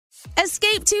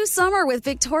Escape to summer with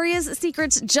Victoria's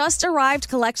Secret's just arrived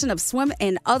collection of swim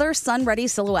and other sun-ready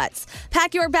silhouettes.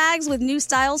 Pack your bags with new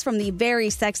styles from the Very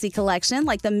Sexy collection,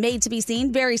 like the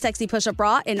made-to-be-seen Very Sexy push-up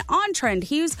bra in on-trend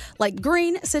hues like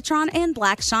green, citron, and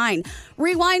black shine.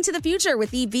 Rewind to the future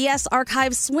with the VS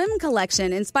Archive Swim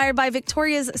collection, inspired by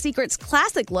Victoria's Secret's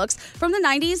classic looks from the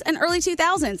 90s and early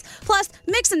 2000s. Plus,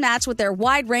 mix and match with their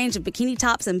wide range of bikini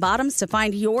tops and bottoms to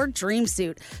find your dream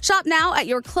suit. Shop now at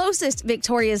your closest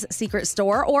Victoria's Secret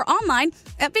store or online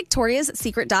at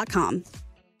victoriassecret.com.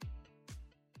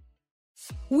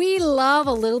 We love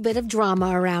a little bit of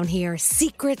drama around here.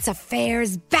 Secrets,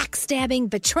 affairs, backstabbing,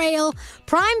 betrayal.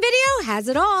 Prime Video has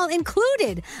it all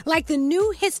included, like the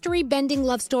new history-bending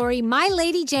love story, My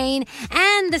Lady Jane,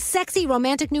 and the sexy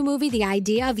romantic new movie, The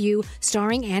Idea of You,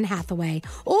 starring Anne Hathaway.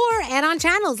 Or add-on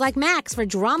channels like Max for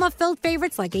drama-filled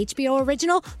favorites like HBO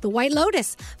original, The White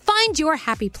Lotus. Find your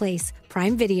happy place.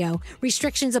 Prime Video.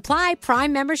 Restrictions apply.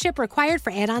 Prime membership required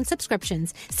for add-on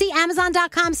subscriptions. See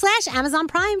Amazon.com/Amazon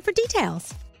Prime for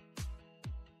details.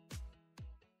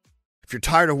 If you're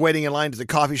tired of waiting in line to the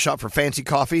coffee shop for fancy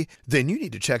coffee, then you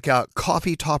need to check out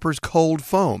Coffee Topper's Cold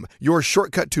Foam, your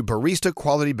shortcut to barista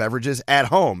quality beverages at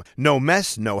home. No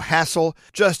mess, no hassle.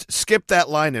 Just skip that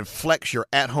line and flex your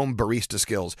at-home barista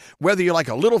skills. Whether you like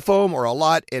a little foam or a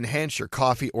lot, enhance your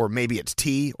coffee, or maybe it's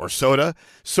tea or soda.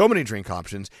 So many drink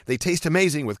options. They taste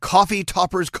amazing with Coffee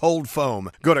Topper's Cold Foam.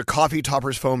 Go to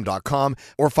coffeetoppersfoam.com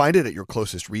or find it at your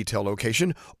closest retail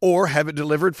location, or have it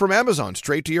delivered from Amazon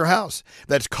straight to your house.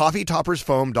 That's coffeetoppersfoam.com.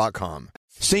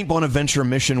 St. Bonaventure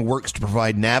Mission works to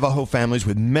provide Navajo families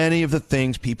with many of the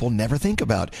things people never think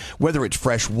about. Whether it's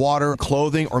fresh water,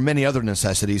 clothing, or many other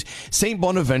necessities, St.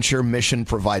 Bonaventure Mission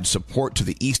provides support to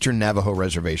the Eastern Navajo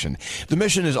Reservation. The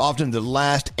mission is often the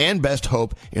last and best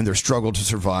hope in their struggle to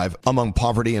survive among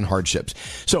poverty and hardships.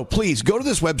 So please go to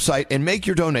this website and make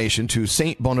your donation to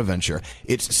St. Bonaventure.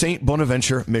 It's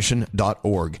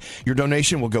stbonaventuremission.org. Your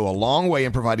donation will go a long way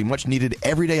in providing much needed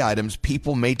everyday items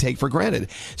people may take for granted.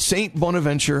 St.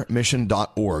 Bonaventuremission.org.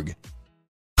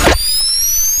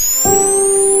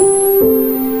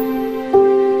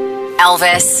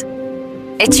 Elvis,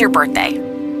 it's your birthday,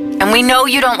 and we know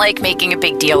you don't like making a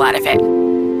big deal out of it.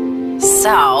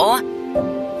 So,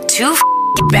 too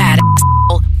bad,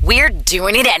 we're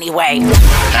doing it anyway.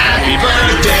 Happy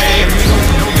birthday!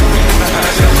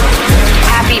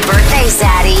 Happy birthday,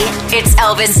 Zaddy. It's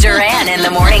Elvis Duran in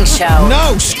the morning show.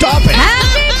 No, stop it!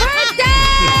 Happy birthday!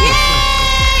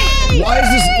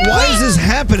 Why is this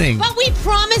happening? But we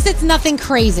promise it's nothing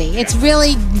crazy. It's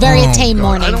really very tame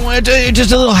morning. I don't want to do it.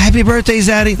 Just a little happy birthday,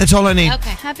 Zaddy. That's all I need. Okay.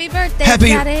 Happy birthday,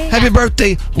 Zaddy. Happy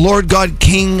birthday, Lord God,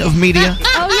 King of Media.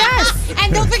 Oh, yes.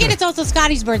 And don't forget, it's also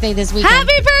Scotty's birthday this weekend.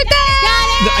 Happy birthday!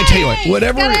 Scotty! I tell you what,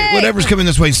 whatever's coming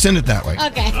this way, send it that way.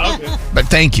 Okay. But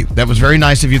thank you. That was very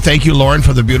nice of you. Thank you, Lauren,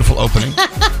 for the beautiful opening.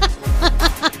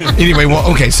 Anyway, well,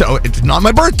 okay, so it's not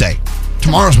my birthday.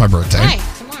 Tomorrow's my birthday. Right,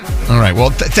 tomorrow. All right, well,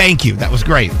 thank you. That was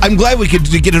great. I'm glad we could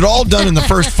get it all done in the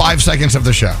first 5 seconds of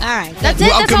the show. All right. That's it?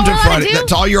 Welcome to Friday.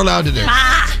 That's all you're allowed to do.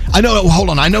 I know, hold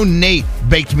on. I know Nate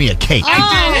baked me a cake.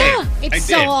 It's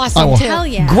so awesome, I will too. Hell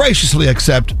yeah. graciously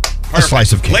accept a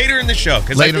slice of cake. Later in the show,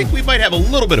 because I think we might have a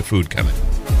little bit of food coming.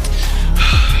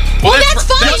 Well, that's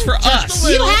fine. That's for us.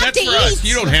 You have That's to for us. eat.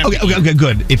 You don't have to eat. Okay,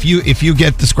 good. If you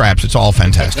get the scraps, it's all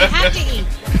fantastic. You have to eat.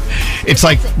 It's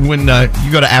like when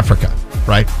you go to Africa,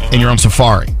 right? And you're on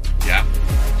safari. Yeah.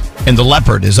 And the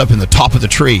leopard is up in the top of the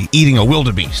tree eating a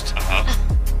wildebeest.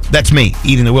 That's me,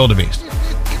 eating the wildebeest.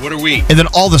 What are we? And then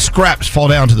all the scraps fall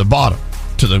down to the bottom,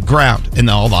 to the ground, and then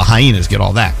all the hyenas get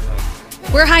all that.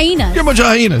 We're hyenas. You're a bunch of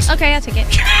hyenas. Okay, I'll take it.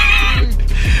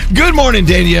 Good morning,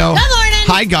 Danielle. Good morning.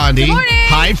 Hi, Gandhi. Good morning.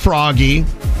 Hi, Froggy.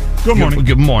 Good morning.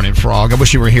 Good morning, Frog. I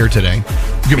wish you were here today.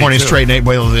 Good morning, too. Straight Nate.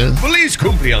 Feliz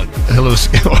cumpleaños. Hello,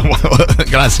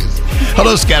 gracias.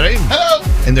 Hello, Scary. Hello.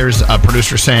 And there's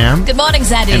producer Sam. Good morning,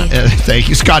 Zaddy. And, thank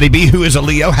you, Scotty B, who is a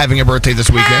Leo, having a birthday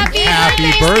this weekend.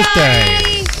 Happy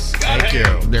birthday. Thank you.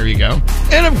 There you go.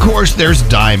 And of course, there's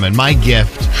Diamond, my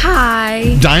gift.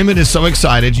 Hi. Diamond is so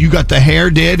excited. You got the hair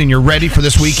did, and you're ready for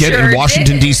this weekend in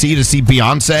Washington, D.C. to see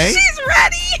Beyonce. She's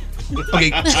ready. Okay,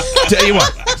 tell you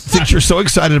what. Since you're so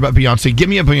excited about Beyonce, give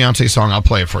me a Beyonce song. I'll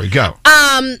play it for you. Go.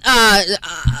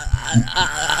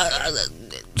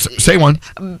 Say one.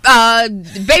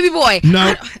 Baby boy.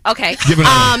 No. Okay. Give it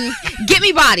another. Get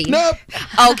me body. Nope.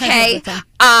 Okay.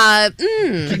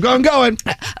 Keep going.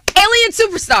 Alien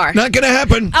superstar. Not gonna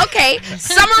happen. Okay.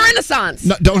 Summer Renaissance.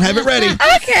 No, don't have it ready.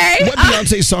 Okay. What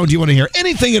Beyonce song do you want to hear?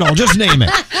 Anything at all. Just name it.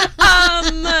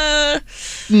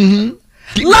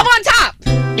 Love on top.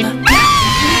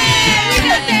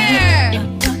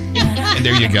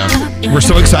 There you go. We're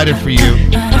so excited for you.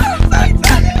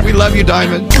 We love you,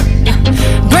 Diamond.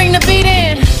 Bring the beat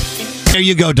in. There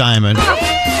you go, Diamond.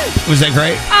 Was that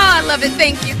great? Oh, I love it.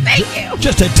 Thank you. Thank you.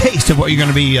 Just a taste of what you're going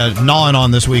to be gnawing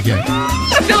on this weekend.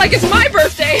 I feel like it's my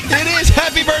birthday. It is.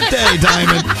 Happy birthday,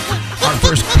 Diamond. Our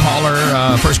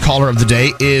first caller of the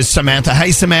day is Samantha.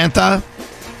 Hey, Samantha.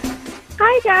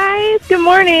 Hi, guys. Good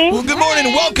morning. Well, good morning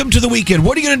and welcome to the weekend.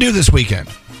 What are you going to do this weekend?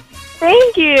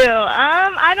 Thank you.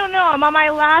 I don't know. I'm on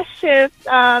my last shift,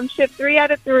 shift 3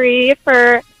 out of 3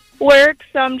 for work,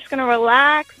 so I'm just going to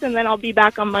relax, and then I'll be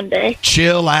back on Monday.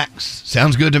 Chillax.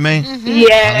 Sounds good to me.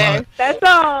 Yes, that's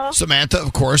all. Samantha,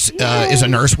 of course, is a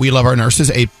nurse. We love our nurses.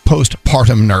 A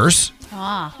postpartum nurse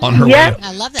on her Yep. way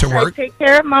I love that. to I work. take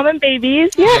care of mom and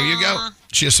babies. Yeah. There you go.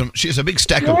 She has a big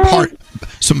stack of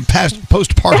some past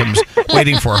postpartums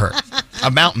waiting for her.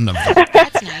 A mountain of them.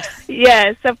 That's nice.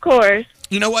 Yes, of course.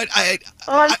 You know what?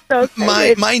 I'm so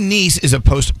excited. My niece is a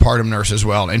postpartum nurse as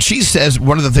well, and she says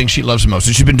one of the things she loves most,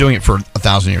 and she's been doing it for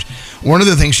 1,000 years. One of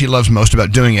the things she loves most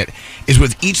about doing it is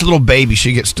with each little baby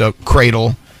she gets to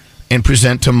cradle and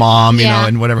present to mom, you know,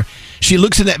 and whatever. She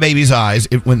looks in that baby's eyes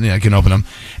when I can open them,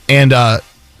 and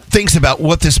thinks about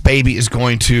what this baby is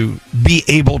going to be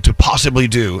able to possibly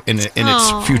do in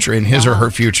its future, in his or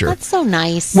her future. That's so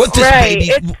nice. What this Right. baby,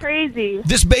 It's crazy.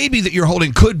 this baby that you're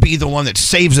holding could be the one that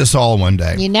saves us all one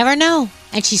day. You never know.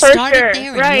 And she For started sure,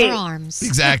 there right. in your arms.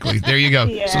 Exactly. There you go.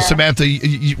 Yeah. So Samantha,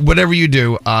 whatever you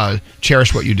do,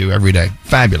 cherish what you do every day.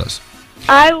 Fabulous.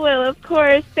 I will, of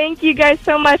course. Thank you guys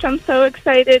so much. I'm so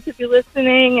excited to be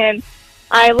listening, and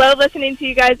I love listening to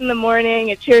you guys in the morning.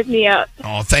 It cheers me up.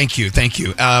 Oh, thank you. Thank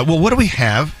you. Well, what do we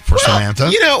have for Samantha?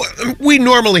 You know, we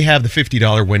normally have the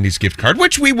 $50 Wendy's gift card,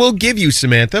 which we will give you,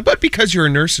 Samantha. But because you're a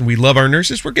nurse and we love our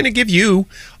nurses, we're going to give you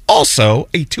also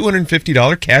a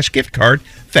 $250 cash gift card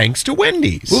thanks to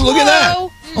Wendy's. Ooh, look at that.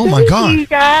 Oh, my Thank God. you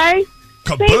guys.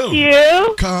 Kaboom. Thank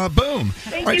you. Kaboom.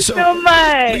 Thank All right, you so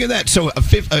much. Look at that. So,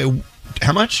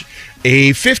 how much?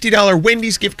 A $50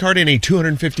 Wendy's gift card and a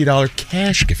 $250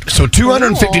 cash gift card. So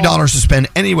 $250 to spend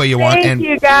any way you want. Thank and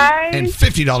you, guys. And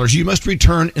 $50 you must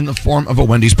return in the form of a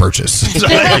Wendy's purchase.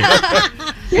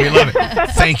 We love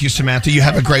it. Thank you, Samantha. You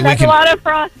have a great That's weekend. a lot of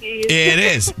Frosties. It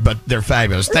is, but they're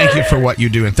fabulous. Thank you for what you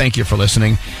do, and thank you for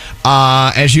listening.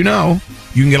 As you know,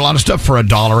 you can get a lot of stuff for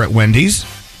 $1 at Wendy's.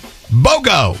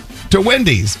 BOGO to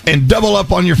Wendy's and double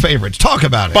up on your favorites. Talk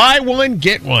about it. Buy one,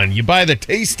 get one. You buy the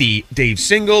tasty Dave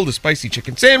Single, the spicy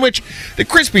chicken sandwich, the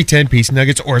crispy 10-piece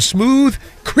nuggets, or a smooth,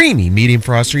 creamy medium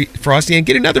frosty, and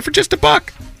get another for just $1.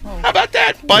 How about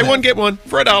that? Buy one, get one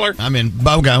for $1. I'm in.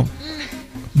 BOGO.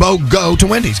 BOGO to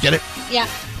Wendy's. Get it? Yeah.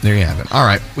 There you have it. All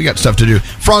right, we got stuff to do.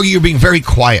 Froggy, you're being very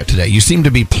quiet today. You seem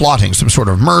to be plotting some sort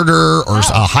of murder or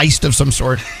a heist of some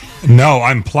sort. No,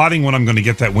 I'm plotting when I'm going to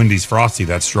get that Wendy's Frosty,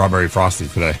 that strawberry Frosty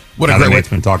today. What a Now great that way- Nate's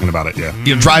been talking about it, yeah.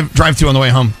 You drive through on the way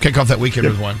home. Kick off that weekend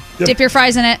with one. Dip your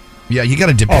fries in it. Yeah, you got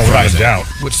to dip your Oh, fries without a in,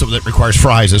 doubt. which so that requires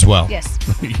fries as well. Yes.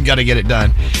 You got to get it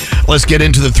done. Let's get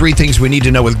into the 3 things we need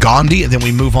to know with Gandhi, and then we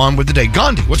move on with the day.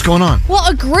 Gandhi, what's going on? Well,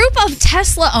 a group of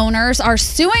Tesla owners are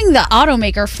suing the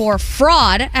automaker for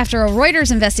fraud after a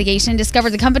Reuters investigation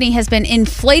discovered the company has been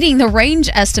inflating the range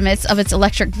estimates of its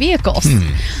electric vehicles.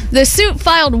 The suit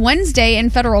filed Wednesday in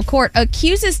federal court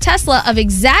accuses Tesla of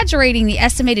exaggerating the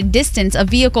estimated distance a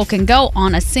vehicle can go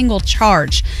on a single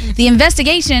charge. The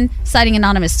investigation, citing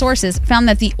anonymous sources, found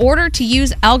that the order to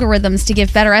use algorithms to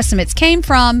give better estimates came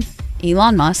from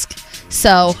Elon Musk.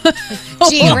 So,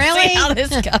 Gee, we'll really? see how this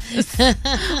goes.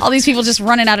 All these people just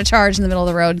running out of charge in the middle of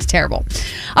the road. It's terrible.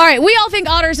 All right, we all think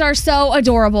otters are so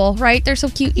adorable, right? They're so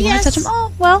cute. You want to touch them?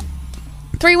 Oh, well,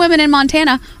 3 women in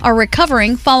Montana are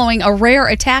recovering following a rare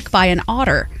attack by an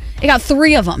otter. It got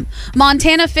 3 of them.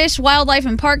 Montana Fish, Wildlife,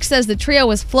 and Park says the trio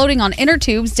was floating on inner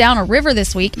tubes down a river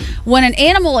this week when an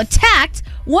animal attacked.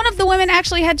 One of the women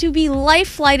actually had to be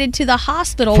life-flighted to the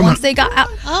hospital once they got out.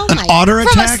 Oh, An my. otter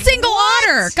From attack? a single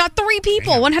otter. Got 3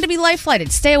 people. One had to be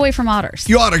life-flighted. Stay away from otters.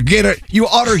 You ought to get it. You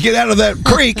ought to get out of that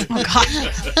creek.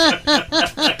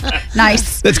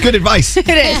 Nice. That's good advice. It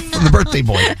is. From the birthday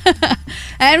boy.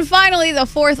 And finally, the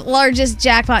 4th largest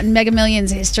jackpot in Mega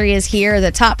Millions history is here.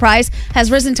 The top prize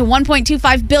has risen to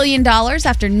 $1.25 billion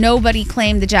after nobody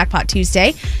claimed the jackpot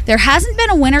Tuesday. There hasn't been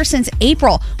a winner since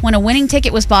April when a winning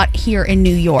ticket was bought here in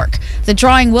New York. The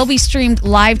drawing will be streamed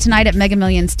live tonight at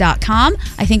megamillions.com.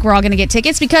 I think we're all going to get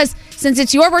tickets because since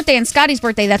it's your birthday and Scotty's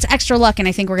birthday, that's extra luck, and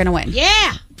I think we're going to win.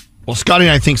 Yeah. Well, Scotty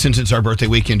and I think since it's our birthday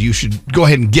weekend, you should go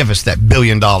ahead and give us that $1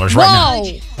 billion right now.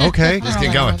 Whoa. Okay. Let's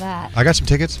get going. I got some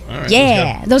tickets. All right,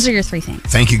 Yeah. Those are your 3 things.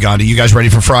 Thank you, Gandhi. You guys ready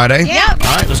for Friday? Yep.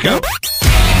 All right, let's go.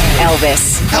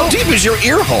 Elvis. How deep is your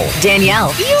ear hole?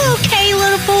 Danielle. You okay,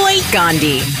 little boy?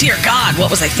 Gandhi. Dear God, what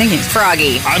was I thinking?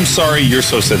 Froggy. I'm sorry you're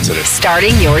so sensitive.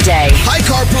 Starting your day. Hi,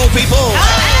 carpool people.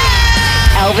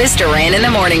 Elvis Duran in the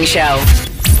Morning Show.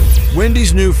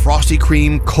 Wendy's new Frosty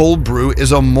Cream Cold Brew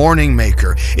is a morning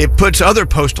maker. It puts other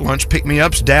post-lunch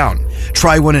pick-me-ups down.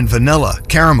 Try one in vanilla,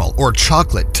 caramel, or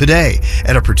chocolate today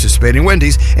at a participating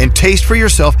Wendy's and taste for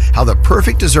yourself how the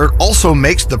perfect dessert also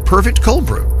makes the perfect cold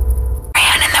brew.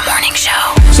 Duran in the Morning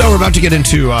Show. So we're about to get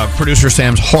into producer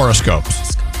Sam's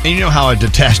horoscopes. And you know how I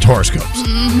detest horoscopes.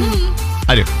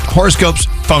 I do. Horoscopes,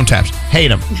 phone taps. Hate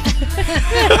them.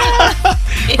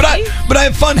 but I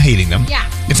have fun hating them. Yeah.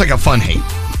 It's like a fun hate.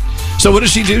 So what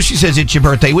does she do? She says, it's your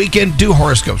birthday weekend. Do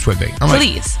horoscopes with me. I'm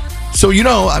Please. Like, so,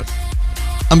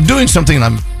 I'm doing something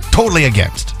I'm totally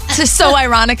against. This is so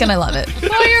ironic and I love it.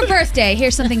 For your birthday,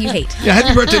 here's something you hate. Yeah,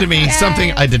 happy birthday to me.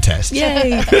 Something I detest.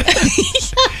 Yay.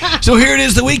 So here it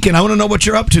is, the weekend. I want to know what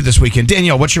you're up to this weekend.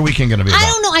 Danielle, what's your weekend going to be about? I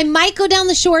don't know. I might go down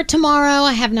the shore tomorrow.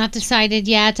 I have not decided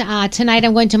yet. Tonight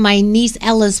I'm going to my niece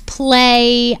Ella's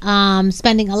play.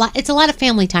 Spending a lot. It's a lot of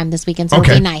family time this weekend, so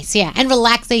Okay. it'll be nice. Yeah, and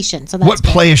relaxation. So that's What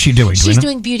good. play is she doing? She's Dwayna?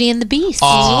 doing Beauty and the Beast.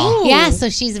 Aw. Yeah, so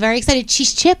she's very excited.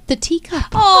 She's Chip, the teacup.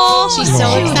 Oh, She's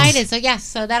so excited. So yes,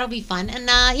 so that'll be fun. And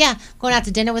going out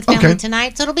to dinner with family Okay.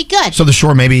 tonight. So it'll be good. So the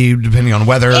shore, maybe depending on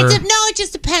weather. It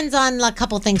just depends on a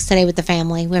couple things today with the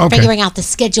family. We're Okay. figuring out the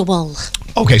schedule.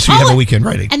 Okay, so you have a weekend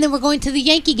ready. And then we're going to the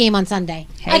Yankee game on Sunday.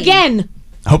 Again.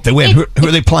 I hope they win. Who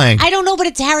are they playing? I don't know, but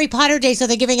it's Harry Potter Day, so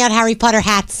they're giving out Harry Potter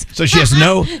hats. So she has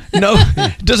no,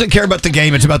 doesn't care about the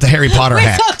game. It's about the Harry Potter We're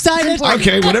hat. so excited.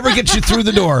 Okay, whatever gets you through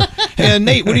the door. And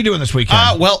Nate, what are you doing this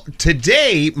weekend? Well,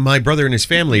 today, my brother and his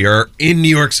family are in New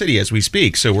York City as we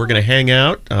speak. So we're going to hang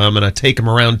out. I'm going to take them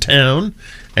around town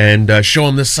and show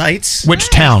them the sights. Which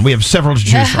town? We have several to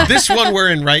choose from. This one we're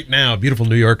in right now, beautiful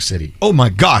New York City. Oh my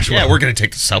gosh! Yeah, we're going to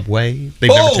take the subway. They've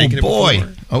never taken it boy!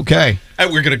 before. Okay.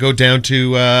 We're going to go down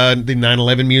to the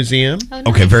 9/11 Museum.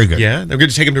 Okay, very good. Yeah, they're going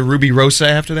to take them to Ruby Rosa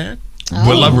after that.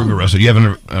 We love Ruby Rosa. You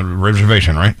have a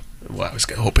reservation, right? Well, I was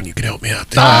hoping you could help me out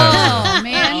there. Oh,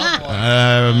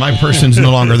 man. My person's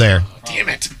no longer there. Damn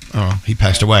it. Oh, he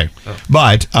passed away.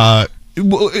 But yeah,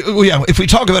 if we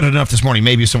talk about it enough this morning,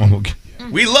 maybe someone will.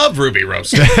 We love Ruby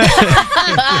Rosa.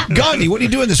 Gandhi, what are you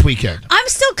doing this weekend? I'm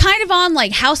still kind of on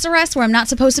like house arrest where I'm not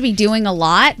supposed to be doing a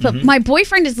lot, but my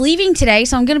boyfriend is leaving today,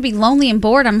 so I'm going to be lonely and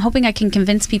bored. I'm hoping I can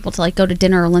convince people to like go to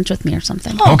dinner or lunch with me or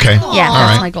something. Okay. Yeah, All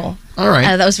that's right. my goal. All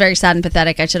right. That was very sad and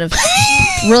pathetic. I should have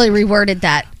really reworded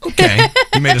that. Okay.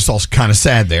 You made us all kind of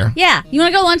sad there. Yeah. You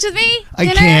want to go lunch with me? I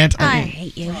Dinner? can't. I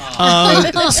hate you.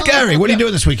 Scary, what are you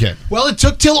doing this weekend? Well, it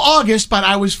took till August, but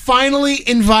I was finally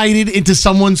invited into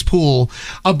someone's pool.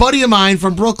 A buddy of mine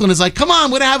from Brooklyn is like, come on,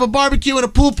 we're going to have a barbecue and a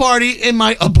pool party in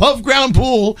my above-ground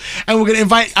pool, and we're going to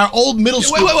invite our old middle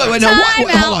school. Wait, no,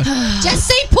 hold on. Just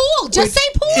say pool. Just say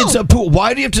pool. It's a pool.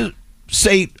 Why do you have to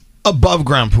say above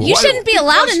ground pool? You Why- shouldn't be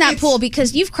allowed in that it's- pool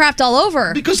because you've crapped all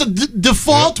over. Because the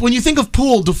default, when you think of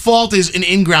pool, default is an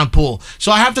in-ground pool.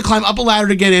 So I have to climb up a ladder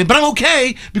to get in, but I'm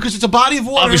okay because it's a body of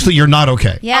water. Obviously, you're not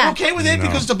okay. Yeah. I'm okay with it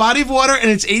because it's a body of water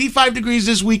and it's 85 degrees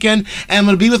this weekend, and I'm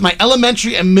going to be with my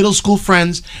elementary and middle school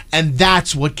friends, and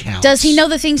that's what counts. Does he know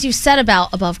the things you said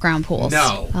about above ground pools?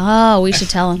 No. Oh, we should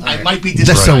tell him. I might be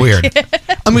That's so disrespectful.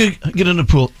 weird. I'm going to get in the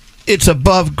pool. It's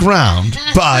above ground,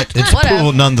 but it's a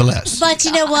pool nonetheless. But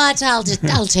you know what? I'll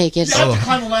take it. You have to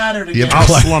climb a ladder to You get have I'll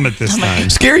to climb. slum it this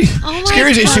time. Scary. my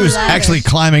Scary's issue is God. actually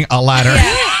climbing a ladder.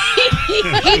 He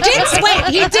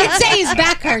did say his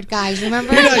back hurt, guys.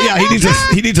 Remember? Yeah,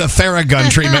 he needs a Theragun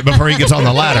treatment before he gets on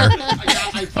the ladder.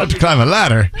 I have to climb a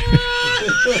ladder.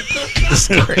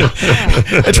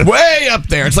 It's way up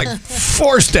there. It's like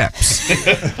 4 steps.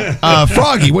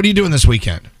 Froggy, what are you doing this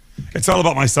weekend? It's all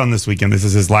about my son this weekend. This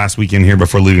is his last weekend here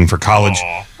before leaving for college.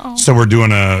 So we're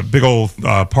doing a big old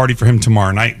party for him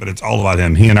tomorrow night, but it's all about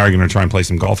him. He and I are going to try and play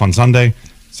some golf on Sunday.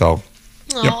 So,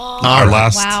 yep, our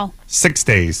last Wow. 6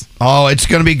 days. Oh, it's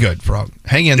going to be good, Frog.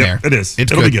 Hang in there. It is. It's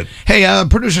It'll be good. Hey,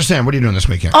 producer Sam, what are you doing this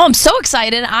weekend? Oh, I'm so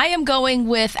excited. I am going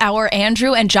with our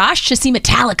Andrew and Josh to see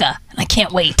Metallica, and I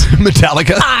can't wait.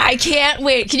 Metallica? I can't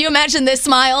wait. Can you imagine this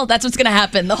smile? That's what's going to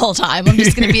happen the whole time. I'm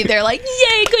just going to be there like,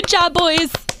 yay, good job, boys.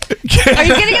 Are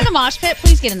you getting in the mosh pit?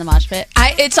 Please get in the mosh pit.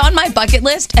 It's on my bucket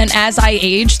list, and as I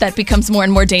age, that becomes more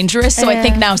and more dangerous, so I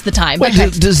think now's the time. Wait,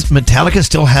 does Metallica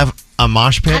still have a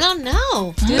mosh pit? I don't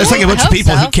know. That's like a bunch of hope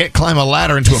people so. who can't climb a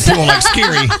ladder into a pool like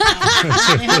Scary.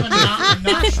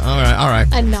 All right.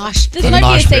 A nosh. This might be a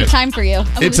mosh safe pit. time for you.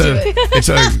 It's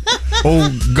a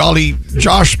old golly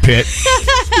Josh pit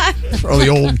for all the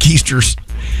old keisters.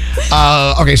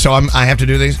 Okay, so I have to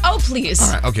do these? Oh, please.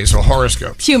 All right, okay, so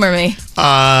horoscope. Humor me.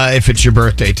 If it's your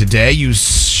birthday today, you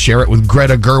share it with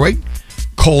Greta Gerwig,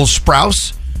 Cole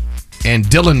Sprouse, and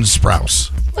Dylan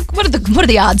Sprouse. Look, what are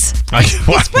the odds?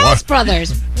 Sprouse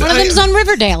Brothers. One of them's on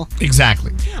Riverdale.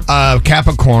 Exactly.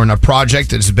 Capricorn, a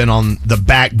project that's been on the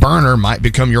back burner might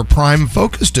become your prime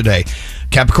focus today.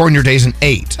 Capricorn, your day's an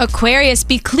 8. Aquarius,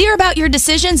 be clear about your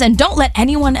decisions and don't let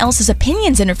anyone else's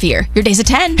opinions interfere. Your day's a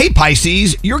 10. Hey,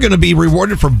 Pisces, you're going to be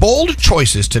rewarded for bold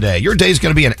choices today. Your day's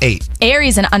going to be an 8.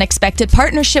 Aries, an unexpected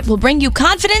partnership will bring you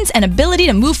confidence and ability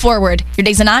to move forward. Your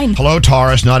day's a 9. Hello,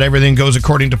 Taurus. Not everything goes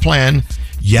according to plan,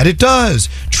 yet it does.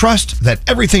 Trust that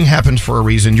everything happens for a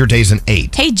reason. Your day's an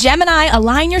 8. Hey, Gemini,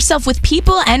 align yourself with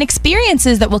people and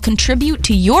experiences that will contribute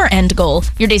to your end goal.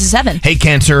 Your day's a 7. Hey,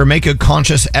 Cancer, make a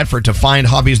conscious effort to find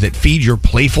hobbies that feed your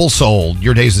playful soul.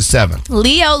 Your day's a 7.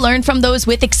 Leo, learn from those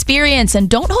with experience and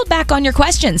don't hold back on your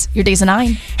questions. Your day's a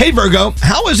 9. Hey, Virgo,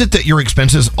 how is it that your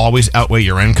expenses always outweigh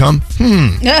your income?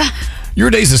 Your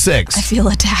day's a 6. I feel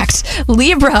attacked.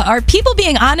 Libra, are people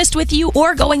being honest with you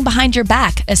or going behind your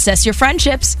back? Assess your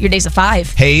friendships. Your day's a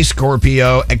 5. Hey,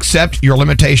 Scorpio, accept your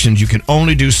limitations. You can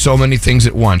only do so many things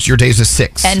at once. Your day's a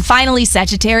 6. And finally,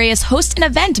 Sagittarius, host an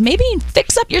event. Maybe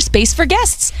fix up your space for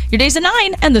guests. Your day's a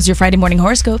 9. And those are your Friday morning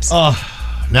horoscopes. Oh,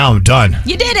 now I'm done.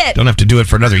 You did it. Don't have to do it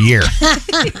for another year.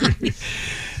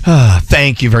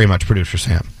 Thank you very much, Producer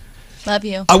Sam. Love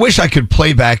you. I wish I could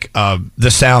play back the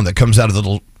sound that comes out of the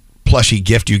little plushy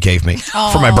gift you gave me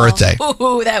for my birthday.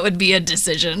 Ooh, that would be a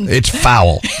decision. It's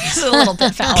foul. It's a little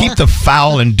bit foul. Keep the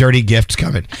foul and dirty gifts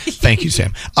coming. Thank you,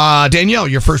 Sam. Danielle,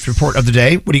 your first report of the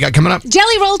day. What do you got coming up?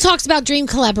 Jelly Roll talks about dream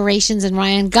collaborations, and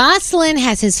Ryan Gosling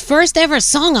has his first ever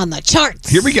song on the charts.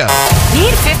 Here we go.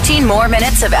 Need 15 more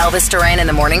minutes of Elvis Duran in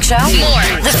the Morning Show?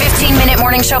 More. The 15-Minute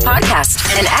Morning Show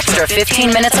podcast. An extra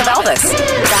 15 minutes of Elvis.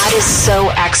 That is so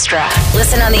extra.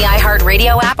 Listen on the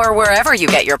iHeartRadio app or wherever you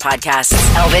get your podcasts.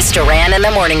 Elvis Duran in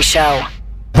the Morning Show.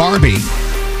 Barbie,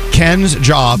 Ken's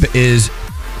job is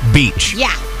beach.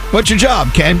 Yeah. What's your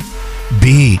job, Ken?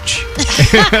 Beach.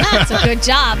 It's a good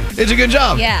job. It's a good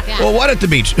job. Yeah. Well, what at the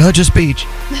beach? Just beach.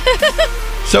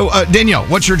 So, Danielle,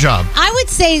 what's your job? I would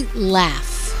say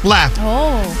laugh. Laugh.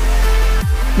 Oh.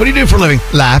 What do you do for a living?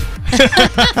 Laugh.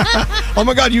 Oh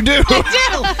my God, you do. I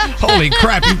do. Holy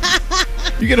crap.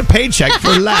 You get a paycheck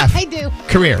for laugh. I do.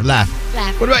 Career, laugh.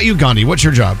 Laugh. What about you, Gandhi? What's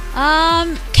your job?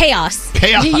 Chaos.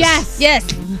 Chaos. Yes.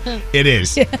 It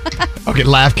is. Okay,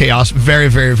 laugh, chaos. Very,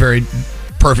 very, very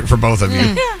perfect for both of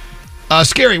you.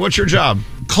 Scary, what's your job?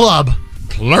 Club.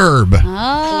 Club.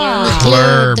 Oh.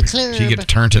 Club. The club. So you get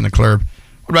turned in the club.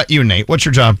 What about you, Nate? What's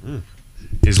your job?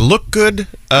 Is look good?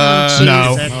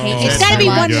 No. It's got to be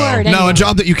one word. No, a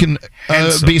job that you can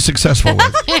be successful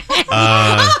with.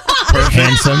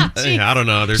 Handsome. I don't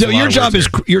know. There's So a lot your of job words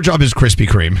is your job is Krispy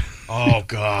Kreme. Oh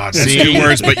God, that's 2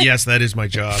 words, but yes, that is my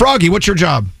job. Froggy, what's your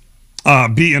job?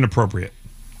 Be inappropriate.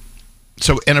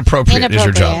 So inappropriate is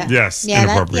your job. Yes, Yeah,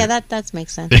 inappropriate. that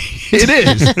makes sense. It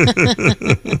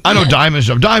is. I know Diamond's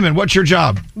job. Diamond, what's your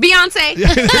job? Beyonce.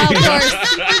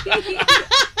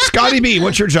 Scotty B,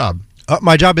 what's your job?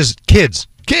 My job is kids.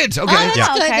 Kids. Okay. Oh, that's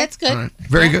good. Okay. That's good. All right.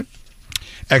 Very good.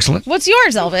 Excellent. What's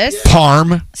yours, Elvis?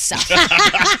 Parm. Stop.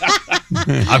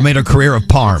 I've made a career of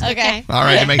parm. Okay. All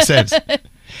right, it makes sense.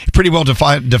 Pretty well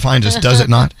defines us, does it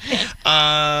not?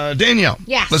 Danielle.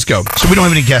 Yes. Let's go. So we don't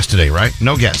have any guests today, right?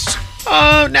 No guests.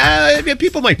 Nah,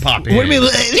 people might pop in. What do you mean?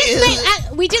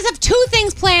 We just have 2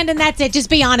 things planned, and that's it. Just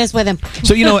be honest with him.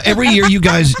 So, every year you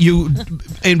guys,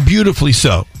 and beautifully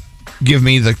so, give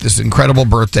me this incredible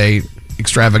birthday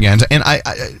extravaganza. And I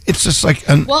it's just like...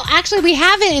 Well, actually, we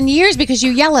haven't in years because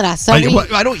you yell at us. So I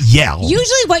don't yell.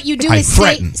 Usually what you do I is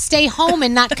threaten. stay home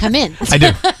and not come in. I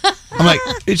do. I'm like,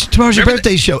 tomorrow's your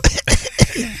birthday show.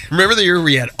 Remember the year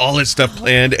we had all this stuff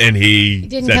planned and he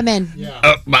Didn't said, come in.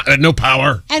 No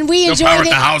power. And we No enjoyed power at it.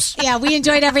 the house. Yeah, we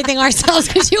enjoyed everything ourselves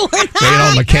because you were not. Ate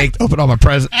all my cake, opened all my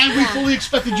presents. And we fully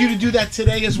expected you to do that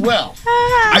today as well.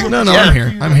 No,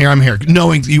 I'm here.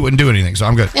 Knowing you wouldn't do anything, so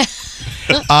I'm good.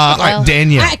 All right,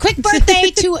 Danielle. All right, quick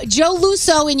birthday to Joe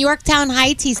Lusso in Yorktown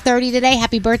Heights. He's 30 today.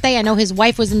 Happy birthday. I know his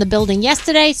wife was in the building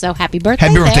yesterday, so happy birthday.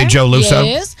 Happy birthday, there. Joe Lusso.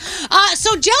 Yes.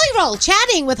 So Jelly Roll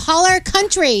chatting with Holler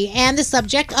Country, and the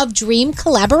subject of dream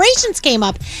collaborations came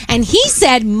up. And he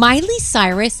said Miley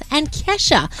Cyrus and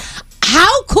Kesha.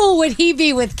 How cool would he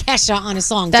be with Kesha on a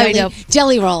song? That'd be dope.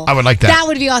 Jelly Roll. I would like that. That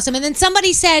would be awesome. And then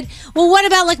somebody said, well, what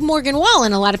about like Morgan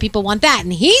Wallen? A lot of people want that.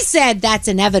 And he said that's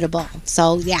inevitable.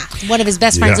 So, yeah, one of his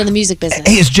best friends in the music business.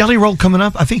 Hey, is Jelly Roll coming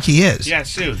up? I think he is. Yeah,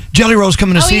 soon. Jelly Roll's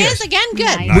coming to Oh, see he us. is again?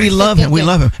 Good. Nice. We love him. We Good.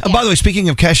 love him. Yeah. By the way, speaking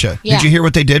of Kesha, Yeah. did you hear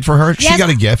what they did for her? Yes. She got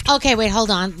a gift. Okay, wait,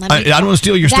 hold on. I don't want to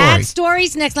steal your story. That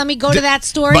story's next. Let me go to that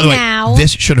story By the way, now.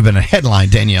 this should have been a headline,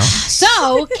 Danielle.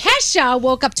 So, Kesha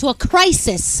woke up to a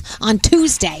crisis on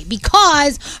Tuesday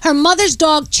because her mother's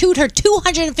dog chewed her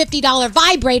 $250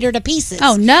 vibrator to pieces.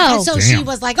 Oh, no. And so she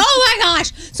was like, oh my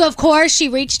gosh. So, of course, she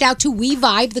reached out to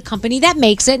WeVibe, the company that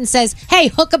makes it, and says, hey,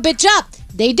 hook a bitch up.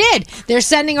 They did. They're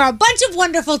sending her a bunch of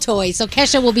wonderful toys, so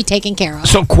Kesha will be taken care of.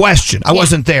 So, question. I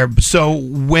wasn't there. So,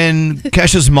 when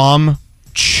Kesha's mom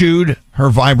chewed her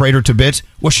vibrator to bits,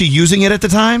 was she using it at the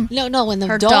time? No, when the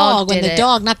Her dog, dog did it.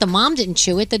 not the mom didn't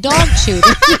chew it, the dog chewed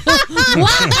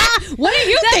it. What are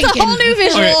you That's thinking? a whole new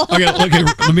visual. Okay,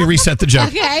 let me reset the joke.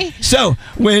 Okay. So,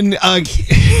 when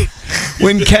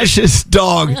Kesha's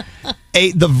dog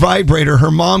ate the vibrator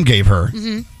her mom gave her,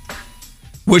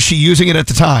 was she using it at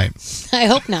the time? I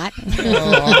hope not.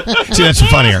 See, that's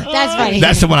funnier. That's funny.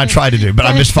 That's the one I tried to do, but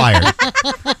I misfired.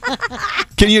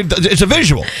 Can you? It's a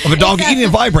visual of a dog eating a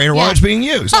vibrator while it's being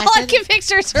used. All I can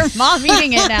picture is her mom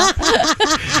eating it now.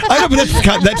 I know, but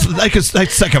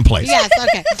that's second place. Yes,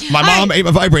 okay. My mom ate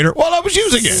my vibrator while I was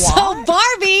using it. So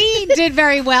Barbie did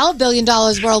very well, $1 billion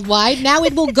worldwide. Now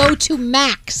it will go to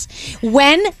Max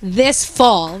when this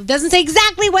fall. Doesn't say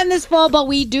exactly when this fall, but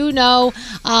we do know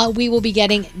we will be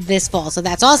getting this fall. So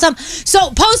that's awesome.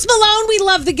 So Post Malone, we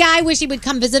love the guy. Wish he would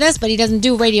come visit us, but he doesn't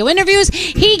do radio interviews.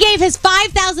 He gave his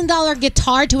 $5,000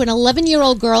 guitar to an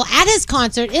 11-year-old girl at his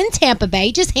concert in Tampa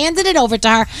Bay. Just handed it over to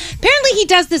her. Apparently he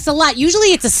does this a lot. Usually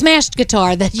it's a smashed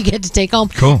guitar that you get to take home.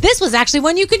 Cool. This was actually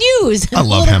one you could use. I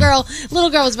love little him. Little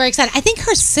girl was very excited. I think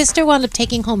her sister wound up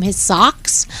taking home his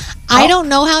socks. I don't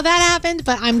know how that happened,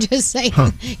 but I'm just saying.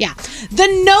 Yeah. The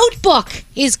Notebook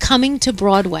is coming to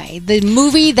Broadway. The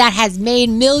movie that has made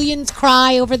millions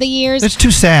cry over the years. That's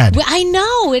too sad. Well, I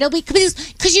know. It'll be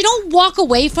because you don't walk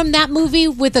away from that movie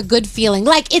with a good feeling.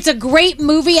 Like, it's a great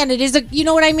movie and it is you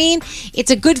know what I mean? It's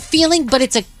a good feeling, but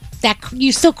that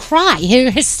you still cry.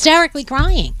 You're hysterically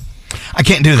crying. I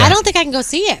can't do that. I don't think I can go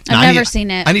see it. I've never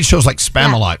seen it. I need shows like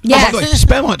Spamalot. Yeah. Oh, by the way,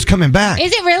 Spamalot's coming back.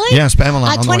 Is it really? Yeah,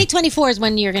 Spamalot. 2024 is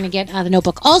when you're going to get The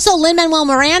Notebook. Also, Lin-Manuel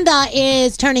Miranda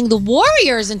is turning The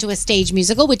Warriors into a stage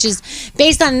musical, which is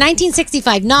based on a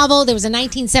 1965 novel. There was a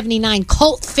 1979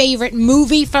 cult favorite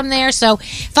movie from there. So,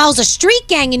 follows a street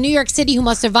gang in New York City who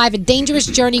must survive a dangerous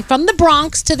journey from the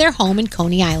Bronx to their home in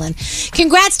Coney Island.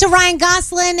 Congrats to Ryan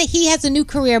Gosling. He has a new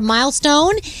career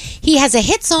milestone. He has a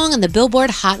hit song on the Billboard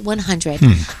Hot 100.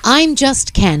 I'm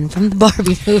Just Ken from the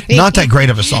Barbie movie. Not that great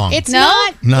of a song. It's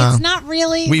not. No. It's not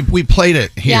really. We played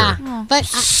it here. Yeah, but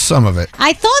Some of it.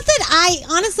 I thought that I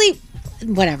honestly,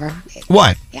 whatever.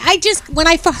 What? I just when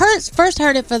I first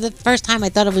heard it for the first time, I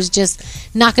thought it was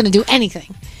just not going to do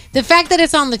anything. The fact that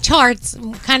it's on the charts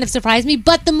kind of surprised me,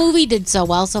 but the movie did so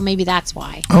well, so maybe that's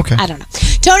why. Okay. I don't know.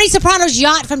 Tony Soprano's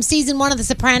yacht from season 1 of The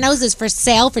Sopranos is for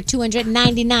sale for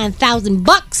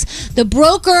 $299,000. The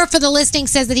broker for the listing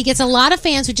says that he gets a lot of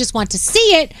fans who just want to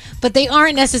see it, but they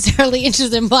aren't necessarily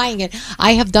interested in buying it.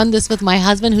 I have done this with my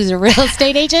husband, who's a real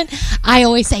estate agent. I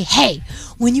always say, hey,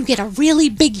 when you get a really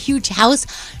big, huge house,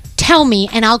 tell me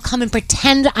and I'll come and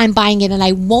pretend I'm buying it and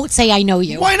I won't say I know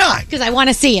you. Why not? Because I want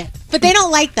to see it. But they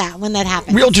don't like that when that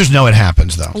happens. Realtors know it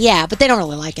happens, though. Yeah, but they don't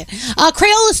really like it.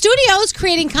 Crayola Studios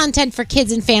creating content for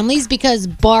kids and families because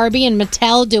Barbie and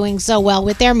Mattel doing so well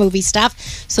with their movie stuff.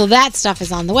 So that stuff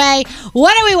is on the way.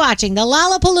 What are we watching? The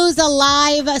Lollapalooza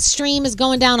live stream is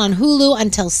going down on Hulu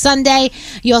until Sunday.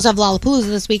 You also have Lollapalooza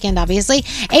this weekend, obviously.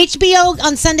 HBO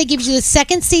on Sunday gives you the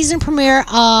second season premiere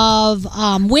of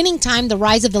Winning Time, The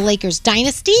Rise of the Lakers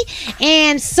Dynasty.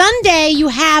 And Sunday, you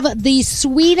have the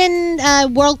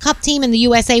Sweden World Cup team and the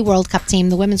USA World Cup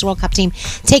team, the Women's World Cup team,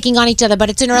 taking on each other.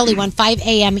 But it's an early one, 5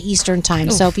 a.m. Eastern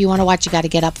time. So if you want to watch, you got to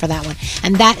get up for that one.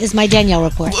 And that is my Danielle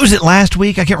report. What was it last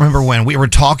week? I can't remember when. We were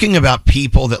talking about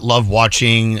people that love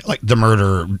watching like the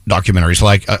murder documentaries,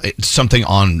 like something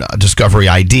on Discovery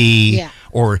ID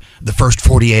or The First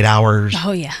 48 Hours.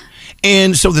 Oh, yeah.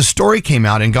 And so the story came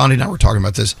out, and Gandhi and I were talking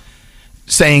about this,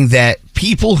 saying that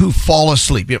people who fall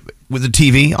asleep with the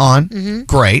TV on,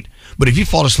 great. But if you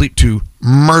fall asleep to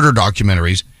murder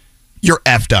documentaries, you're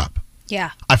effed up.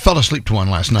 Yeah. I fell asleep to one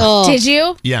last night. Oh. Did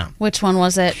you? Yeah. Which one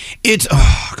was it? It's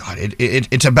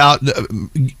it's about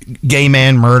gay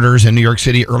man murders in New York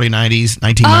City, early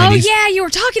 1990s. Oh, yeah. You were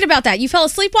talking about that. You fell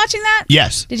asleep watching that?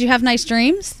 Yes. Did you have nice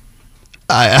dreams?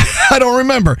 I don't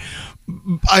remember.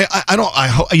 I don't. I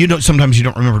hope you don't. Sometimes you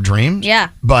don't remember dreams. Yeah.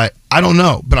 But I don't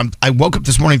know. But I woke up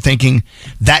this morning thinking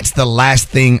that's the last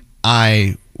thing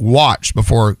I watched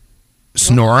before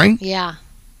snoring. Yeah.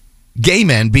 Gay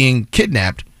men being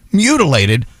kidnapped,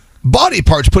 mutilated, body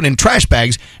parts put in trash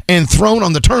bags, and thrown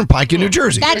on the turnpike in New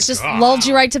Jersey. That just lulled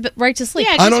you right to sleep.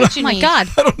 Yeah, I don't know. Oh my God.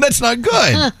 That's not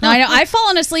good. No, I know. I've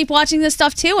fallen asleep watching this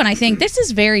stuff too, and I think this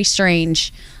is very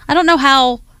strange. I don't know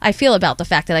how I feel about the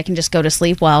fact that I can just go to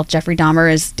sleep while Jeffrey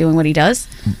Dahmer is doing what he does.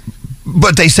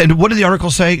 But they said, what did the article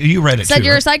say? You read it Said too,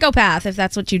 you're right? a psychopath if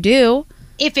that's what you do.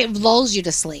 If it lulls you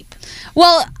to sleep.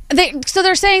 Well,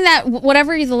 they're saying that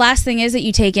whatever the last thing is that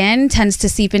you take in tends to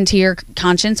seep into your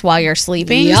conscience while you're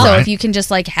sleeping. Yeah. So Right. if you can just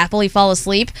like happily fall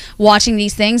asleep watching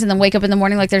these things and then wake up in the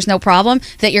morning like there's no problem,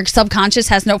 that your subconscious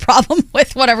has no problem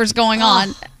with whatever's going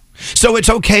on. So it's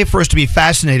okay for us to be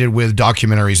fascinated with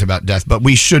documentaries about death, but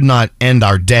we should not end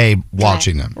our day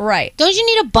watching them. Right. Don't you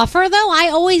need a buffer, though? I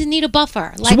always need a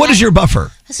buffer. So what is your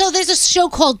buffer? So there's a show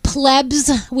called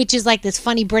Plebs, which is like this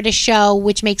funny British show,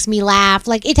 which makes me laugh.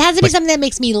 Like, it has to be something that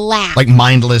makes me laugh. Like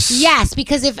mindless? Yes,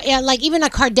 because if, like, even a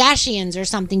Kardashians or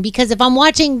something, because if I'm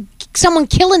watching someone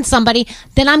killing somebody,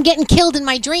 then I'm getting killed in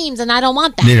my dreams, and I don't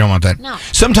want that. You don't want that? No.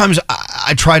 Sometimes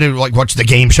I try to like watch the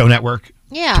Game Show Network.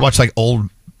 Yeah. To watch like old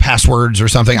passwords or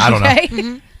something. I don't Okay.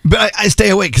 know. But I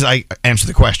stay awake because I answer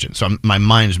the question, so my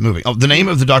mind is moving. Oh, the name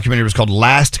of the documentary was called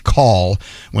Last Call,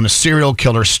 when a serial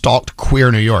killer stalked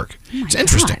queer New York. It's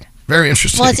interesting. God. Very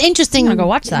interesting. Well, it's interesting I'm gonna go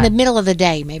watch in that. the middle of the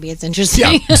day. Maybe it's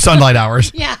interesting. yeah, sunlight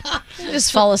hours. Yeah.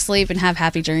 Just fall asleep and have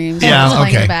happy dreams. Just Yeah, playing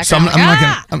in the okay. So I'm background, not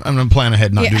like, gonna. I'm gonna plan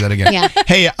ahead, and not do that again. Yeah.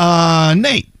 Hey,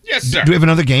 Nate. Yes, sir. Do we have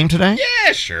another game today?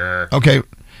 Yeah, sure. Okay.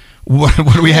 What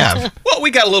do we have? Well, we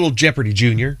got a little Jeopardy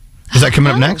Junior. Is that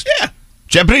coming up next? Yeah.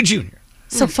 Jeopardy Junior.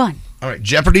 so fun. All right,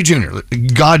 Jeopardy Junior.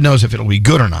 God knows if it'll be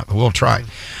good or not, but we'll try. All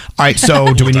right,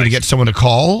 so do we need to get someone to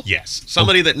call? Yes.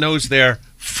 Somebody that knows their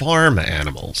farm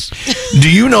animals. Do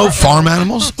you know farm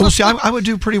animals? Oh, see, I would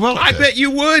do pretty well at I this. bet you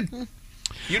would.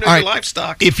 You know All your right.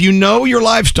 livestock. If you know your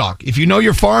livestock, if you know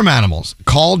your farm animals,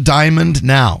 call Diamond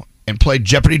now and play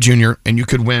Jeopardy Junior, and you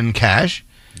could win cash.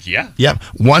 Yeah. Yep,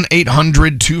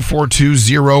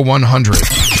 1-800-242-0100.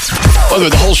 By the way,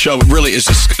 the whole show really is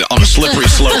just on a slippery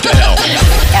slope to hell.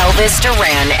 Elvis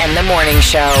Duran and the Morning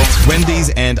Show. Wendy's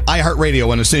and iHeartRadio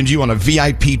want to send you on a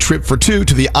VIP trip for two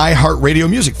to the iHeartRadio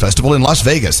Music Festival in Las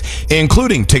Vegas,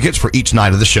 including tickets for each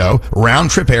night of the show,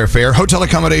 round-trip airfare, hotel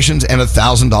accommodations, and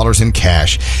 $1,000 in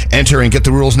cash. Enter and get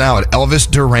the rules now at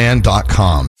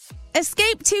elvisduran.com.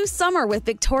 Escape to summer with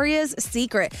Victoria's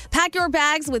Secret. Pack your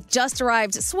bags with just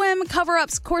arrived swim,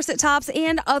 cover-ups, corset tops,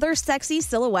 and other sexy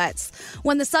silhouettes.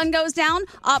 When the sun goes down,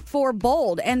 opt for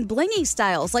bold and blingy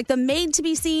styles like the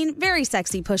made-to-be-seen, very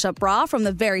sexy push-up bra from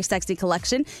the Very Sexy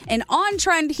collection and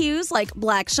on-trend hues like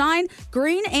black shine,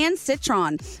 green, and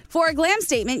citron. For a glam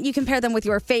statement, you can pair them with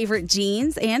your favorite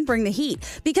jeans and bring the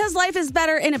heat. Because life is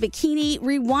better in a bikini,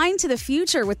 rewind to the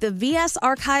future with the VS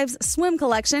Archives swim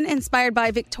collection inspired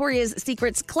by Victoria's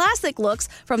Secret's classic looks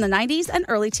from the 90s and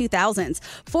early 2000s.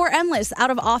 For endless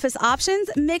out-of-office options,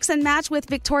 mix and match with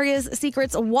Victoria's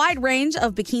Secret's wide range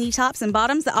of bikini tops and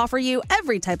bottoms that offer you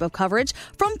every type of coverage,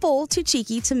 from full to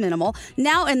cheeky to minimal,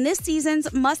 now in this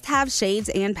season's must-have shades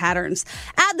and patterns.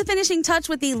 Add the finishing touch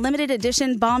with the limited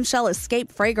edition Bombshell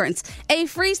Escape fragrance, a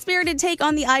free-spirited take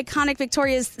on the iconic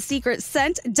Victoria's Secret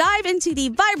scent. Dive into the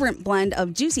vibrant blend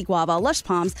of juicy guava, lush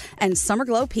palms, and summer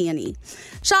glow peony.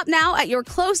 Shop now at your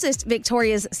closest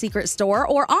Victoria's Secret store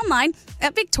or online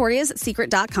at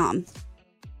victoriassecret.com.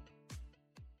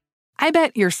 I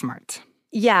bet you're smart.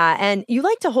 Yeah, and you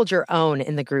like to hold your own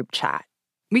in the group chat.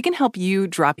 We can help you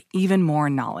drop even more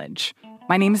knowledge.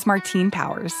 My name is Martine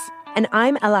Powers. And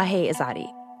I'm Elahe Izadi.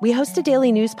 We host a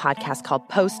daily news podcast called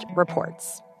Post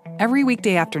Reports. Every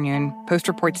weekday afternoon, Post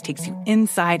Reports takes you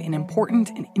inside an important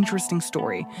and interesting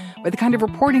story with the kind of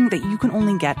reporting that you can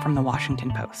only get from the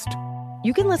Washington Post.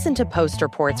 You can listen to Post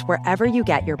Reports wherever you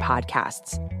get your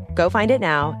podcasts. Go find it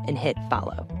now and hit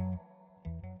follow.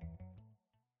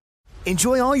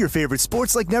 Enjoy all your favorite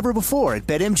sports like never before at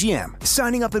BetMGM.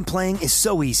 Signing up and playing is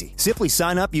so easy. Simply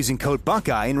sign up using code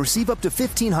Buckeye and receive up to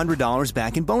 $1,500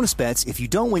 back in bonus bets if you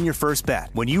don't win your first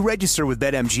bet. When you register with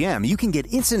BetMGM, you can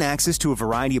get instant access to a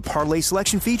variety of parlay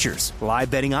selection features, live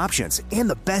betting options, and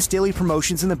the best daily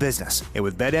promotions in the business. And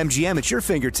with BetMGM at your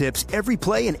fingertips, every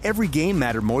play and every game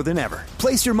matter more than ever.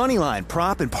 Place your moneyline,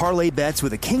 prop, and parlay bets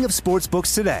with the king of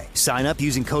sportsbooks today. Sign up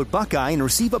using code Buckeye and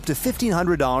receive up to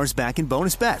 $1,500 back in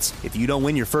bonus bets if you don't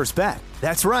win your first bet.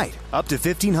 That's right, up to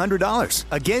 $1,500.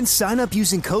 Again, sign up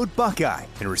using code Buckeye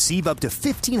and receive up to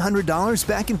 $1,500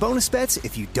 back in bonus bets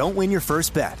if you don't win your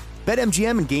first bet.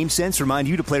 BetMGM and GameSense remind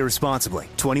you to play responsibly.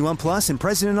 21 plus and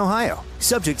present in Ohio.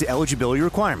 Subject to eligibility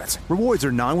requirements. Rewards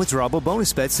are non-withdrawable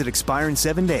bonus bets that expire in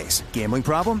 7 days. Gambling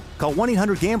problem? Call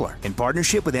 1-800-GAMBLER in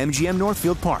partnership with MGM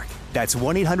Northfield Park. That's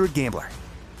 1-800-GAMBLER.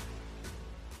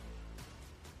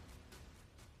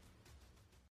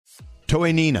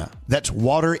 Toenina, that's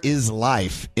water is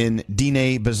life in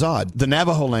Diné Bazad, the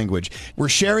Navajo language. We're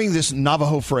sharing this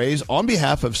Navajo phrase on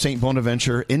behalf of St.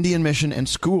 Bonaventure Indian Mission and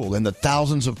School and the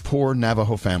thousands of poor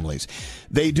Navajo families.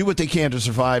 They do what they can to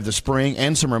survive the spring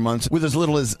and summer months with as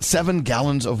little as 7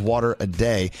 gallons of water a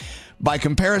day. By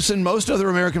comparison, most other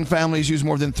American families use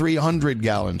more than 300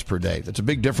 gallons per day. That's a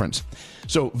big difference.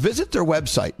 So visit their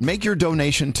website. Make your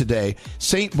donation today,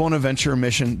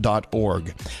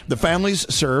 stbonaventuremission.org. The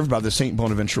families served by the St.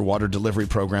 Bonaventure Water Delivery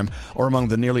Program are among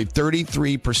the nearly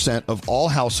 33% of all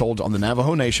households on the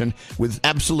Navajo Nation with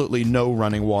absolutely no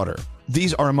running water.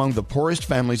 These are among the poorest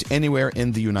families anywhere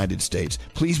in the United States.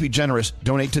 Please be generous.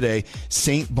 Donate today,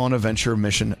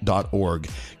 stbonaventuremission.org.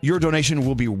 Your donation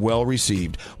will be well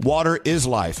received. Water is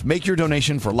life. Make your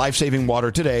donation for life-saving water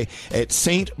today at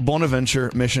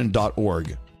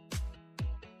stbonaventuremission.org.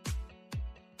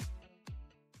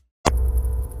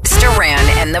 Mr. Rand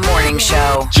and the Morning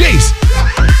Show. Jeez.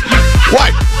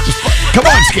 What? Come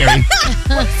on, Scary.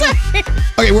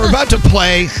 Okay, we're about to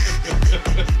play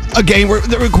a game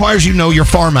that requires you know your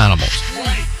farm animals.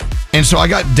 And so I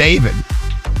got David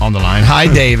on the line.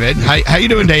 Hi, David. How you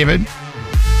doing, David?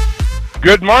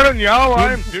 Good morning, y'all.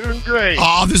 I'm doing great.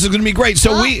 Oh, this is going to be great.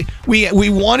 So we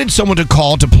wanted someone to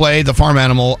call to play the farm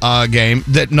animal game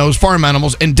that knows farm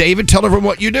animals. And David, tell everyone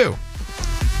what you do.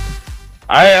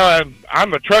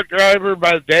 I'm a truck driver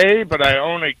by day, but I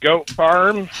own a goat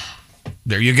farm.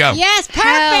 There you go. Yes, perfect.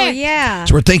 Hell yeah.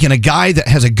 So we're thinking a guy that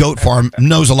has a goat farm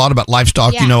knows a lot about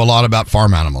livestock. Yeah. You know a lot about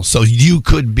farm animals. So you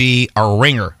could be a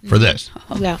ringer for this.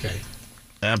 Yeah. Okay.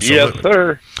 Absolutely. Yes,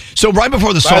 sir. So right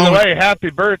before the song... By the way,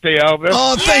 happy birthday, Elvis.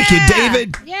 Oh, thank you,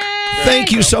 David. Yay.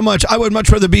 Thank you so much. I would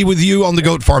much rather be with you on the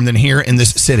goat farm than here in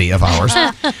this city of ours.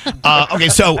 Okay,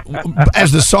 so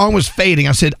as the song was fading,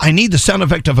 I said, I need the sound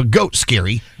effect of a goat,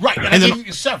 Scary. Right, and I gave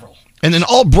you several. And then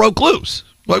all broke loose.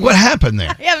 Like, what happened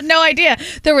there? I have no idea.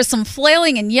 There was some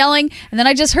flailing and yelling, and then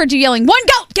I just heard you yelling, "One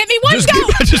goat! Get me one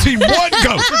goat!" I just need one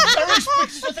goat.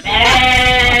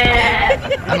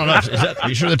 I don't know. Are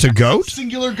you sure that's a goat?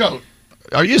 Singular goat.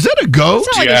 Is that a goat?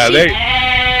 Like Yeah, a they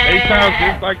sheep. sound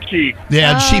just like sheep.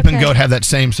 Yeah, sheep and goat have that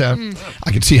same sound.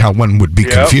 I can see how one would be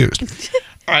confused.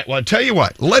 All right, well, I'll tell you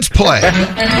what. Let's play.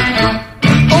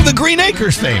 Oh, the Green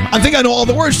Acres theme. I think I know all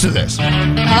the words to this.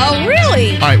 Oh,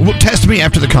 really? All right, well, test me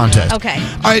after the contest. Okay.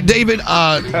 All right, David,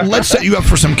 let's set you up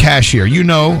for some cash here. You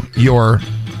know your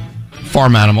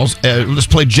farm animals. Let's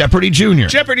play Jeopardy Junior.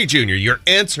 Jeopardy Junior. Your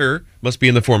answer must be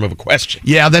in the form of a question.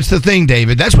 Yeah, that's the thing,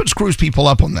 David. That's what screws people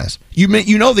up on this.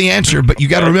 You know the answer, but you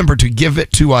got to remember to give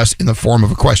it to us in the form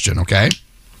of a question, okay?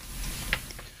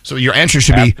 So your answer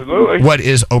should be, what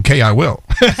is okay, I will.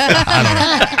 I don't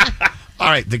know. All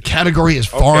right, the category is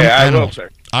farm animals. Will, sir.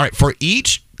 All right, for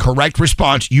each correct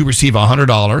response, you receive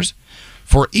 $100.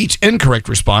 For each incorrect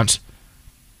response,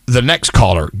 the next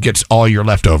caller gets all your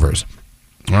leftovers.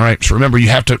 All right, so remember, you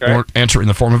have to answer in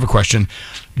the form of a question.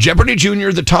 Jeopardy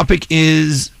Junior, the topic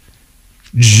is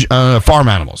farm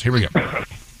animals. Here we go.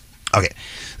 Okay,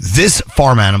 this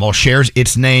farm animal shares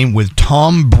its name with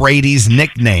Tom Brady's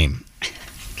nickname.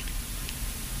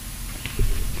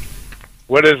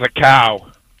 What is a cow?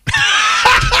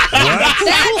 That's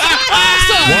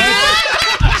awesome.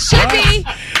 Should be.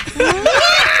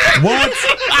 What?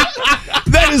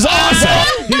 That is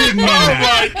awesome. He didn't mean that. Oh,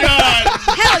 my God.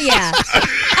 Hell yeah.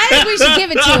 I think we should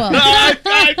give it to him. I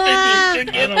think you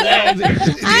should give it to him.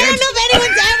 I don't know if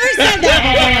anyone's ever said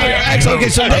that before. Okay,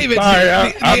 so David,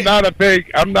 I'm not a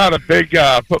big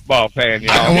football fan,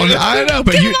 y'all. I know,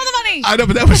 but Give him all the money. I know,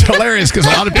 but that was hilarious because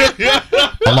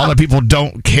a lot of people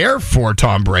don't care for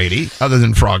Tom Brady, other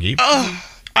than Froggy.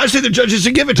 I say the judges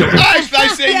should give it to him. I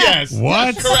say yes.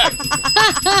 What? Correct.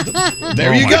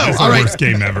 There you go. That's All the right. worst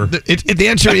game ever. The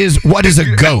answer is, what is a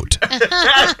goat?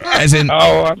 As in,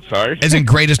 I'm sorry. As in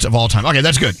greatest of all time. Okay,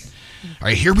 that's good. All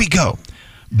right, here we go.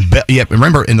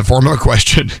 Remember, in the formula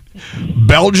question,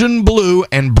 Belgian Blue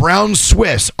and Brown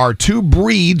Swiss are two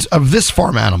breeds of this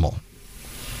farm animal.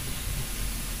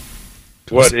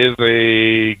 What is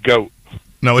a goat?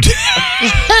 No, it's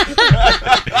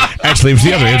actually, it was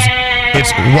the other.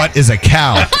 It's what is a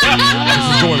cow? This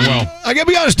is going well. I gotta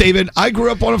be honest, David. I grew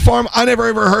up on a farm. I never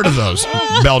ever heard of those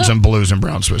Belgian Blues and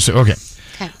Brown Swiss. Okay.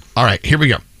 All right, here we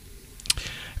go.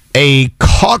 A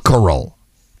cockerel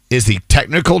is the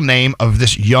technical name of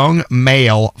this young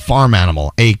male farm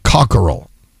animal. A cockerel.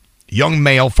 young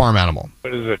male farm animal.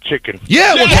 What is a chicken?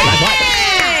 Yeah, we'll take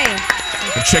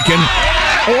a chicken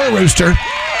or a rooster.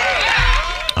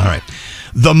 All right.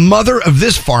 The mother of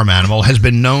this farm animal has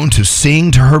been known to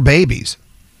sing to her babies.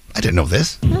 I didn't know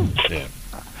this. Yeah.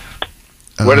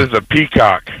 What is a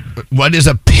peacock? What is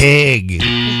a pig?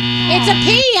 It's a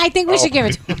pea. I think we should give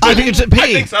it to him. I think it's a pig.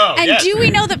 I think so. And yes. do we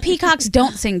know that peacocks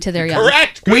don't sing to their young?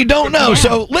 Correct. We don't know,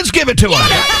 so let's give it to him.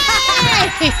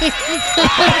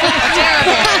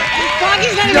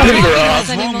 Froggy's not even talking to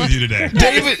us anymore. with you today?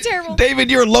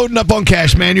 David, you're loading up on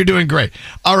cash, man. You're doing great.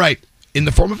 All right. In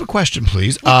the form of a question,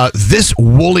 please. This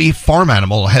woolly farm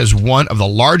animal has one of the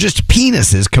largest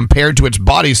penises compared to its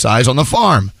body size on the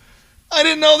farm. I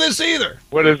didn't know this either.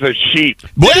 What is a sheep?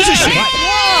 What is a sheep? And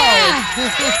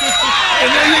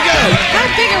there you go. How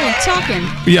big are we talking?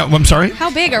 Yeah, I'm sorry? How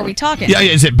big are we talking? Yeah,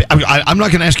 is it? I'm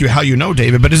not going to ask you how you know,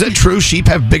 David, but is it true sheep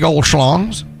have big old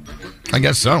schlongs? I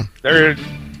guess so. They're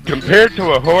compared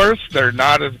to a horse. They're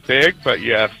not as big, but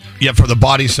yes. Yeah, for the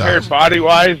body size. Body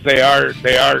wise, they are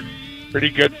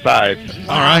pretty good size.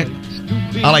 All right.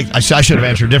 I should have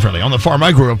answered differently. On the farm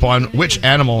I grew up on, which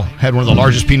animal had one of the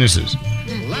largest penises?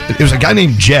 It was a guy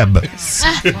named Jeb. Keep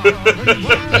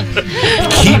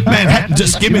Manhattan,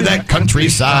 just give me that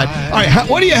countryside. All right,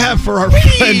 what do you have for our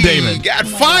friend David? You got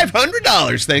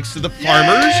 $500 thanks to the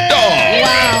farmer's dog.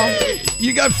 Wow.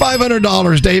 You got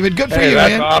 $500, David. Good for you,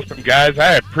 that's man. awesome, guys.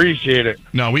 I appreciate it.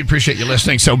 No, we appreciate you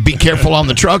listening. So be careful on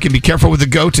the truck and be careful with the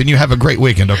goats, and you have a great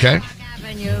weekend, okay?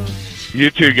 You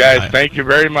too, guys. Thank you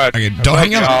very much. Okay, don't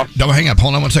hang up. Don't hang up.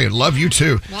 Hold on one second. Love you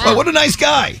too. Wow. Oh, what a nice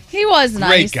guy. He was nice.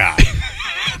 Great guy.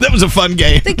 That was a fun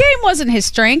game. The game wasn't his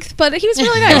strength, but he was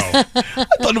really nice. I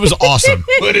thought it was awesome.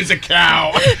 What is a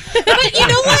cow? But you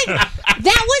know what?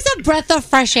 That was a breath of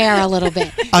fresh air a little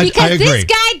bit. I Because agree. this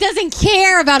guy doesn't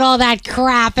care about all that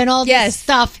crap and all this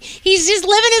stuff. He's just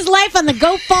living his life on the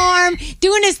goat farm,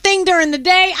 doing his thing during the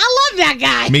day. I love that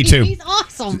guy. Me too. He's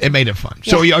awesome. It made it fun.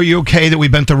 So are you okay that we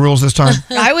bent the rules this time?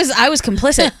 I was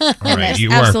complicit. All right, you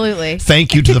were. Absolutely.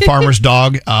 Thank you to the Farmer's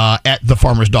Dog at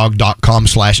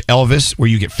thefarmersdog.com/Elvis, where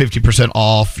you get 50%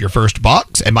 off your first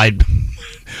box. And my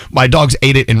dogs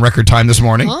ate it in record time this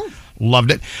morning. Oh.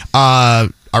 Loved it.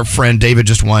 Our friend David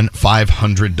just won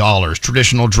 $500.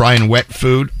 Traditional dry and wet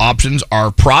food options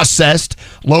are processed,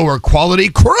 lower quality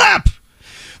crap.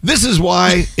 This is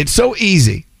why it's so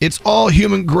easy. It's all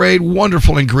human grade,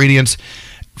 wonderful ingredients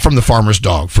from the Farmer's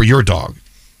Dog for your dog.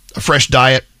 A fresh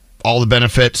diet, all the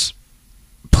benefits.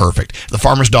 Perfect.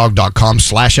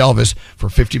 Thefarmersdog.com/Elvis for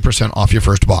 50% off your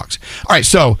first box. All right,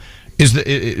 so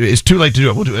it's too late to do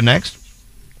it. We'll do it next.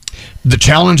 The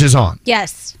challenge is on.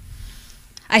 Yes.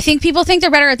 I think people think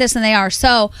they're better at this than they are.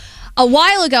 So a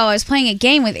while ago, I was playing a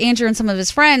game with Andrew and some of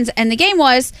his friends, and the game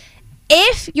was,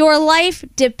 if your life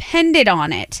depended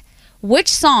on it, which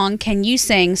song can you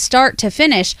sing start to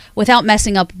finish without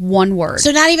messing up one word?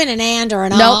 So not even an and or an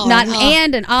Nope, not an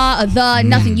and, an a the,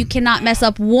 nothing. You cannot mess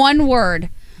up one word.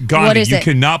 Gandhi, what is you it?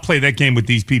 cannot play that game with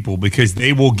these people because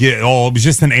they will get, it was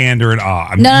just an and or an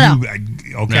ah. No.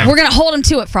 Okay. We're going to hold them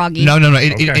to it, Froggy. No.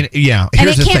 Okay. Yeah. And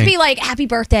Here's it the can't thing. be like happy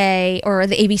birthday or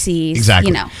the ABCs. Exactly.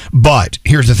 You know. But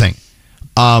here's the thing.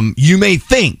 You may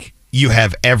think you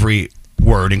have every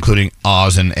word, including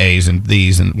ahs and a's and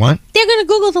these and what? They're going to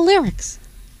Google the lyrics.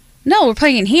 No, we're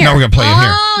playing in here. No, we're going to play it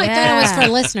here. Oh, I thought it was for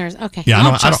listeners. Okay. Yeah, I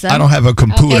don't have a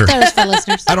computer. Okay, I thought it was for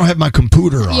listeners. I don't have my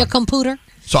computer on. Your computer?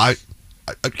 So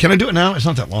can I do it now? It's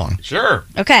not that long. Sure.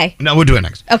 Okay. No, we'll do it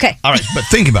next. Okay. All right, but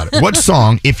think about it. What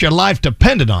song, if your life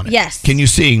depended on it, Yes. can you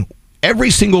sing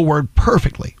every single word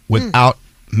perfectly without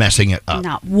messing it up?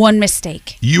 Not one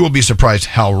mistake. You will be surprised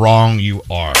how wrong you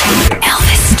are.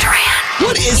 Elvis Duran.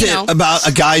 What is it about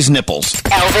a guy's nipples?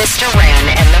 Elvis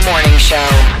Duran and the Morning Show.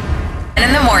 And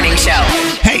in the Morning Show.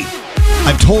 Hey,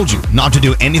 I've told you not to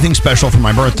do anything special for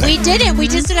my birthday. We didn't. We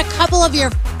just did a couple of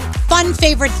your fun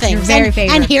favorite things. Your very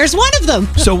favorite. And here's one of them.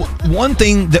 So one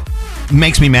thing that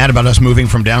makes me mad about us moving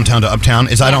from downtown to uptown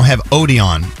is I don't have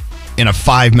Odeon in a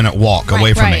 5-minute walk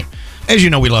away from me. As you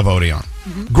know, we love Odeon.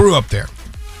 Grew up there.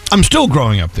 I'm still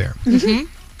growing up there.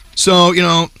 So,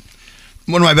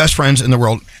 one of my best friends in the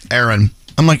world, Aaron,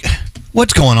 I'm like,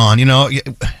 what's going on?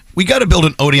 We got to build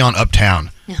an Odeon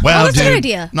uptown. Well, that's dude, a good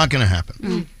idea. Not going to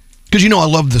happen. Because I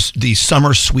love the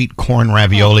summer sweet corn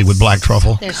ravioli with black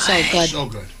truffle. They're so good. So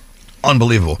good.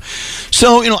 Unbelievable.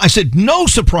 So, I said, no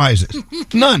surprises.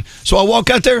 None. So I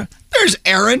walk out there. There's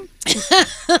Aaron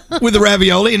with the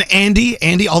ravioli and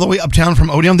Andy all the way uptown from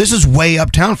Odeon. This is way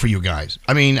uptown for you guys.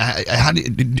 I mean, how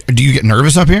do you get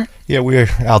nervous up here? Yeah, we were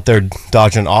out there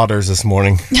dodging otters this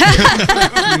morning.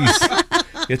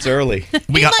 It's early.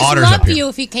 We He got must otters love up here. you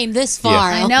if he came this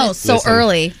far. I know, so Listen.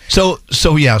 early. So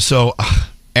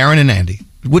Aaron and Andy,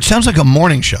 which sounds like a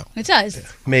morning show. It does.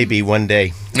 Maybe one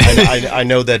day. I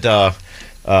know that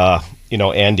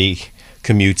Andy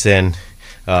commutes in.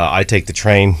 I take the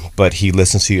train, but he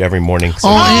listens to you every morning. So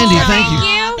Andy, thank you.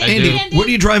 I Where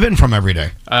do you drive in from every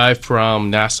day? from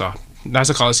Nassau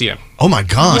Coliseum. Oh my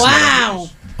God! Wow.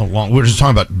 We're just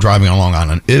talking about driving on Long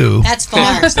Island. Ew. That's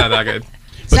far. It's not that good.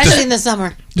 Especially in the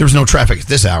summer. There's no traffic at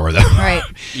this hour, though. Right.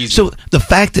 So the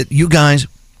fact that you guys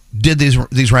did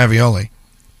these ravioli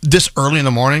this early in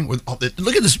the morning with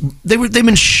look at this, they've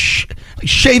been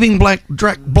shaving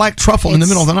black truffle in the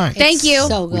middle of the night. Thank you.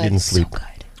 So good. we didn't sleep.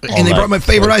 And they brought my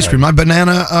favorite ice cream, my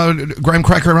banana graham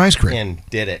cracker ice cream. And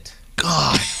did it.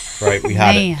 God. Right, we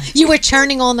had Man. it. You were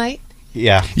churning all night?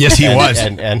 Yeah. Yes, he was.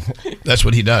 And that's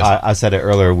what he does. I said it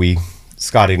earlier.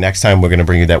 Scotty, next time we're going to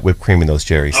bring you that whipped cream and those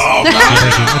cherries. Oh,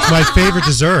 it's my favorite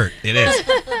dessert. It is.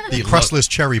 The crustless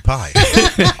cherry pie.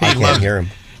 I can't hear him.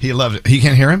 He loves it. He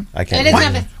can't hear him? I can't It hear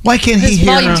doesn't him. have Why can't he His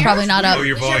hear volume's him? probably not up. Is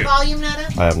your volume not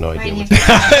up? I have no idea.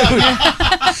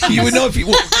 You would know if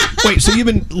you... Wait, so you've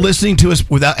been listening to us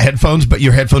without headphones, but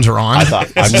your headphones are on? I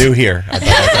thought, I'm new here.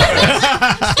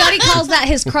 Scotty calls that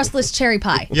his crustless cherry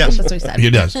pie. Yes. That's what he said. He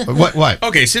does. What?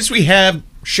 Okay, since we have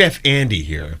Chef Andy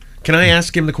here, can I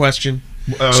ask him the question?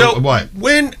 What?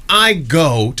 When I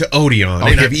go to Odeon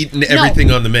Okay. and I've eaten everything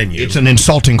on the menu, It's an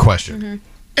insulting question.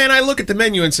 and I look at the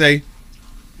menu and say,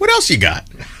 "What else you got?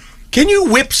 Can you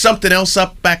whip something else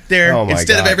up back there Oh my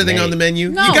instead of God, everything Nate. on the menu?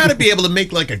 No. You got to be able to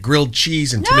make like a grilled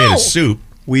cheese and No. tomato soup."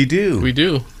 We do. We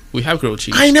do. We have grilled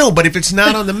cheese. I know, but if it's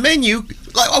not on the menu,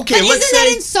 like okay, But let's isn't say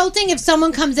that insulting if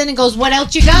someone comes in and goes, "What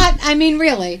else you got?" I mean,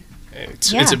 really?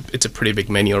 It's Yeah. it's a pretty big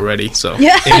menu already. So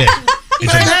Yeah. It is.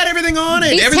 but I've had everything on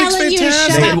it. He's Everything's telling you to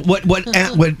shut fantastic.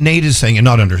 up. What Nate is saying, and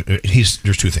not under,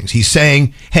 there's two things. He's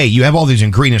saying, hey, you have all these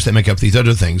ingredients that make up these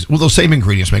other things. Well, those same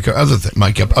ingredients make up other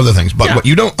things. But Yeah. what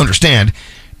you don't understand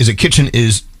is a kitchen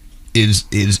is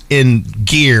in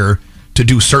gear to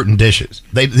do certain dishes.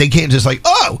 They can't just like,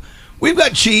 oh, we've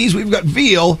got cheese, we've got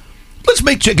veal. Let's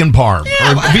make chicken parm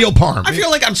or veal parm. I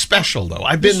feel like I'm special though.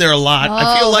 I've been there a lot.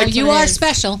 I feel like you are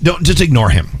special. Don't just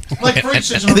ignore him. Like, for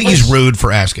instance, I think he's rude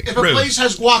for asking. If a place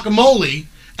has guacamole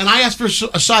and I ask for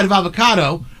a side of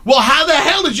avocado, well, how the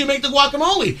hell did you make the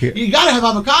guacamole? You got to have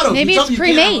avocado. Maybe You it's tell me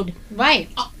you can't have- pre-made. Right.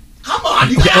 Come on,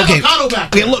 you got avocado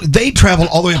back there. Okay, look, they traveled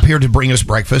all the way up here to bring us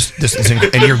breakfast. This is and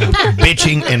you're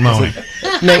bitching and moaning.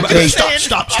 Nate,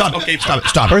 Stop. Okay,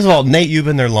 stop. First of all, Nate, you've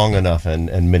been there long enough and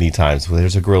many times. Well,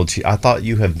 there's a grilled cheese. I thought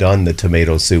you have done the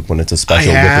tomato soup when it's a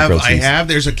special with the grilled cheese. I have.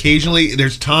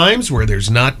 There's times where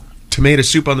there's not tomato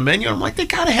soup on the menu. I'm like, they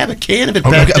gotta have a can of it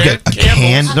back there. A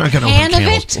can? They're not going to Can open of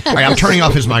cans. it? All right, I'm turning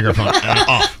off his microphone.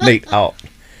 Off. Nate, out.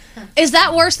 Is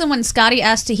that worse than when Scotty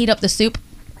asked to heat up the soup?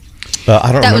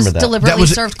 I don't That remember was that. deliberately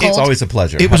served cold. It's always a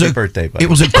pleasure. It was Happy a birthday, buddy. It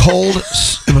was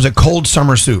a cold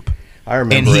summer soup. I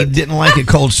remember and he it. didn't like it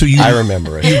cold, so I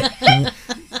remember it.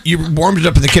 You warmed it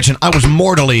up in the kitchen. I was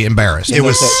mortally embarrassed. It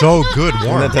was so good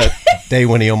warm. Isn't that that day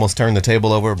when he almost turned the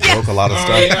table over, broke a lot of stuff?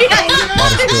 A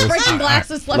lot of spills. Breaking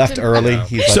glasses Left early.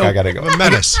 He's like, I gotta go. A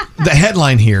menace. The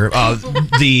headline here: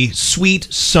 the sweet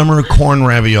summer corn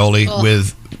ravioli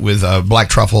with black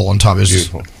truffle on top is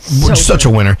Beautiful. such a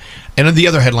winner. And then the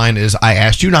other headline is: I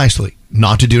asked you nicely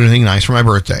not to do anything nice for my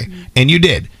birthday, and you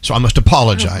did. So I must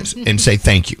apologize and say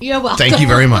thank you. You're welcome. Thank you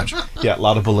very much. Yeah, a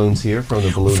lot of balloons here from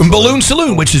the balloon. From Balloon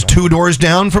Saloon, which is 2 doors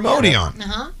down from Odeon.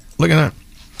 Uh-huh. Look at that.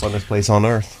 Funnest place on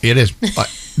earth. It is.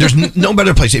 There's no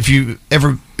better place. If you've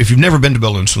never been to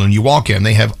Balloon Saloon, you walk in.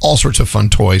 They have all sorts of fun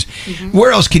toys. Mm-hmm.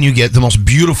 Where else can you get the most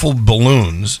beautiful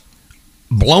balloons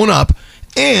blown up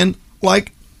and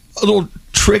like a little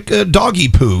trick doggy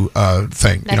poo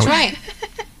thing? That's right.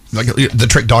 Like the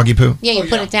trick doggy poo. Yeah, you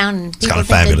put it down and It's got a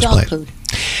people think fabulous they're dog place.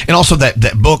 food. And also that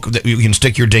book that you can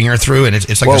stick your dinger through, and it's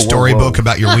like Whoa, a whoa, storybook whoa.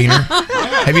 about your wiener.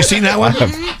 Have you seen that one?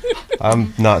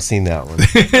 I'm not seen that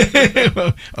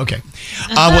one. Okay.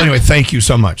 Well, anyway, thank you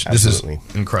so much. Absolutely. This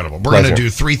is incredible. We're going to Pleasure. do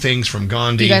 3 things from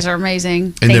Gandhi. You guys are amazing.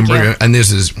 and Thank then you. we're gonna, and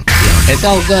this is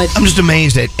So good. I'm just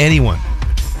amazed that anyone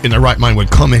in their right mind would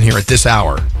come in here at this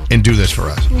hour and do this for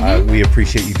us. We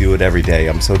appreciate you do it every day.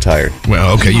 I'm so tired.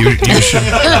 Well, okay, you should.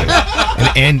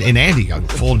 And Andy got a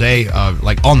full day,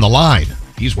 like on the line.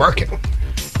 He's working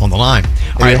on the line. All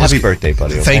right, happy let's- birthday,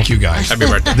 buddy. Okay? Thank you, guys. Happy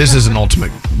birthday. This is an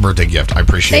ultimate birthday gift. I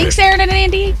appreciate Thanks, it. Aaron and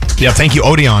Andy. Yeah, thank you,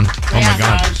 Odeon. Oh my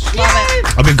God, Love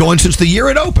it. I've been going since the year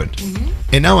it opened,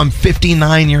 and now I'm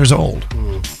 59 years old.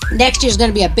 Next year's going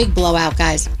to be a big blowout,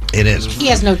 guys. It is. He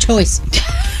has no choice.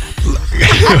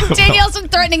 Danielle's been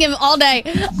threatening him all day.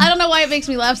 I don't know why it makes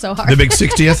me laugh so hard. The big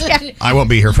 60th? Yeah. I won't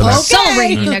be here for that.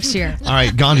 Celebrating you next year. All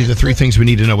right, Gandhi, the 3 things we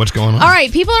need to know. What's going on? All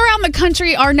right, people around the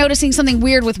country are noticing something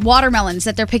weird with watermelons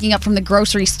that they're picking up from the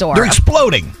grocery store. They're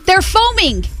exploding. They're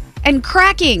foaming and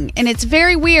cracking, and it's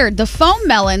very weird. The foam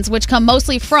melons, which come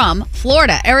mostly from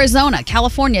Florida, Arizona,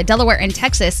 California, Delaware, and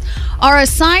Texas, are a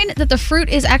sign that the fruit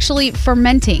is actually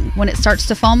fermenting. When it starts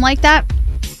to foam like that,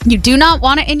 you do not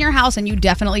want it in your house, and you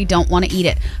definitely don't want to eat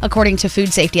it, according to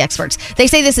food safety experts. They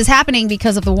say this is happening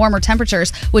because of the warmer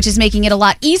temperatures, which is making it a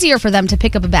lot easier for them to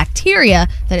pick up a bacteria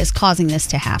that is causing this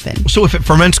to happen. So if it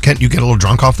ferments, can't you get a little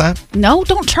drunk off that? No,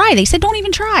 don't try. They said don't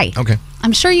even try. Okay.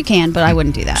 I'm sure you can, but I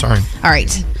wouldn't do that. Sorry. All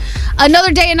right.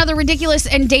 Another day, another ridiculous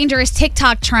and dangerous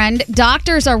TikTok trend.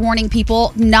 Doctors are warning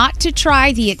people not to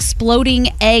try the exploding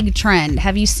egg trend.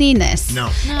 Have you seen this?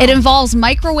 No. It involves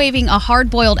microwaving a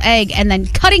hard-boiled egg and then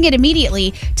cutting it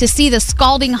immediately to see the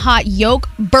scalding hot yolk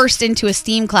burst into a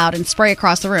steam cloud and spray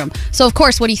across the room. So, of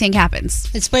course, what do you think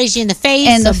happens? It sprays you in the face.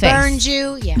 In the it face. burns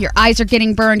you. Yeah. Your eyes are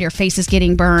getting burned. Your face is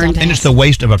getting burned. And it's the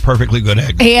waste of a perfectly good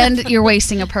egg. And you're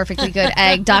wasting a perfectly good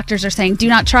egg. Doctors are saying, do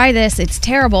not try this. It's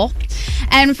terrible.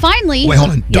 And finally... Wait,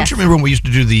 hold on. Don't Yes. you remember when we used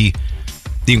to do the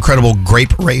incredible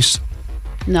grape race?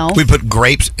 No. We put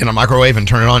grapes in a microwave and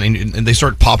turn it on, and they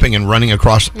start popping and running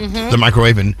across the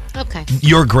microwave. And Okay.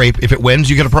 your grape, if it wins,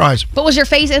 you get a prize. But was your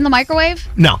face in the microwave?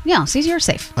 No. Yeah, see, you're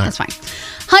safe. All That's fine.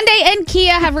 Hyundai and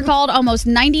Kia have recalled almost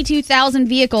 92,000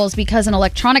 vehicles because an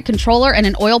electronic controller and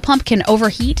an oil pump can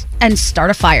overheat and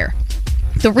start a fire.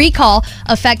 The recall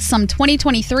affects some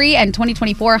 2023 and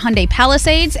 2024 Hyundai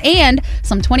Palisades and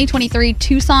some 2023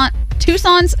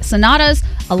 Tucson's, Sonatas,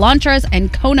 Elantras,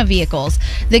 and Kona vehicles.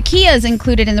 The Kias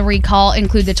included in the recall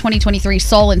include the 2023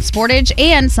 Soul and Sportage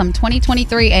and some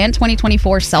 2023 and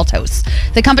 2024 Seltos.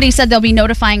 The company said they'll be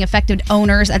notifying affected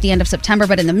owners at the end of September,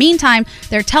 but in the meantime,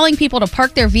 they're telling people to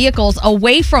park their vehicles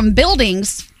away from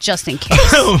buildings just in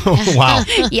case. Wow.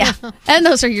 Yeah. And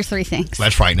those are your 3 things.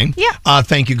 That's frightening. Yeah.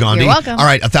 Thank you, Gandhi. You're welcome. All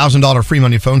right, $1,000 free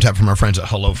money phone tap from our friends at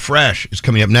HelloFresh is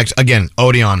coming up next. Again,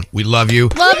 Odeon, we love you.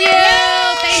 Love you.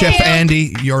 Thank Chef you.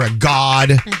 Andy, you're a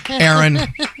god. Aaron,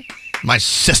 my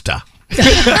sister.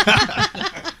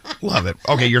 Love it.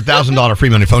 Okay, your $1,000 free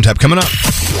money phone tap coming up.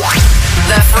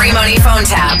 The free money phone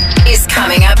tap is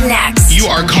coming up next. You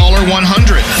are caller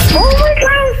 100. Oh my God,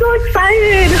 I'm so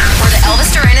excited. For the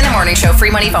Elvis Duran in the Morning Show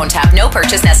free money phone tap, no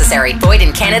purchase necessary. Void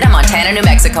in Canada, Montana, New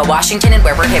Mexico, Washington, and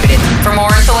where prohibited. For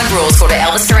more info and rules, go to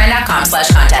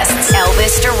elvisduran.com/contests.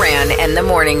 Elvis Duran and the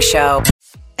Morning Show.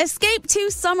 Escape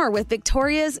to summer with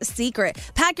Victoria's Secret.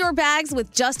 Pack your bags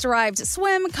with just arrived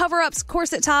swim, cover-ups,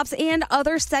 corset tops, and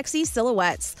other sexy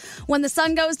silhouettes. When the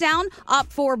sun goes down,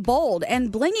 opt for bold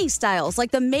and blingy styles like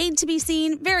the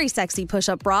made-to-be-seen, very sexy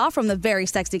push-up bra from the Very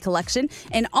Sexy collection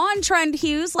and on-trend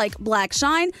hues like black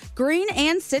shine, green,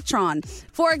 and citron.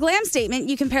 For a glam statement,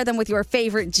 you can pair them with your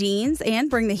favorite jeans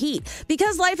and bring the heat.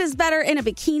 Because life is better in a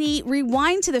bikini,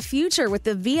 rewind to the future with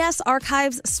the VS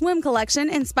Archives swim collection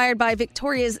inspired by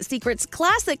Victoria's Secret's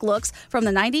classic looks from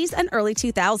the 90s and early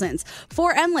 2000s.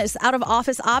 For endless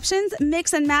out-of-office options,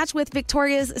 mix and match with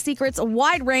Victoria's Secret's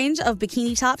wide range of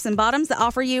bikini tops and bottoms that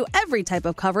offer you every type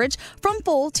of coverage, from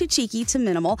full to cheeky to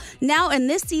minimal, now in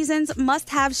this season's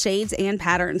must-have shades and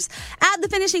patterns. Add the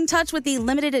finishing touch with the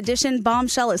limited edition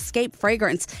Bombshell Escape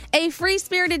fragrance, a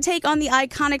free-spirited take on the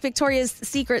iconic Victoria's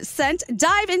Secret scent.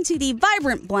 Dive into the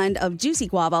vibrant blend of juicy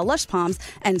guava, lush palms,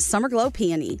 and summer glow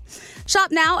peony.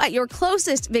 Shop now at your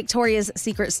closest Victoria's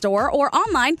Secret store or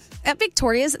online at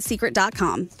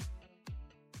victoriassecret.com.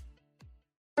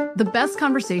 The best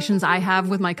conversations I have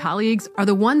with my colleagues are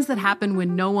the ones that happen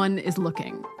when no one is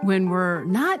looking, when we're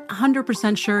not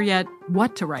 100% sure yet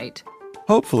what to write.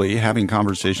 Hopefully, having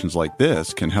conversations like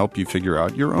this can help you figure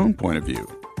out your own point of view.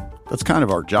 That's kind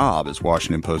of our job as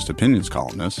Washington Post opinions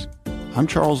columnists. I'm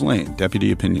Charles Lane,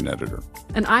 Deputy Opinion Editor.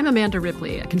 And I'm Amanda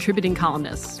Ripley, a contributing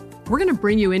columnist. We're going to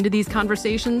bring you into these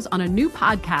conversations on a new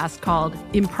podcast called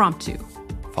Impromptu.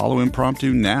 Follow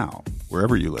Impromptu now,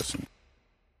 wherever you listen.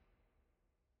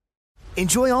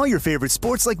 Enjoy all your favorite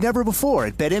sports like never before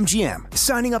at BetMGM.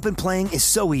 Signing up and playing is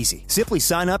so easy. Simply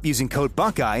sign up using code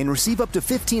Buckeye and receive up to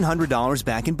 $1,500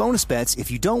 back in bonus bets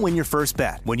if you don't win your first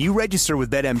bet. When you register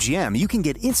with BetMGM, you can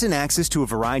get instant access to a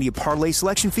variety of parlay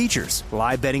selection features,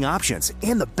 live betting options,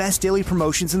 and the best daily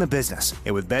promotions in the business.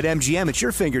 And with BetMGM at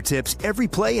your fingertips, every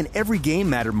play and every game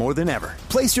matter more than ever.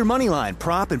 Place your moneyline,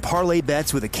 prop, and parlay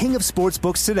bets with the king of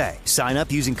sportsbooks today. Sign up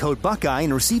using code Buckeye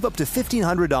and receive up to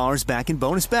 $1,500 back in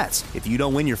bonus bets. if you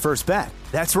don't win your first bet.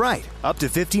 That's right, up to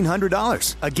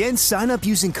 $1,500. Again, sign up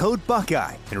using code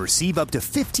Buckeye and receive up to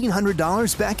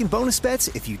 $1,500 back in bonus bets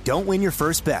if you don't win your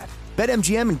first bet.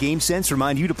 BetMGM and GameSense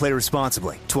remind you to play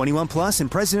responsibly. 21 plus and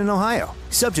present in Ohio.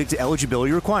 Subject to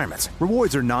eligibility requirements.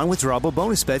 Rewards are non-withdrawable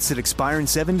bonus bets that expire in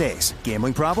 7 days.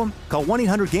 Gambling problem? Call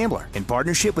 1-800-GAMBLER in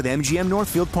partnership with MGM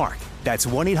Northfield Park. That's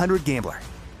 1-800-GAMBLER.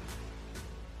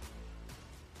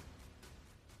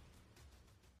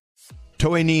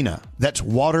 Toenina, that's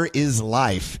water is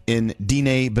life in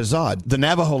Diné Bazad, the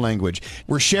Navajo language.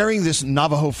 We're sharing this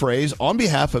Navajo phrase on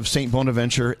behalf of St.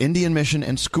 Bonaventure Indian Mission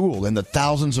and School and the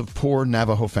thousands of poor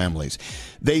Navajo families.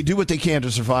 They do what they can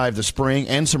to survive the spring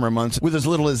and summer months with as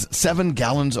little as 7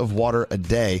 gallons of water a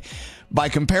day. By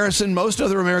comparison, most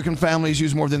other American families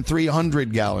use more than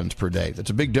 300 gallons per day. That's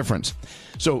a big difference.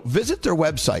 So visit their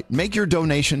website. Make your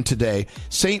donation today,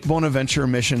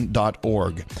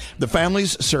 stbonaventuremission.org. The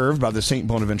families served by the St.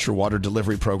 Bonaventure Water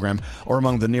Delivery Program are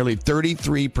among the nearly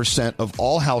 33% of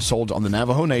all households on the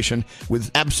Navajo Nation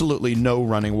with absolutely no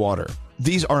running water.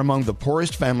 These are among the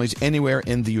poorest families anywhere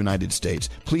in the United States.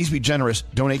 Please be generous.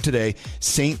 Donate today,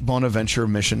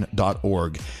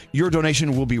 stbonaventuremission.org. Your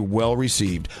donation will be well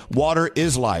received. Water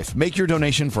is life. Make your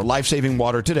donation for life-saving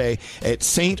water today at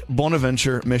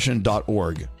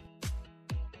stbonaventuremission.org.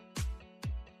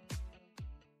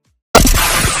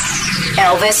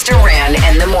 Elvis Duran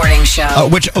and the Morning Show.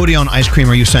 Which Odeon ice cream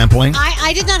are you sampling?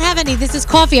 I did not have any. This is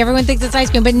coffee. Everyone thinks it's ice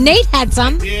cream, but Nate had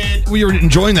some. We were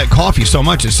enjoying that coffee so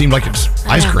much, it seemed like it's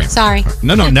ice cream. Sorry.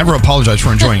 No, never apologize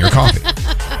for enjoying your coffee.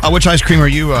 Which ice cream are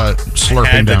you slurping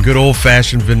Had down? the good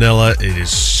old-fashioned vanilla. It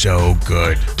is so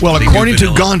good. Well, They according do to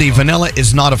vanilla. Gandhi, vanilla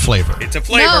is not a flavor. It's a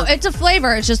flavor. No, it's a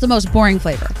flavor. It's just the most boring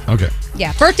flavor. Okay.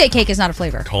 Yeah, birthday cake is not a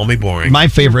flavor. Call me boring. My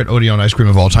favorite Odeon ice cream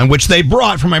of all time, which they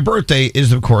brought for my birthday,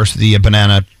 is, of course, the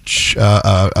banana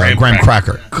graham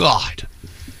cracker. God.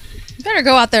 You better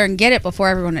go out there and get it before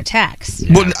everyone attacks.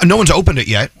 Well, no one's opened it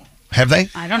yet. Have they?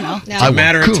 I don't know. It's a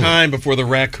matter of time before the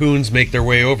raccoons make their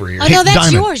way over here. Oh, no, that's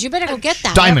Diamond. yours. You better go get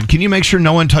that. Diamond, can you make sure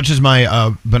no one touches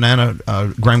my banana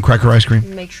graham cracker ice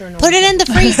cream? Make sure Put it in the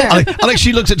freezer. I like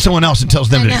she looks at someone else and tells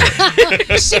them to do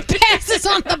it. She passes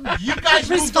on the. You guys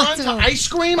moved on to ice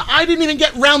cream? I didn't even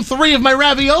get round 3 of my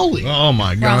ravioli. Oh,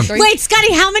 my God. Wait,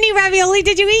 Scotty, how many ravioli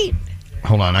did you eat?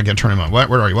 Hold on, I got to turn him on.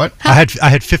 Where are you? What? I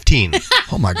had 15.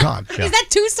 Oh, my God. Is that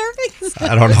 2 servings?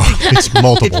 I don't know. It's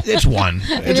multiple. It's one.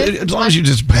 As long as you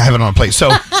just have it on a plate.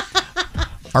 So,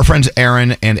 our friends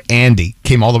Aaron and Andy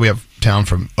came all the way uptown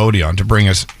from Odeon to bring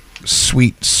us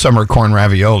sweet summer corn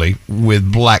ravioli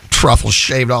with black truffle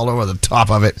shaved all over the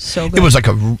top of it. So good. It was like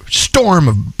a storm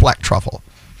of black truffle.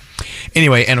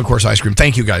 Anyway, and of course, ice cream.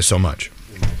 Thank you guys so much.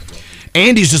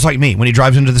 Andy's just like me. When he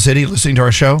drives into the city listening to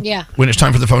our show, Yeah. when it's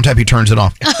time for the phone tap, he turns it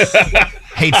off.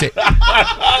 Hates it.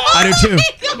 I do too.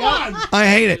 Come on. I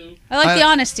hate it. I like the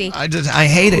honesty. I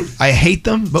hate it. I hate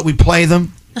them, but we play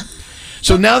them.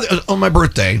 So now on my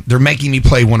birthday, they're making me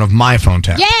play one of my phone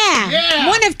taps. Yeah.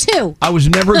 1 of 2. I was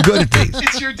never good at these.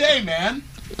 It's your day, man.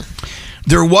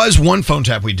 There was one phone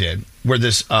tap we did where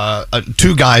this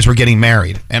 2 guys were getting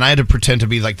married, and I had to pretend to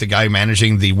be like the guy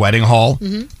managing the wedding hall,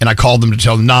 and I called them to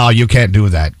tell them, "No, you can't do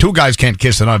that. 2 guys can't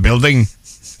kiss in our building.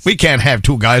 We can't have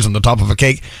 2 guys on the top of a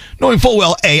cake." Knowing full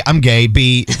well, A, I'm gay,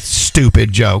 B, it's a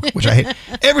stupid joke, which I hate.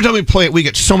 Every time we play it, we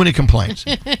get so many complaints.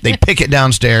 They pick it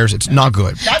downstairs. It's not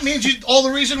good. That means all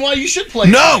the reason why you should play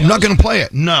No, it. I'm not going to play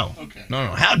it. No. Okay.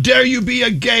 No. How dare you be a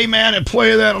gay man and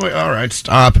play that? I'm like, all right,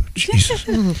 stop. Jesus.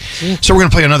 So we're going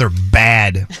to play another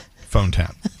bad phone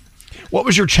tap. What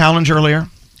was your challenge earlier?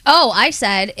 Oh, I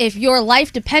said if your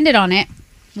life depended on it,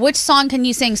 which song can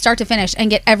you sing start to finish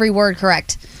and get every word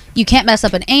correct? You can't mess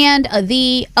up an and, a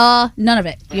the, none of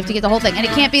it. You have to get the whole thing. And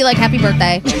it can't be like happy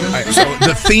birthday. All right, so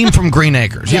the theme from Green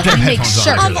Acres. You have to have Make headphones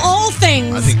sure. on. Of all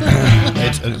things. I think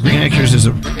it's, Green Acres is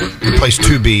a place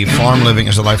to be. Farm living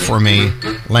is a life for me.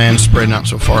 Land spreading out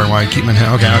so far and wide. Keep my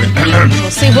hand. Okay.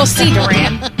 We'll see,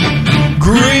 Duran.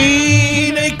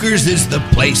 Green Acres is the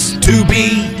place to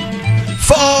be.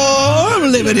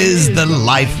 Farm living is the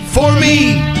life for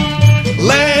me.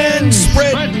 Land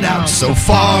spread out so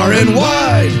far and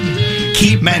wide.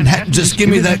 Keep Manhattan, just give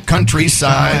me that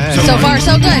countryside. So far,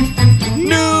 so good.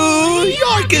 New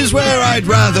York is where I'd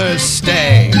rather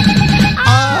stay.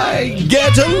 I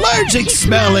get allergic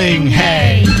smelling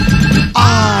hay.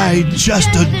 I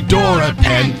just adore a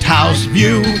penthouse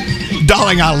view.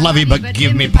 Darling, I love you, but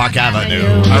give me Park Avenue.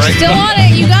 All right? Still on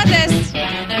it. You got this.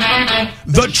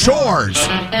 The chores.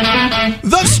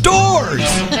 The stores.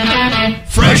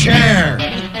 Fresh air.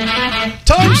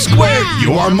 Times Square,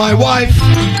 you are my wife.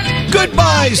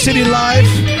 Goodbye, city life.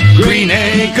 Green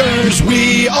Acres,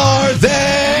 we are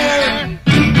there.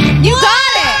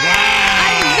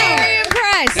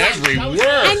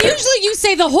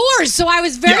 so I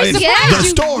was very surprised. The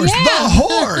stores, the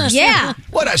whores. Yeah.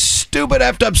 What a stupid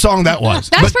effed up song that was.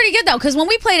 That's But- pretty good, though, because when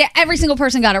we played it, every single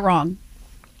person got it wrong.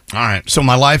 All right. So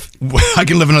my life, I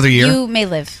can live another year. You may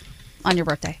live on your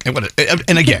birthday.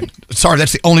 And again, sorry,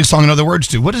 that's the only song I know the words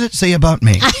to. What does it say about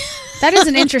me? That is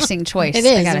an interesting choice, It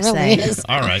is, I gotta it really say. is.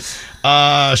 All right.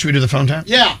 Should we do the phone tap?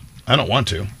 Yeah. I don't want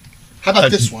to. How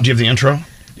about this one? Do you have the intro?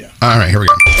 Yeah. All right, here we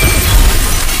go.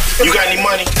 You got any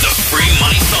money? The free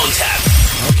money phone tap.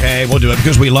 Okay, we'll do it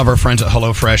because we love our friends at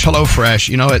HelloFresh. HelloFresh,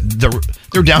 you know,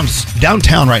 they're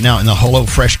downtown right now in the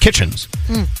HelloFresh kitchens,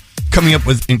 coming up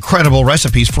with incredible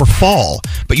recipes for fall.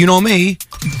 But you know me,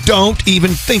 don't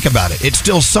even think about it. It's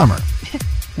still summer.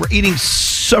 We're eating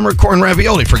summer corn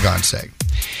ravioli, for God's sake.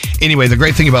 Anyway, the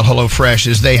great thing about HelloFresh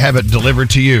is they have it delivered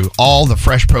to you. All the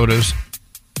fresh produce,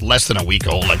 less than a week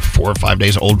old, like 4 or 5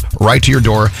 days old, right to your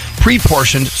door,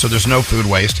 pre-portioned, so there's no food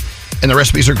waste. And the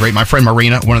recipes are great. My friend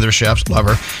Marina, one of their chefs, love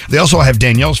her. They also have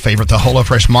Danielle's favorite, the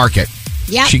HelloFresh Market.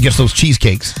 Yep. She gets those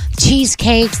cheesecakes.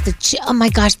 Cheesecakes, oh my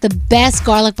gosh, the best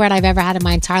garlic bread I've ever had in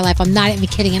my entire life. I'm not even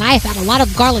kidding. And I have had a lot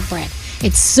of garlic bread.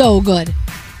 It's so good.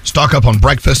 Stock up on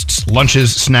breakfasts,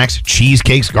 lunches, snacks,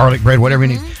 cheesecakes, garlic bread, whatever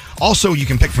you need. Also, you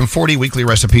can pick from 40 weekly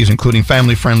recipes, including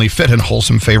family-friendly, fit, and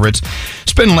wholesome favorites.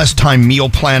 Spend less time meal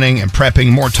planning and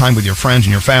prepping, more time with your friends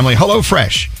and your family.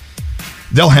 HelloFresh.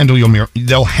 They'll handle your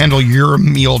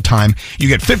meal time. You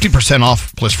get 50%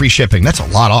 off plus free shipping. That's a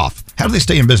lot off. How do they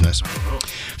stay in business?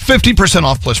 50%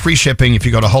 off plus free shipping if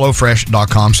you go to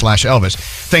HelloFresh.com/Elvis.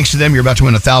 Thanks to them, you're about to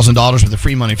win $1,000 with a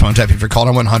free money phone tap if you're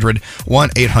calling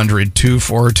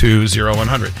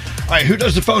 1-800-242-0100. All right, who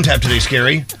does the phone tap today,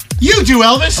 Scary? You do,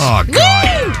 Elvis. Oh,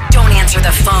 God. Don't answer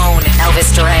the phone,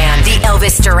 Elvis Duran. The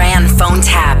Elvis Duran phone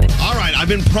tap. All right, I've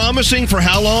been promising for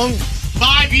how long?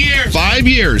 5 years. 5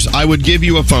 years I would give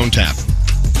you a phone tap.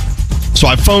 So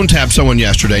I phone tapped someone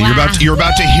yesterday. Wow. You're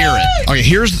about to hear it. Okay,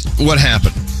 here's what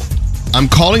happened. I'm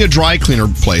calling a dry cleaner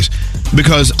place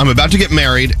because I'm about to get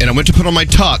married and I went to put on my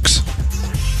tux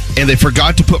and they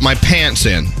forgot to put my pants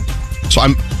in. So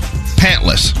I'm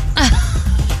pantless.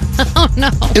 Oh, no.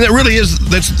 And that really is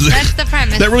that's the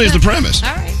premise. That really is the premise.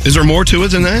 All right. Is there more to it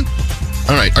than that?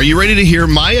 All right. Are you ready to hear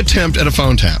my attempt at a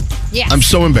phone tap? Yes. I'm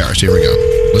so embarrassed. Here we go.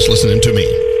 Let's listen in to me.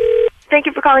 Thank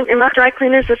you for calling Inbox Dry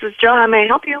Cleaners. This is Joe. How may I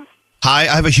help you? Hi,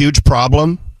 I have a huge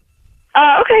problem.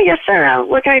 Okay, yes, sir.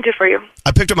 What can I do for you?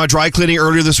 I picked up my dry cleaning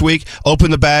earlier this week,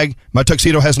 opened the bag, my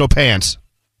tuxedo has no pants.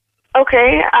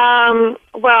 Okay,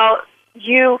 well,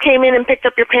 you came in and picked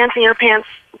up your pants and your pants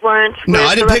weren't... No,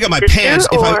 I didn't pick up my pants.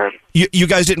 Or... You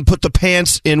guys didn't put the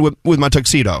pants in with my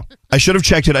tuxedo. I should have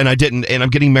checked it, and I didn't, and I'm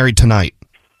getting married tonight.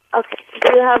 Okay,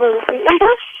 do you have a receipt number?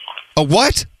 A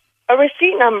what? A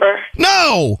receipt number.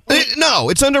 No! No,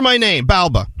 it's under my name,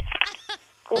 Balba.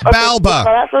 Okay,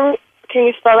 Balba. Can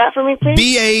you spell that for me, please?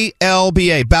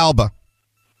 B-A-L-B-A, Balba.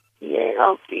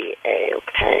 B-A-L-B-A,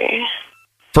 okay.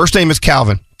 First name is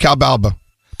Calvin. Cal Balba.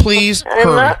 Please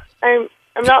hurry. I'm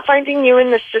not finding you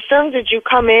in the system. Did you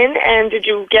come in and did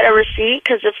you get a receipt?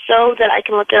 Because if so, then I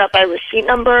can look it up by receipt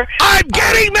number. I'm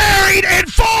getting married in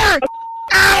 4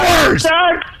 hours!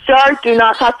 Sir, do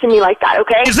not talk to me like that,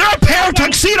 okay? Is there a pair of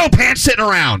tuxedo pants sitting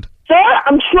around? Sir,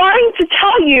 I'm trying to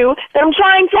tell you that I'm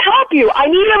trying to help you. I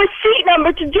need a receipt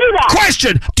number to do that.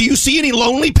 Question! Do you see any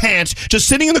lonely pants just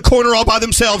sitting in the corner all by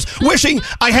themselves, wishing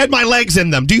I had my legs in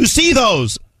them? Do you see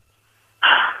those?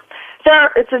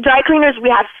 Sir, it's a dry cleaners. We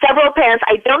have several pants.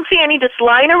 I don't see any just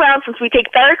lying around since we take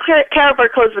better care of our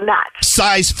clothes than that.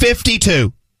 Size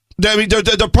 52. I mean,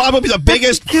 they're probably the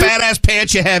biggest fat-ass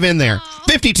pants you have in there.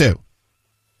 52.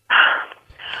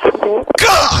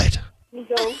 God!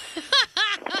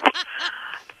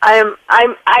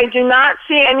 I do not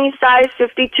see any size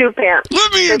 52 pants.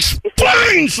 Let me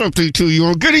explain something to you.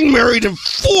 I'm getting married in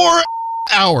 4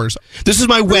 hours. This is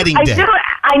my wedding day.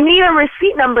 I need a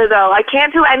receipt number, though. I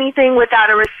can't do anything without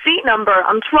a receipt number.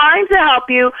 I'm trying to help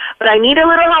you, but I need a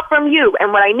little help from you,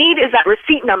 and what I need is that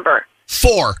receipt number.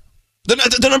 4.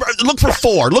 The number. Look for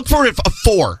 4. Look for a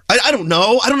 4. I don't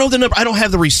know. I don't know the number. I don't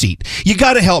have the receipt. You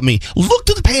got to help me. Look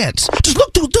through the pants.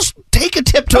 Just take a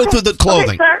tiptoe through the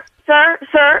clothing. Okay,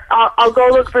 sir, I'll go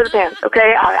look for the pants,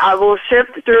 okay? I will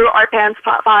sift through our pants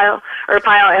pile, and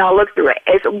I'll look through it.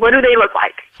 What do they look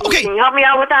like? Okay. Can you help me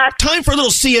out with that? Time for a little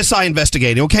CSI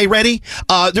investigating, okay? Ready?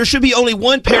 There should be only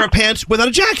one pair of pants without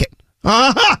a jacket.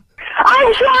 Uh-huh.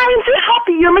 I'm trying to help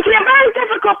you. You're making it very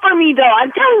difficult for me, though.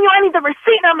 I'm telling you, I need the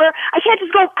receipt number. I can't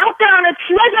just go out there on a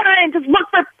treasure hunt and just look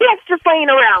for pants just laying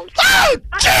around. Oh,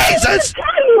 Jesus! I'm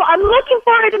telling you, I'm looking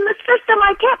for it in the system.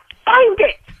 I can't find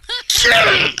it.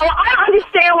 Well, I don't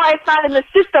understand why it's not in the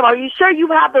system. Are you sure you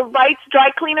have the right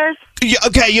dry cleaners? Yeah,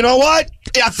 okay, you know what?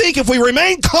 I think if we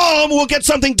remain calm, we'll get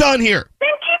something done here. Then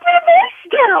keep your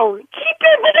voice down. Keep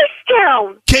your voice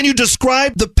down. Can you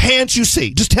describe the pants you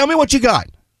see? Just tell me what you got.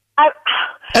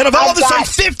 And of all the some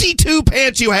 52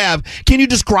 pants you have, can you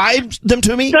describe them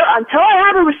to me? Sir, until I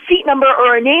have a receipt number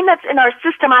or a name that's in our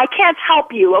system, I can't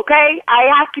help you, okay? I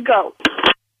have to go.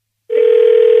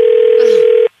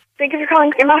 Thank you for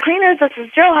calling Inbox Cleaners. This is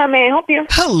Joe. How may I help you?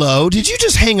 Hello, did you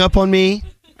just hang up on me?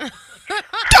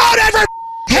 Don't ever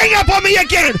hang up on me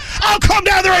again! I'll come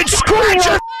down there and scratch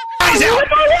your eyes out!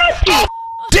 I'll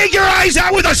dig your eyes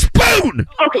out with a spoon!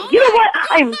 Okay, you know what?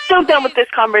 I'm so done with this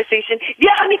conversation. If you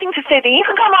have anything to say, then you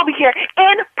can come over here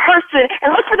in person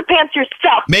and look for the pants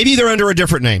yourself. Maybe they're under a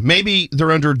different name. Maybe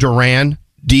they're under Duran,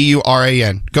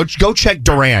 D-U-R-A-N. Go check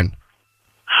Duran.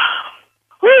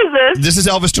 Who is this? This is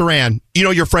Elvis Duran. You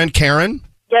know your friend Karen?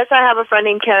 Yes, I have a friend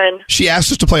named Karen. She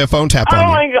asked us to play a phone tap on you.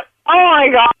 Oh my god. Oh my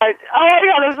god.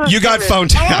 This is You got stupid. phone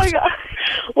tapped. Oh my god.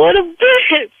 What a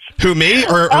bitch. Who, me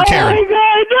or Oh Karen? my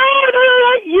god.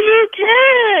 No, you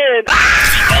can.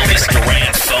 Elvis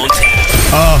Duran phone tap.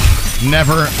 Oh,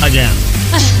 never again.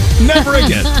 Never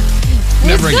again.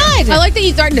 Never again. I like that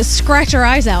you starting to scratch her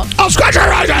eyes out. I'll scratch her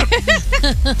eyes out.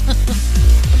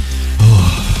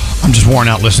 I'm just worn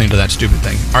out listening to that stupid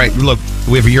thing. All right, look,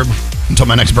 we have a year until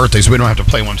my next birthday, so we don't have to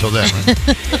play one until then. Right?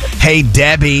 Hey,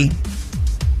 Debbie.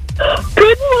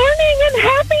 Good morning and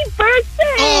happy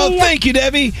birthday. Oh, thank you,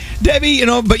 Debbie. Debbie,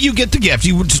 but you get the gift.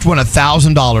 You just won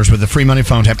 $1,000 with the free money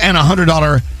phone tap and a $100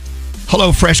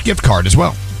 HelloFresh gift card as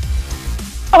well.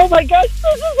 Oh my gosh,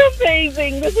 this is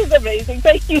amazing. This is amazing.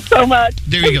 Thank you so much.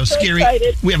 There you go, I'm so Scary.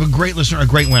 excited. We have a great listener, a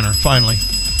great winner, finally.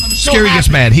 so Scary gets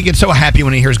happy. mad. He gets so happy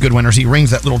when he hears good winners. He rings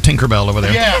that little Tinkerbell over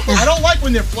there. Yeah, I don't like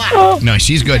when they're flat. No,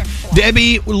 she's good.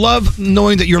 Debbie, love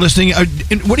knowing that you're listening.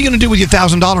 And what are you going to do with your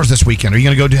 $1,000 this weekend? Are you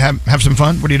going to go have some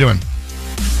fun? What are you doing?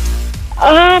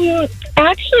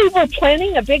 Actually, we're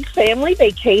planning a big family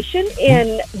vacation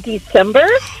in December,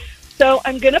 so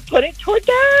I'm going to put it toward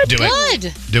that. Do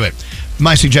it. Do it.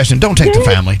 My suggestion, don't take the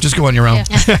family. Just go on your own.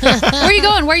 Where are you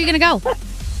going? Where are you going to go?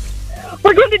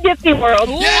 We're going to Disney World.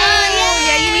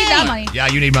 Yeah, you need that money. Yeah,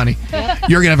 you need money.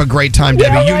 You're going to have a great time,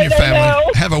 Debbie. Yeah, You and your right, I family.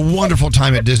 know. Have a wonderful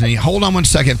time at Disney. Hold on one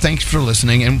second. Thanks for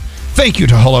listening. And thank you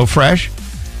to HelloFresh.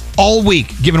 All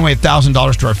week, giving away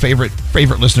 $1,000 to our favorite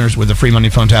listeners with the free money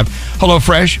phone tab.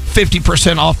 HelloFresh,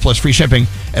 50% off plus free shipping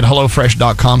at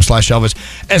HelloFresh.com/Elvis.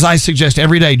 As I suggest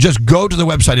every day, just go to the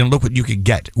website and look what you can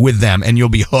get with them, and you'll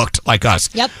be hooked like us.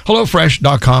 Yep.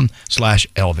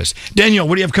 HelloFresh.com/Elvis. Daniel,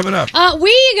 what do you have coming up?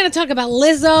 We're going to talk about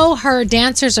Lizzo. Her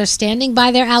dancers are standing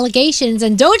by their allegations,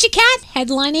 and Doja Cat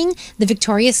headlining the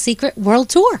Victoria's Secret World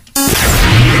Tour.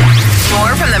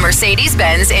 More from the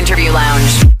Mercedes-Benz Interview Lounge.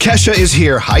 Kesha is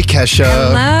here. Hi, Kesha.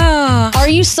 Hello. Are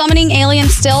you summoning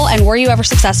aliens still, and were you ever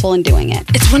successful in doing it?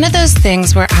 It's one of those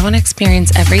things where I want to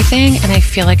experience everything, and I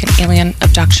feel like an alien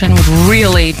abduction would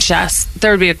really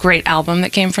there would be a great album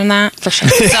that came from that. For sure.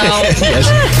 So, Yes.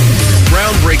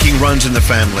 Groundbreaking runs in the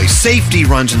family. Safety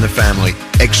runs in the family.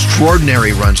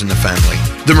 Extraordinary runs in the family.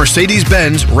 The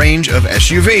Mercedes-Benz range of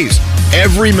SUVs.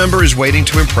 Every member is waiting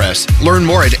to impress. Learn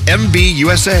more at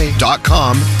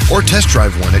MBUSA.com or test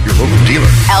drive one at your local dealer.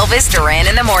 Elvis Duran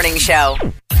in the Morning Show.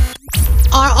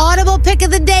 Our Audible pick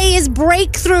of the day is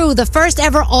Breakthrough, the first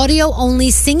ever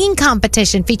audio-only singing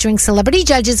competition featuring celebrity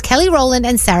judges Kelly Rowland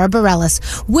and Sarah Bareilles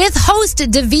with host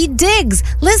David Diggs.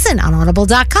 Listen on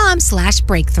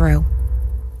audible.com/breakthrough.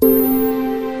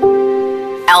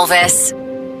 Elvis,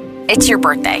 it's your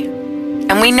birthday.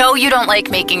 And we know you don't like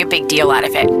making a big deal out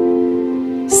of it.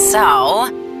 So,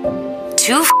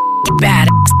 too bad.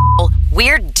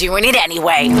 We're doing it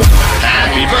anyway.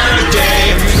 Happy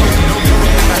birthday.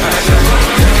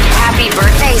 Happy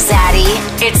birthday, Zaddy.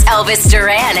 It's Elvis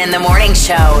Duran in the Morning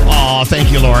Show. Aw, thank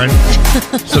you, Lauren.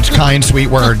 Such kind, sweet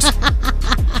words. We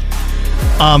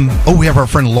have our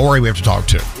friend Lori we have to talk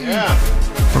to. Yeah.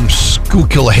 From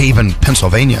Schuylkill Haven,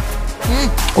 Pennsylvania.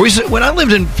 Or when I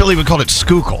lived in Philly, we called it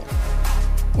Schuylkill.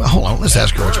 Well, hold on. Let's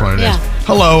ask her which one it is.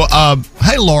 Hello.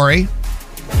 Hey, Lori.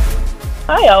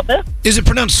 Hi, Elvis. Is it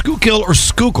pronounced Schuylkill or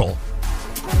Schuylkill?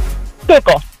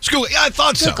 Schuylkill. Schuylkill. Yeah, I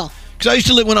thought so. Because I used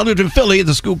to live, when I lived in Philly,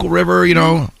 the Schuylkill River,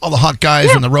 all the hot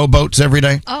guys and the rowboats every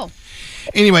day. Oh.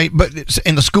 Anyway, but it's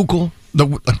in the Schuylkill,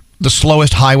 the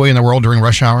slowest highway in the world during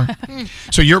rush hour.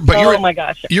 So you're my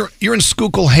gosh. You're in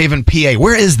Schuylkill Haven, PA.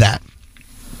 Where is that?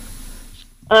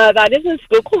 That is in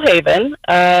Schuylkill Haven,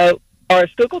 or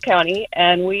Schuylkill County,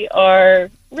 and we are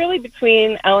really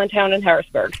between Allentown and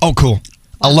Harrisburg. Oh, cool.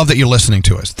 I love that you're listening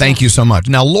to us. Thank you so much.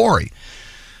 Now, Lori,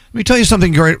 let me tell you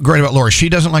something great about Lori. She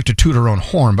doesn't like to toot her own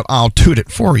horn, but I'll toot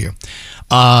it for you.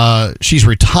 She's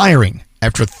retiring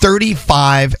after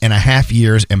 35 and a half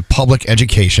years in public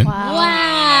education.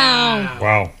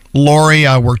 Wow. Lori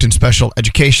worked in special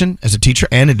education as a teacher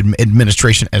and in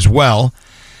administration as well.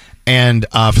 And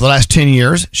for the last 10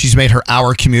 years, she's made her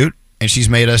hour commute, and she's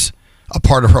made us a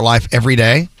part of her life every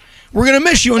day. We're going to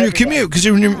miss you on your commute because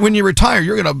when you retire,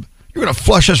 you're gonna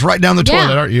flush us right down the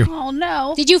toilet, aren't you? Oh,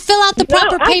 no. Did you fill out the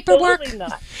proper paperwork?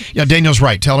 Yeah, Daniel's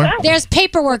right. Tell her. There's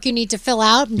paperwork you need to fill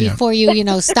out before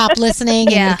you stop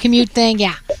listening and the commute thing.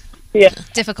 Yeah. Yeah.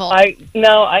 Difficult. I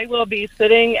will be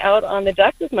sitting out on the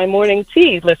deck with my morning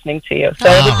tea listening to you. So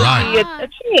this will be a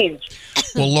change.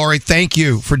 Well, Lori, thank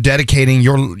you for dedicating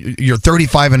your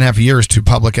 35 and a half years to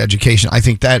public education. I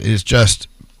think that is just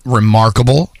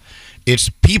remarkable. It's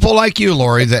people like you,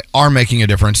 Lori, that are making a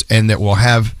difference and that will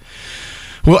have...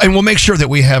 and we'll make sure that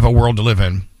we have a world to live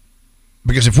in.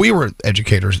 Because if we were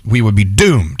educators, we would be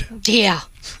doomed. Yeah.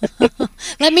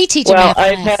 Let me teach you Well, math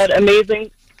class.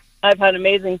 I've had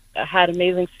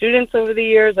amazing students over the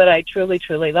years that I truly,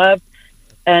 truly love.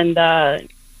 And,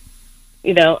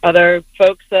 other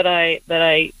folks that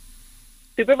I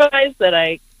supervise, that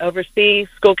I oversee,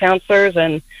 school counselors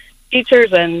and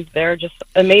teachers, and they're just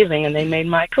amazing, and they made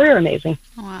my career amazing.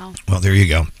 Wow. Well, there you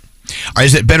go.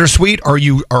 Is it bittersweet, or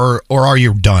are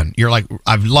you done? You're like,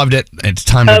 I've loved it, and it's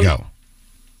time to go.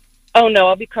 Oh, no,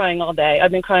 I'll be crying all day.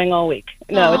 I've been crying all week.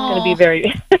 No, it's going to be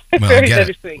very, very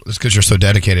bittersweet. It's because you're so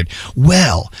dedicated.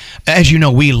 Well, as you know,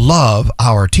 we love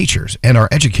our teachers and our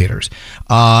educators.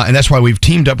 And that's why we've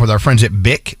teamed up with our friends at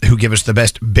BIC, who give us the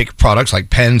best BIC products like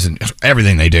pens and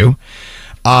everything they do,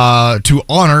 to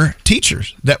honor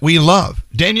teachers that we love.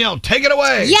 Danielle, take it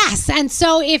away. Yes, and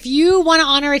so if you want to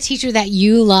honor a teacher that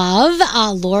you love,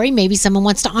 Lori, maybe someone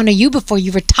wants to honor you before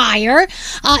you retire,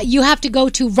 you have to go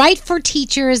to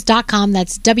writeforteachers.com.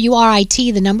 That's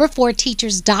WRIT, the number 4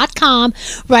 teachers.com.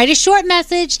 Write a short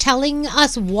message telling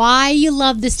us why you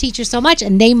love this teacher so much,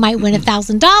 and they might win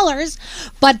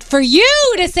 $1,000. But for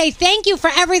you to say thank you for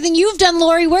everything you've done,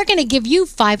 Lori, we're going to give you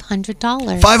 $500.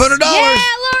 $500. Yeah,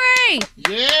 Lori.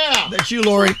 Yeah. That's you,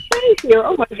 Lori. Thank you.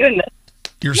 Oh, my goodness.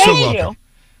 You're so welcome.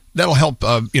 That'll help,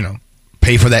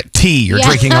 pay for that tea you're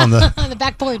drinking on the on the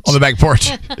back porch. On the back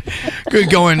porch. Good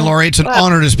going, Lori. It's an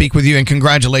honor to speak with you, and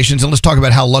congratulations. And let's talk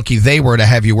about how lucky they were to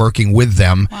have you working with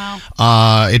them.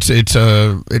 Wow. It's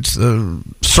a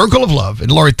circle of love.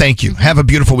 And Lori, thank you. Have a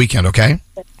beautiful weekend. Okay.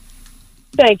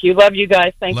 Thank you. Love you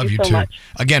guys. Thank Love you you so too. much.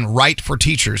 Again, Write for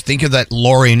Teachers. Think of that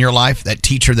Lori in your life, that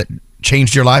teacher that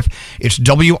changed your life. It's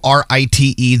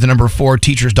WRITE, the number 4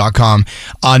 teachers.com.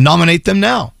 Nominate them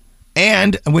now.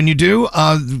 And when you do,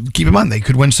 keep in mind, they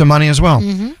could win some money as well.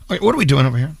 Mm-hmm. Wait, what are we doing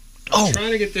over here? I'm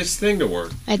trying to get this thing to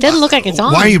work. It doesn't look like it's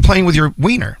on. Why are you playing with your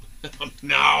wiener?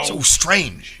 No. So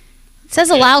strange. It says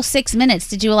allow 6 minutes.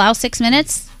 Did you allow 6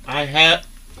 minutes? I have.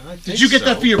 Did you get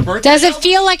that for your birthday? Does it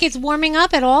feel like it's warming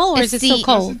up at all, or is it still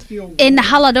cold?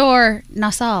 Inhalador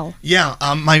nasal. Yeah.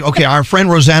 Our friend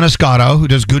Rosanna Scotto, who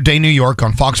does Good Day New York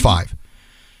on Fox 5.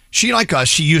 She, like us,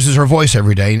 she uses her voice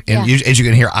every day. And as you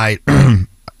can hear,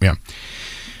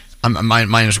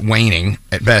 mine is waning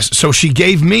at best. So she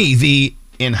gave me the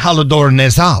Inhalador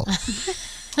nasal.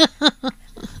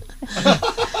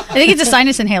 I think it's a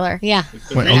sinus inhaler. Yeah.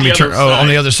 Wait, let me turn. On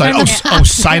the other side.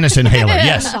 Sinus inhaler.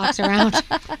 Yes. Walks around.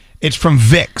 It's from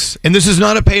Vicks, and this is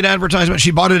not a paid advertisement.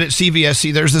 She bought it at CVS.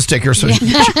 See, there's the sticker, so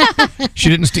she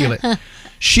didn't steal it.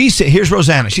 She said, "Here's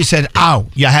Rosanna." She said, "Ow,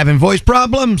 you having voice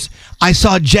problems? I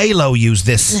saw J-Lo use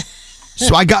this,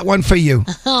 so I got one for you."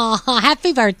 Oh,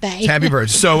 happy birthday! Happy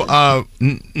birthday! So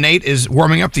Nate is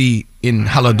warming up the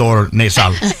Inhalador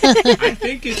nasal. I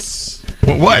think it's.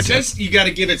 What? It says you got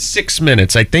to give it 6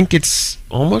 minutes. I think it's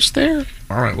almost there.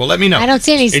 All right. Well, let me know. I don't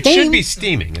see any steam. It should be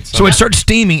steaming. So it starts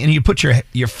steaming, and you put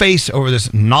your face over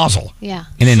this nozzle. Yeah.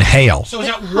 And inhale. So is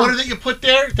that water that you put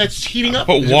there that's heating up?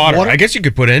 Put water. I guess you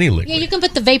could put any liquid. Yeah, you can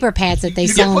put the vapor pads that they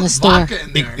sell in the store.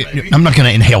 I'm not going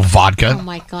to inhale vodka. Oh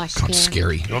my gosh, God,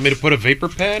 scary. You want me to put a vapor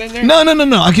pad in there? No.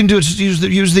 I can do it. Just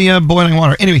use the boiling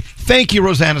water. Anyway, thank you,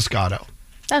 Rosanna Scotto.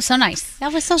 That was so nice.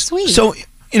 That was so sweet. So,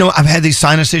 I've had these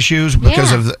sinus issues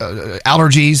because of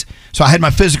allergies. So I had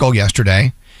my physical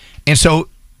yesterday. And so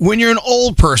when you're an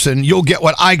old person, you'll get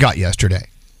what I got yesterday.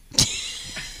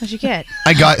 What'd you get?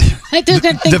 I got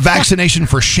the vaccination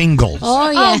for shingles. Oh,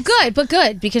 yeah. Oh,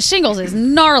 good, because shingles is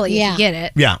gnarly if you get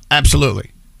it. Yeah,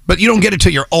 absolutely. But you don't get it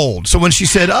till you're old. So when she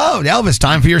said, "Oh, Elvis,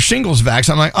 time for your shingles vax,"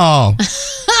 I'm like, "Oh,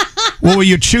 well, will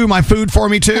you chew my food for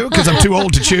me too? Because I'm too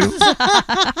old to chew."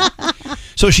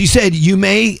 So she said, "You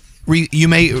may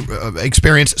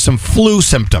experience some flu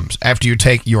symptoms after you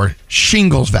take your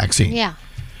shingles vaccine." Yeah.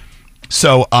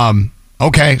 So,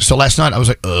 okay. So last night I was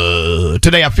like,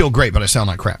 today I feel great, but I sound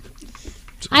like crap.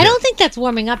 I don't think that's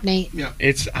warming up, Nate. Yeah,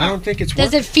 I don't think it's.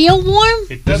 Does it feel warm?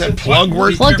 It Does that plug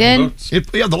work? Plugged in.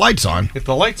 Yeah, the light's on. If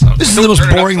the light's on. This is the most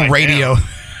boring radio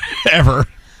ever.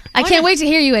 I can't wait to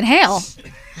hear you inhale.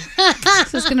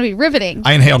 This is going to be riveting.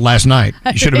 I inhaled last night.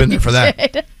 You should have been there for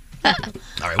that.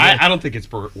 I don't think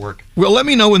it's work. Well, let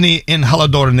me know when the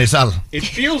inhalador nasal. It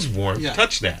feels warm.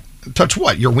 Touch that. Touch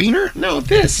what? Your wiener? No,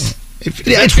 this.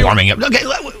 It's warming up. Okay,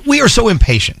 we are so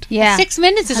impatient. Yeah. 6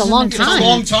 minutes is a long time. It's a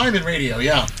long time in radio,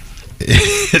 yeah.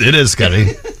 It is,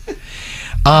 Scotty.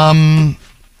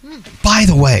 By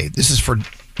the way, this is for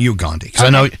you, Gandhi, because I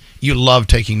know you love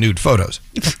taking nude photos.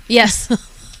 Yes.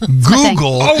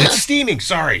 Google. Oh, it's steaming.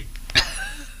 Sorry.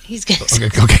 He's getting.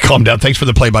 Okay, calm down. Thanks for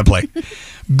the play-by-play.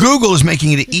 Google is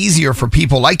making it easier for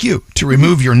people like you to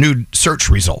remove your nude search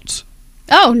results.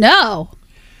 Oh, no.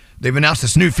 They've announced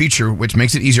this new feature which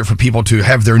makes it easier for people to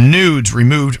have their nudes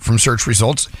removed from search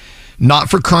results. Not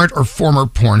for current or former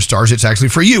porn stars. It's actually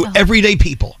for you, everyday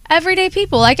people. Everyday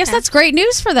people. I guess that's great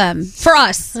news for them. For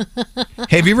us.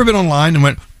 Hey, have you ever been online and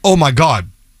went, oh my God,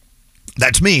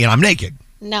 that's me and I'm naked?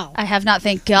 No. I have not,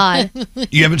 thank God.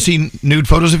 You haven't seen nude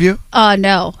photos of you?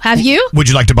 No. Have you? Would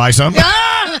you like to buy some?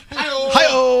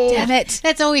 Hi-oh. Damn it.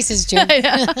 That's always his joke.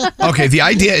 Okay, the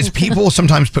idea is people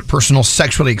sometimes put personal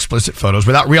sexually explicit photos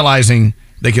without realizing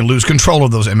they can lose control of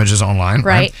those images online.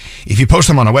 Right. If you post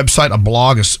them on a website, a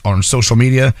blog, on social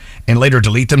media, and later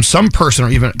delete them, some person or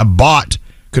even a bot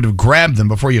could have grabbed them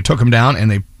before you took them down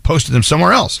and they posted them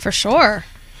somewhere else. For sure.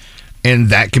 And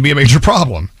that can be a major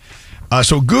problem.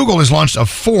 So Google has launched a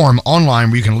form online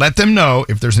where you can let them know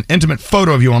if there's an intimate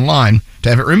photo of you online to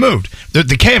have it removed.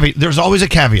 The caveat, there's always a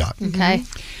caveat. Okay.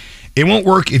 It won't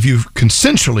work if you've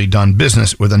consensually done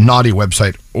business with a naughty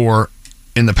website or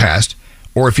in the past,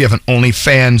 or if you have an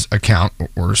OnlyFans account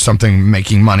or something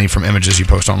making money from images you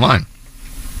post online.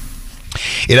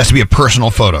 It has to be a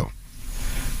personal photo.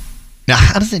 Now,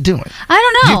 how does it do it? I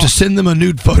don't know. You have to send them a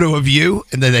nude photo of you,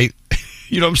 and then they,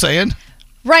 you know what I'm saying?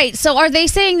 Right. So are they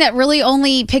saying that really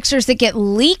only pictures that get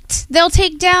leaked they'll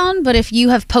take down, but if you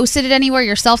have posted it anywhere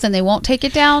yourself, then they won't take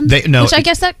it down? No, Which I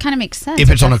guess that kind of makes sense. If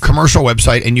it's on a commercial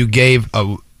website and you gave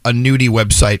a nudie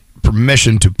website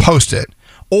permission to post it,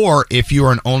 or if you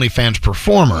are an OnlyFans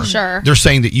performer, Sure. they're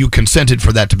saying that you consented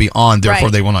for that to be on, therefore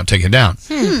Right. they will not take it down.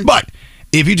 But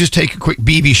if you just take a quick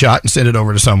BB shot and send it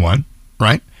over to someone,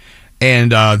 right,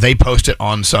 and they post it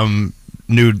on some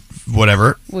nude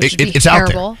whatever, Which would be it's out there.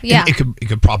 terrible. Yeah. It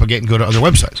could propagate and go to other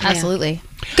websites. Absolutely.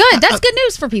 Good. That's good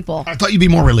news for people. I thought you'd be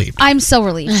more relieved. I'm so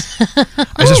relieved. Is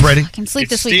this ready? I can sleep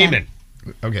It's this weekend.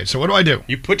 steaming. Okay, so what do I do?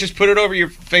 You just put it over your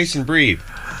face and breathe.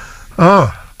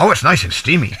 Oh, it's nice and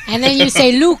steamy. And then you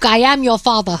say, Luke, I am your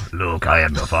father. Luke, I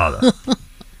am your father.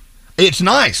 It's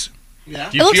nice. Yeah.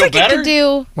 Do you It looks feel like better? you could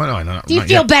do. Well, no, no, Do you not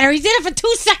feel yet. better? He did it for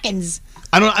 2 seconds.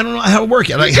 I don't know how it works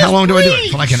yet. Like, how long do I do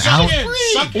it? For like an hour?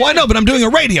 Well, I know, but I'm doing a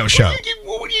radio show.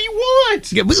 What do you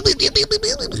want? Yeah, Wait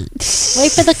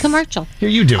for the commercial. Here,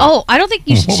 you do it. Oh, I don't think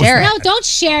you should What was share that? No, it. don't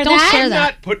share Don't that. share I'm that.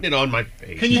 not putting it on my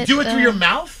face. Can you do it through your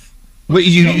mouth? Wait,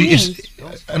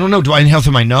 I don't know. Do I inhale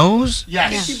through my nose?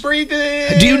 Yes. You breathe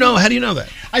in. Do you know? How do you know that?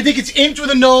 I think it's in through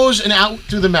the nose and out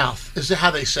through the mouth, is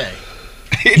how they say.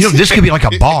 You know, this could be like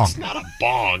a bong. It's not a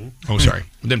bong. Oh, sorry.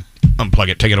 Then unplug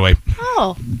it. Take it away.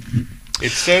 Oh. It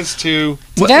says to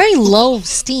It's very low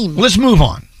steam. Let's move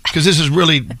on, because this is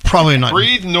really probably not.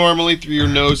 breathe normally through your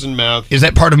nose and mouth. Is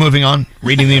that part of moving on?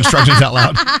 Reading the instructions out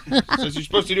loud? It says you're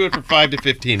supposed to do it for 5 to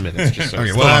 15 minutes. Just so Okay,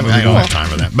 it's well, I don't have time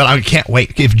for that. But I can't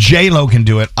wait. If J-Lo can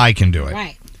do it, I can do it.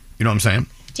 Right. You know what I'm saying?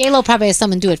 J-Lo probably has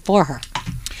someone do it for her.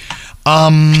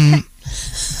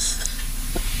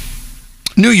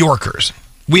 New Yorkers.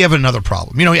 We have another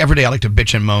problem. You know, every day I like to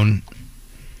bitch and moan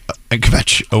and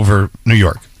kvetch over New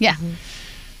York. Yeah.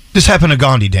 This happened to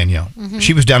Gandhi, Danielle.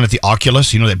 She was down at the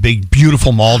Oculus, you know, that big,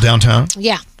 beautiful mall downtown.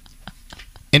 Yeah.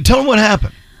 And tell them what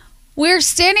happened. We're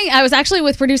standing, I was actually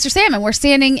with producer Sam, and we're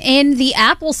standing in the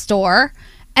Apple store,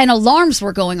 and alarms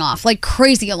were going off, like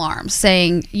crazy alarms,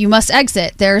 saying, you must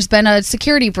exit. There's been a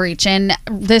security breach in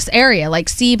this area, like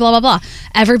see, blah, blah, blah.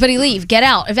 Everybody leave, get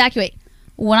out, evacuate.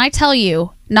 When I tell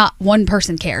you, not one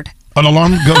person cared. An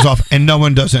alarm goes off and no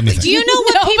one does anything. Do you know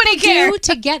what Nobody people do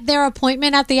to get their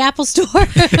appointment at the Apple store? Right.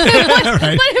 But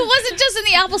it wasn't just in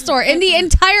the Apple store. In the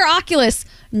entire Oculus,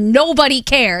 nobody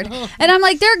cared. And I'm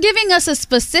like, they're giving us a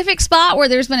specific spot where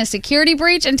there's been a security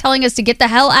breach and telling us to get the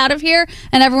hell out of here.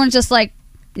 And everyone's just like,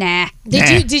 nah.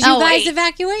 Did you Oh, guys wait.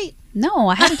 evacuate? No,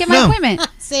 I had to get my No. appointment.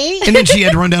 See? And then she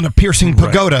had to run down a piercing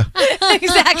pagoda.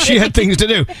 Exactly. She had things to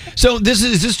do. So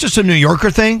is this just a New Yorker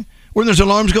thing? when there's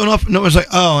alarms going off, no one's like,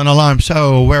 oh, an alarm.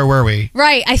 So where were we?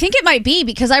 Right. I think it might be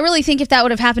because I really think if that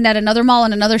would have happened at another mall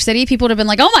in another city, people would have been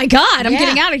like, oh my God, I'm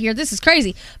getting out of here. This is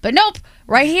crazy. But nope.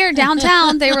 Right here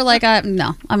downtown, they were like,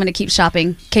 no, I'm going to keep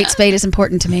shopping. Kate Spade is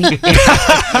important to me. That's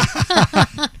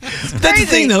the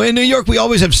thing, though. In New York, we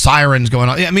always have sirens going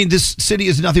on. I mean, this city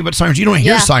is nothing but sirens. You don't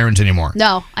hear sirens anymore.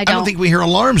 No, I don't. I don't think we hear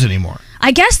alarms anymore.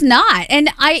 I guess not. And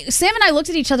Sam and I looked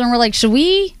at each other and we're like, should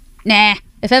we? Nah.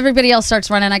 If everybody else starts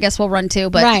running, I guess we'll run too.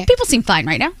 But people seem fine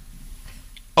right now.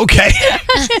 Okay.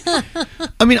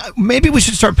 I mean, maybe we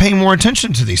should start paying more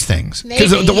attention to these things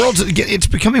because the world's it's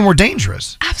becoming more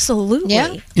dangerous.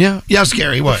 Absolutely. Yeah.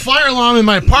 Scary. What? The fire alarm in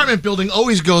my apartment building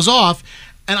always goes off,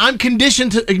 and I'm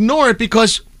conditioned to ignore it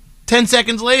because 10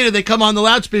 seconds later they come on the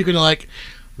loudspeaker and they're like,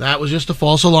 "That was just a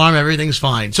false alarm. Everything's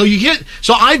fine." So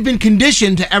So I've been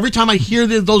conditioned to every time I hear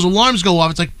those alarms go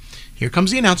off, it's like, "Here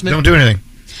comes the announcement." Don't do anything.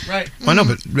 Right. I know,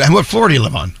 but what floor do you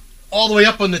live on? All the way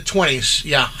up on the 20s.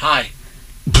 Yeah. High.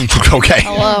 Okay.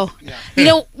 Hello. You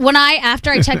know, after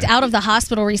I checked out of the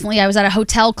hospital recently, I was at a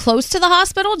hotel close to the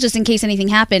hospital just in case anything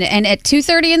happened. And at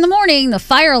 2:30 in the morning, the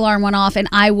fire alarm went off and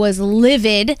I was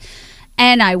livid.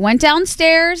 And I went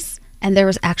downstairs and there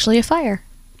was actually a fire.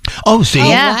 Oh, see?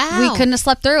 Yeah. We couldn't have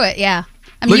slept through it. Yeah.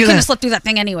 I mean, you couldn't have slept through that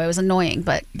thing anyway. It was annoying,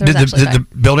 but there was did the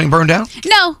building burn down?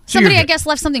 No. Somebody, I guess,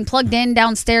 left something plugged in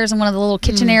downstairs in one of the little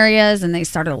kitchen areas, and they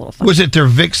started a little fire. Was it their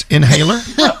Vicks inhaler?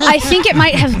 I think it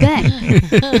might have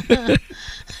been.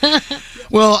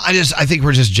 Well, I think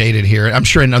we're just jaded here. I'm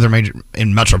sure in other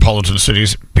metropolitan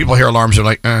cities, people hear alarms, they're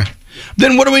like,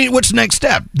 Then what's the next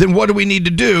step? Then what do we need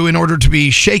to do in order to be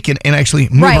shaken and actually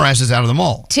move our asses out of the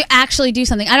mall? To actually do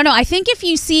something. I don't know. I think if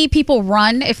you see people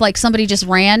run, if like somebody just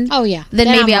ran, then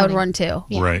maybe I would run too.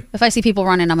 Yeah. Right. If I see people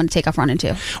running, I'm going to take off running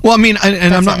too. Well, I mean,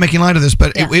 and I'm not making light of this,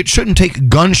 but it shouldn't take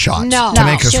gunshots to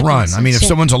make us run. I mean, if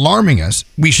someone's alarming us,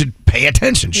 we should pay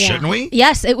attention, shouldn't we?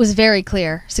 Yes, it was very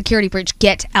clear. Security breach,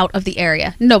 get out of the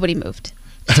area. Nobody moved.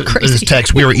 This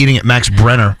text, we were eating at Max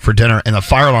Brenner for dinner, and the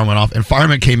fire alarm went off, and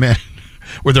firemen came in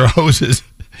with their hoses,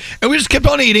 and we just kept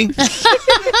on eating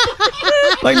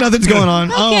like nothing's going on.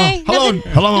 Okay,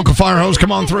 hello, Uncle Fire Hose,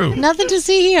 come on through. Nothing to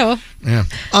see here. Yeah.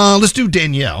 Let's do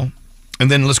Danielle, and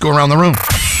then let's go around the room.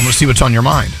 I'm going to see what's on your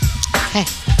mind. Okay.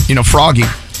 You know, Froggy,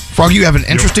 you have an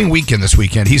interesting weekend this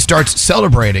weekend. He starts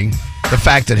celebrating the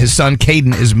fact that his son,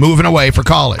 Caden, is moving away for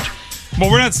college. Well,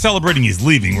 we're not celebrating he's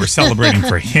leaving. We're celebrating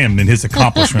for him and his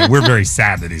accomplishment. We're very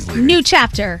sad that he's leaving. New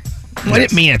chapter. I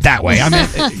didn't mean it that way. I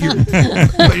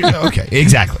mean, okay,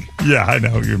 exactly. Yeah, I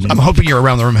know. I'm hoping your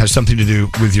around the room has something to do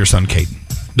with your son, Caden.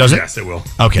 Does it? Yes, it will.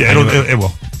 Okay, yeah, it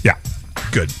will. Yeah.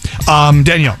 Good.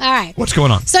 Danielle. All right. What's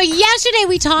going on? So yesterday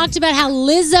we talked about how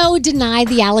Lizzo denied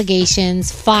the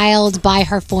allegations filed by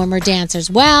her former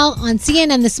dancers. Well, on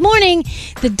CNN this morning,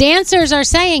 the dancers are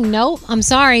saying, no, I'm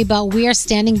sorry, but we are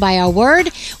standing by our word.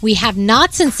 We have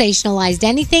not sensationalized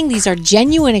anything. These are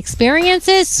genuine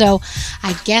experiences. So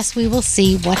I guess we will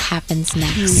see what happens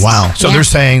next. Wow. So they're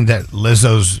saying that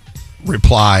Lizzo's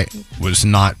reply was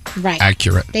not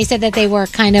accurate. They said that they were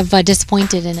kind of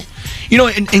disappointed in it. You know,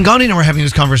 and Gandhi and I were having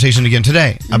this conversation again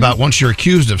today about once you're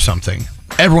accused of something,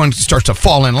 everyone starts to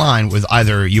fall in line with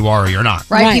either you are or you're not.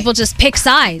 Right. People just pick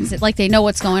sides like they know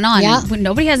what's going on. Yeah.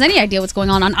 Nobody has any idea what's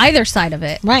going on either side of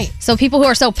it. Right. So people who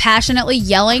are so passionately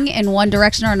yelling in one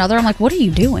direction or another, I'm like, what are you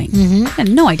doing? I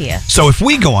had no idea. So if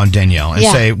we go on Danielle and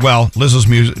say, well, Lizzo's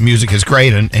music is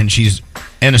great and she's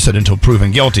innocent until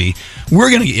proven guilty,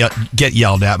 we're going to get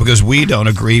yelled at because we don't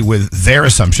agree with their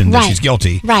assumption that she's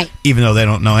guilty, even though they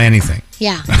don't know anything.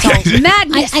 Yeah. Okay. So,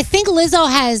 madness. I think Lizzo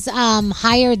has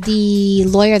hired the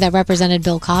lawyer that represented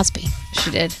Bill Cosby. She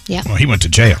did. Yeah. Well, he went to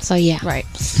jail. So yeah. Right.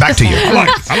 Back to you.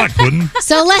 I like pudding.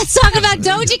 So let's talk about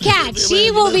Doja Cat.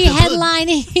 She will be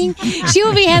headlining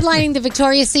the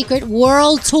Victoria's Secret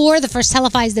World Tour, the first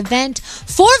televised event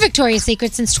for Victoria's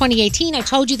Secret since 2018. I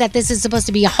told you that this is supposed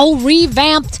to be a whole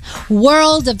revamped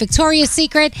world of Victoria's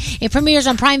Secret. It premieres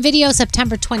on Prime Video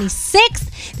September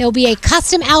 26th. There will be a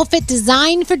custom outfit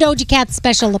designed for Doja Cat's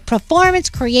special performance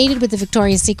created with the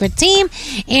Victoria's Secret team.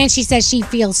 And she says she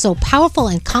feels so powerful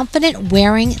and confident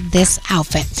wearing this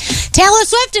outfit. Taylor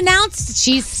Swift announced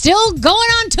she's still going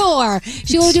on tour.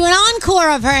 She will do an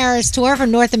encore of her Eras tour for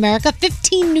North America.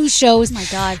 15 new shows. Oh my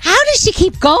God. How does she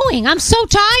keep going? I'm so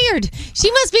tired.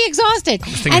 She must be exhausted.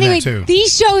 Anyway,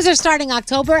 these shows are starting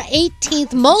October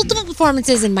 18th. Multiple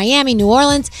performances in Miami, New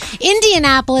Orleans,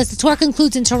 Indianapolis. The tour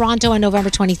concludes in Toronto on November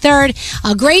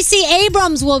 23rd. Gracie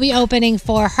Abrams will be opening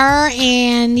for her.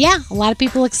 And yeah, a lot of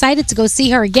people excited to go see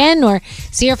her again or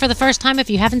see her for the first time if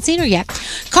you haven't seen her yet.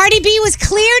 Cardi B was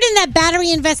cleared in that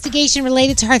battery investigation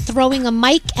related to her throwing a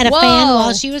mic at a fan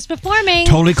while she was performing.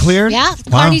 Totally cleared? Yeah.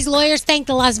 Wow. Cardi's lawyers thanked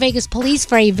the Las Vegas police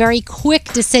for a very quick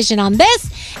decision on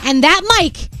this. And that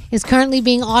mic is currently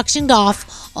being auctioned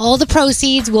off. All the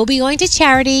proceeds will be going to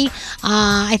charity.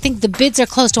 I think the bids are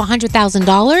close to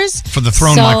 $100,000 For the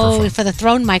thrown microphone. For the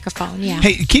thrown microphone, yeah.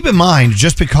 Hey, keep in mind,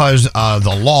 just because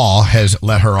the law has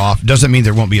let her off doesn't mean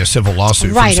there won't be a civil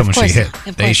lawsuit Right, from of someone she hit. course.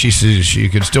 Of course. She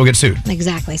could still get sued.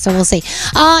 Exactly. So we'll see.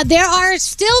 There are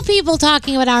still people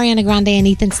talking about Ariana Grande and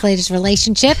Ethan Slater's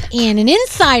relationship, and an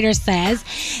insider says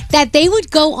that they would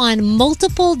go on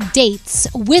multiple dates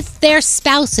with their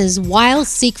spouses while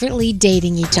secretly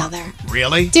dating each other.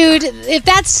 Really? Dude, if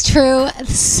that's true,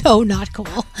 it's so not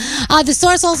cool. The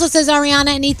source also says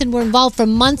Ariana and Ethan were involved for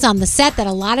months on the set, that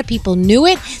a lot of people knew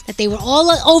it, that they were all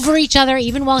over each other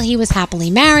even while he was happily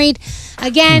married.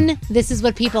 Again, this is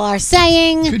what people are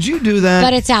saying. Could you do that?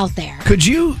 But it's out there. Could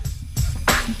you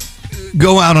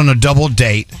go out on a double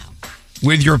date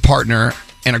with your partner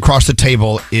and across the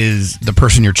table is the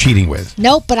person you're cheating with?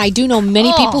 Nope, but I do know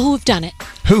many people who have done it.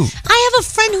 Who? I have a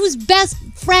friend whose best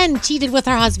friend cheated with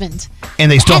her husband.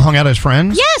 And they still hung out as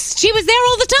friends? Yes, she was there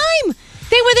all the time.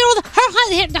 They were there all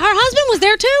her husband was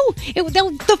there too.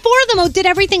 The four of them did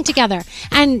everything together.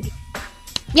 And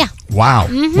yeah. Wow.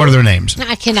 Mhm. What are their names?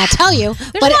 I cannot tell you.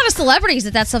 There's a lot of celebrities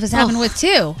that stuff has happened with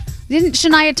too. Didn't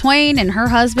Shania Twain and her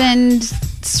husband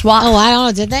swap? Oh, I don't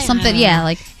know. Did they? Something? Yeah,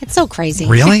 like it's so crazy.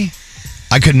 Really?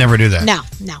 I could never do that. No.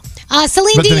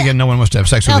 Celine But then Dion. again, no one wants to have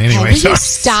sex with Okay, me anyway. will So. you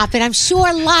stop it? I'm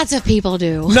sure lots of people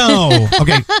do. No.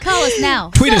 Okay. Call us now.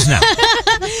 Tweet us now.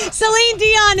 Celine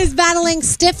Dion is battling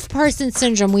stiff person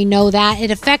syndrome. We know that. It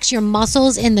affects your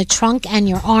muscles in the trunk and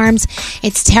your arms.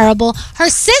 It's terrible. Her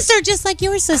sister, just like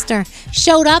your sister,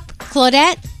 showed up,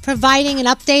 Claudette, providing an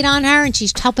update on her, and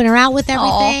she's helping her out with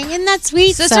everything. Isn't that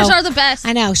sweet? Sisters are the best.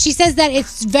 I know. She says that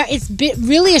it's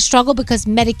really a struggle because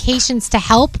medications to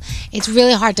help, it's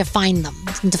really hard to find them,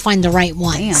 and to find the right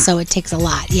ones. So it takes a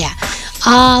lot. Yeah.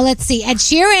 Let's see. Ed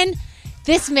Sheeran.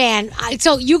 This man,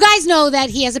 so you guys know that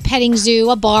he has a petting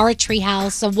zoo, a bar, a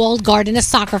treehouse, a walled garden, a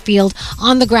soccer field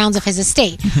on the grounds of his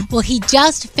estate. Well, he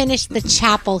just finished the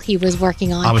chapel he was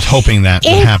working on. I was hoping that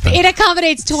would happen. It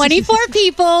accommodates 24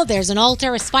 people. There's an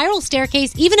altar, a spiral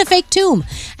staircase, even a fake tomb.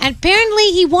 And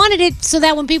apparently he wanted it so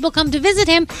that when people come to visit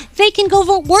him, they can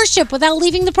go worship without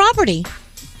leaving the property.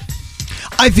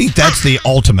 I think that's the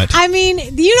ultimate. I mean,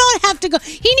 you don't have to go.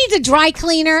 He needs a dry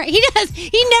cleaner. He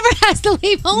never has to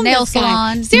leave home. Nail this guy.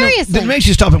 salon. Seriously. That makes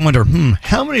you stop and wonder,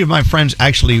 how many of my friends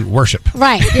actually worship?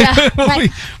 Right. Yeah.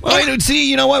 Right. Well, see,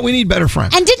 you know what? We need better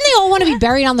friends. And didn't they all want to be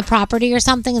buried on the property or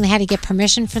something, and they had to get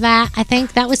permission for that? I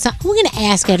think that was something. We're going to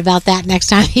ask Ed about that next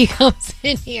time he comes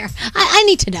in here. I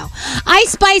need to know.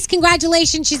 Ice Spice,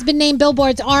 congratulations. She's been named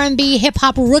Billboard's R&B Hip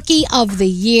Hop Rookie of the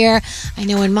Year. I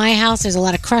know in my house there's a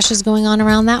lot of crushes going on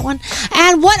around that one.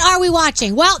 And what are we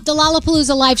watching? Well, the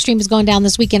Lollapalooza live stream is going down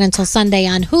this weekend until Sunday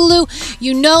on Hulu.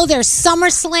 You know there's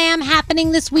SummerSlam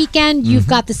happening this weekend. You've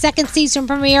got the second season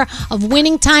premiere of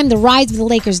Winning Time, The Rise of the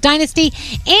Lakers Dynasty.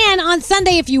 And on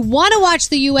Sunday, if you want to watch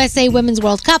the USA Women's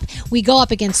World Cup, we go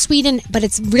up against Sweden, but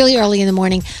it's really early in the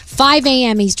morning, 5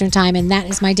 a.m. Eastern Time, and that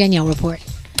is my Danielle report.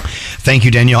 Thank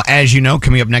you, Danielle. As you know,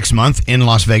 coming up next month in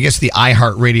Las Vegas, the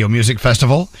iHeartRadio Music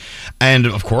Festival. And,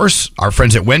 of course, our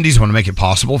friends at Wendy's want to make it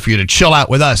possible for you to chill out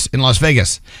with us in Las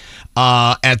Vegas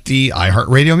at the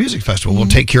iHeartRadio Music Festival. We'll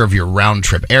take care of your round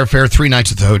trip airfare, 3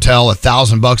 nights at the hotel,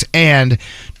 $1,000, and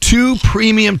 2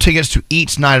 premium tickets to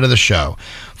each night of the show.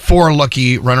 4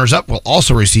 lucky runners-up will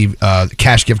also receive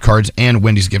cash gift cards and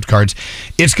Wendy's gift cards.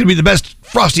 It's going to be the best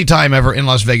frosty time ever in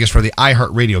Las Vegas for the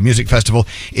iHeartRadio Music Festival.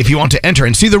 If you want to enter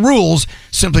and see the rules,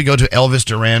 simply go to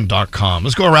ElvisDuran.com.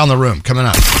 Let's go around the room. Coming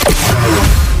up.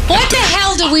 What the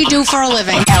hell do we do for a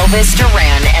living? Elvis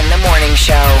Duran and the Morning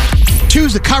Show.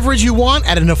 Choose the coverage you want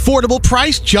at an affordable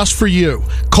price just for you.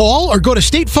 Call or go to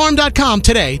statefarm.com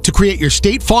today to create your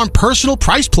State Farm personal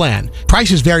price plan.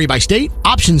 Prices vary by state,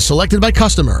 options selected by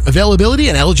customer. Availability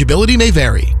and eligibility may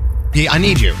vary. Yeah, I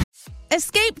need you.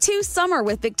 Escape to summer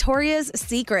with Victoria's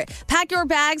Secret. Pack your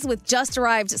bags with just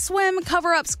arrived swim,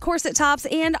 cover-ups, corset tops,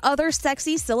 and other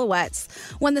sexy silhouettes.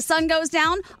 When the sun goes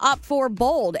down, opt for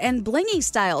bold and blingy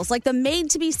styles like the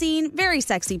made-to-be-seen Very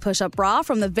Sexy push-up bra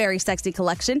from the Very Sexy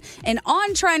collection and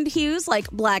on-trend hues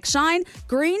like black shine,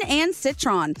 green, and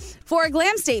citron. For a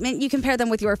glam statement, you can pair them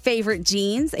with your favorite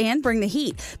jeans and bring the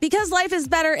heat. Because life is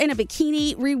better in a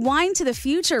bikini, rewind to the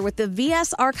future with the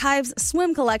VS Archives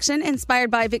swim collection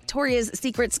inspired by Victoria's Victoria's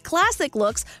Secret's classic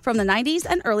looks from the 90s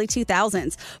and early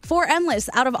 2000s. For endless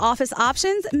out-of-office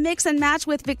options, mix and match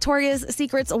with Victoria's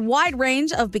Secret's wide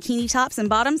range of bikini tops and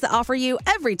bottoms that offer you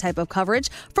every type of coverage,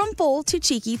 from full to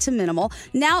cheeky to minimal,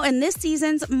 now in this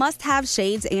season's must-have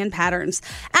shades and patterns.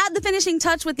 Add the finishing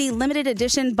touch with the limited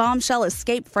edition Bombshell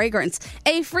Escape fragrance,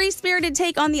 a free-spirited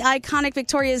take on the iconic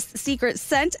Victoria's Secret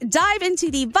scent. Dive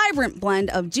into the vibrant blend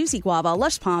of juicy guava,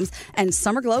 lush palms, and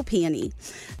summer glow peony.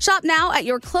 Shop now at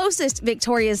your closest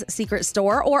Victoria's Secret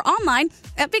store or online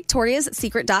at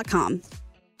victoriassecret.com.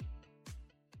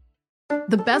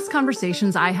 The best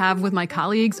conversations I have with my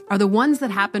colleagues are the ones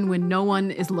that happen when no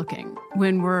one is looking,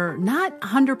 when we're not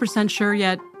 100% sure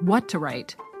yet what to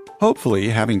write. Hopefully,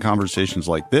 having conversations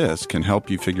like this can help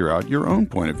you figure out your own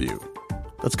point of view.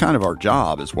 That's kind of our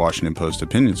job as Washington Post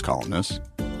opinions columnists.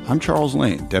 I'm Charles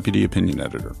Lane, Deputy Opinion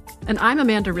Editor. And I'm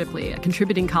Amanda Ripley, a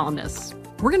contributing columnist.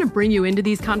 We're going to bring you into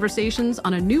these conversations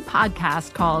on a new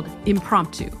podcast called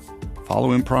Impromptu.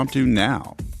 Follow Impromptu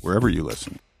now, wherever you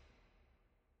listen.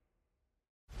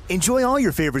 Enjoy all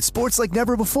your favorite sports like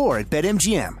never before at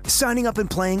BetMGM. Signing up and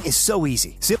playing is so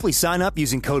easy. Simply sign up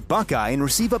using code Buckeye and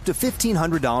receive up to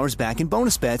 $1,500 back in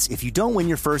bonus bets if you don't win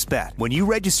your first bet. When you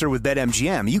register with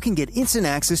BetMGM, you can get instant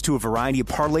access to a variety of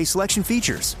parlay selection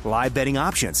features, live betting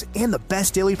options, and the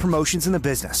best daily promotions in the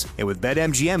business. And with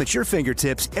BetMGM at your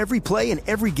fingertips, every play and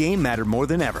every game matter more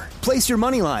than ever. Place your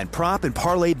moneyline, prop, and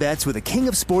parlay bets with the king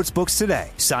of sportsbooks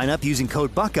today. Sign up using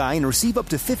code Buckeye and receive up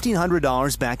to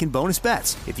 $1,500 back in bonus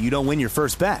bets if you don't win your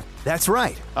first bet. That's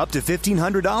right, up to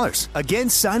 $1,500. Again,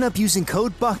 sign up using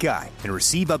code Buckeye and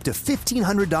receive up to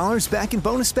 $1,500 back in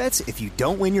bonus bets if you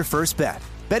don't win your first bet.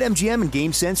 BetMGM and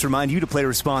GameSense remind you to play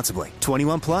responsibly.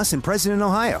 21 plus and present in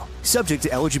Ohio. Subject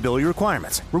to eligibility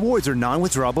requirements. Rewards are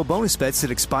non-withdrawable bonus bets that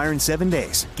expire in 7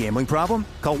 days. Gambling problem?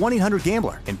 Call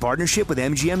 1-800-GAMBLER in partnership with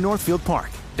MGM Northfield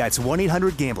Park. That's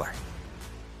 1-800-GAMBLER.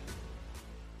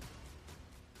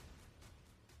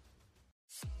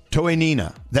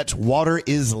 Toenina, that's water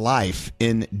is life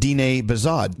in Diné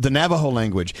Bazad, the Navajo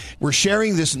language. We're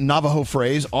sharing this Navajo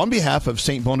phrase on behalf of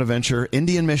St. Bonaventure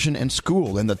Indian Mission and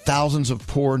School and the thousands of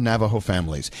poor Navajo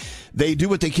families. They do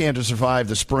what they can to survive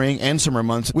the spring and summer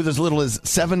months with as little as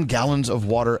 7 gallons of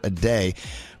water a day.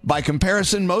 By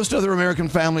comparison, most other American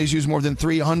families use more than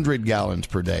 300 gallons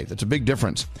per day. That's a big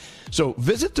difference. So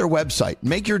visit their website.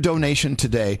 Make your donation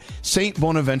today,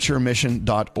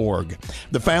 stbonaventuremission.org.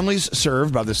 The families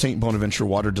served by the St. Bonaventure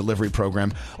Water Delivery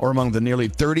Program are among the nearly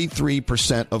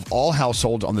 33% of all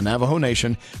households on the Navajo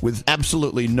Nation with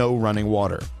absolutely no running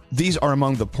water. These are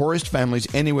among the poorest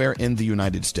families anywhere in the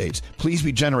United States. Please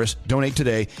be generous. Donate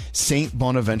today,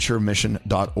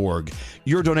 stbonaventuremission.org.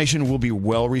 Your donation will be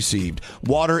well received.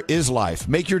 Water is life.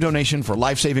 Make your donation for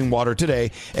life-saving water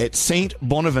today at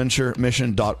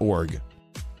stbonaventuremission.org.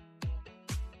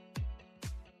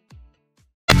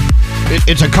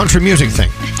 It's a country music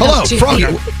thing. Hello, Froggy.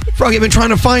 Froggy, I've been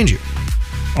trying to find you.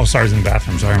 Oh, sorry, I was in the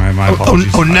bathroom. Sorry, my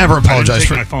apologies. Never apologize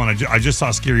for my phone. I just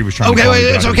saw Scary was trying to Okay, call wait, me,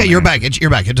 it's okay. You're back. You're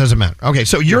back. It doesn't matter. Okay,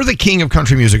 so you're the king of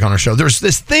country music on our show. There's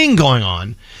this thing going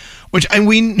on, which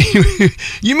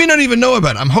you may not even know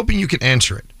about. I'm hoping you can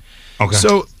answer it. Okay.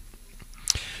 So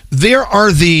there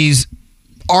are these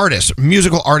artists,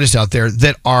 musical artists out there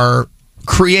that are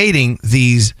creating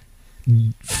these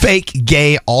fake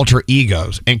gay alter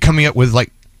egos and coming up with like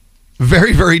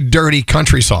very, very dirty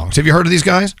country songs. Have you heard of these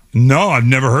guys? No, I've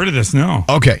never heard of this, no.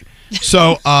 Okay.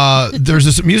 So there's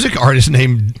this music artist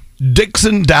named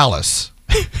Dixon Dallas.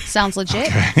 Sounds legit.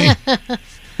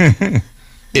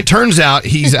 It turns out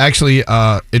he's actually,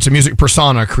 it's a music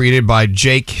persona created by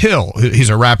Jake Hill. He's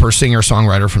a rapper, singer,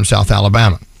 songwriter from South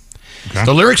Alabama. Okay.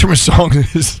 The lyrics from his song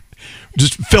is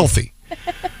just filthy.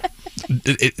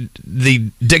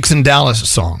 The Dixon Dallas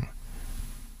song.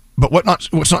 But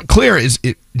what's not clear is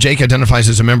Jake identifies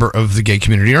as a member of the gay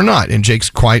community or not, and Jake's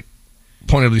quite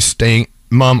pointedly staying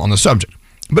mum on the subject.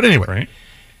 But anyway,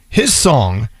 his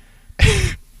song,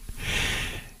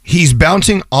 he's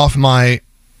bouncing off my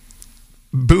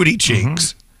booty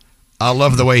cheeks. I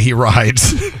love the way he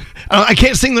rides. I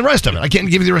can't sing the rest of it. I can't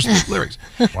give you the rest of the lyrics.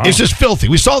 Wow. It's just filthy.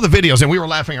 We saw the videos and we were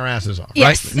laughing our asses off,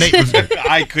 Yes. right? Nate was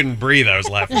I couldn't breathe. I was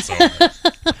laughing so hard.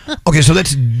 Okay, so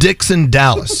that's Dixon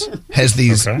Dallas has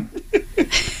these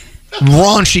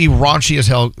raunchy as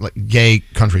hell like gay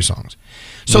country songs.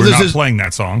 So we're there's not playing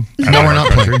that song. No, we're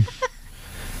not playing.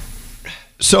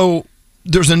 So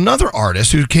there's another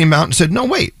artist who came out and said, "No,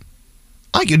 wait,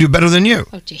 I can do better than you."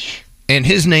 Oh, gee. And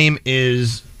his name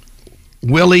is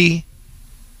Willie.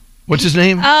 What's his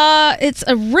name? It's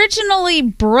originally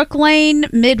Brooklyn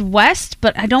Midwest,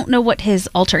 but I don't know what his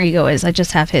alter ego is. I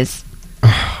just have his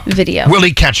video.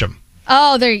 Willie Ketchum.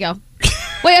 Oh, there you go.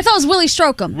 Wait, I thought it was Willie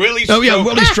Strocum. Willie Oh yeah,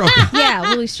 Willie Strocum. Yeah,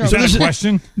 Willie Strocum. Is that a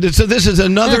question? So this is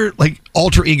another like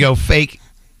alter ego, fake,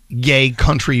 gay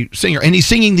country singer, and he's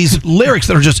singing these lyrics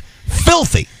that are just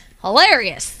filthy,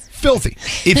 Hilarious. filthy.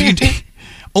 If you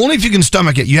only if you can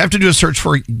stomach it, you have to do a search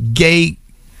for gay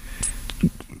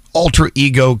alter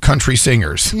ego country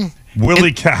singers.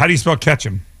 Willie, how do you spell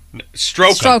Ketchum?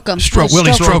 Strocum.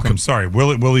 Willie Strocum. Sorry,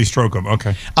 Willie Strocum.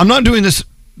 Okay. I'm not doing this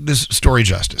story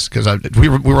justice because we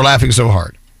were laughing so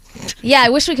hard. Yeah, I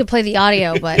wish we could play the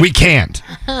audio, but We can't,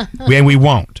 and we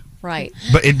won't. right.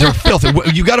 But they're filthy.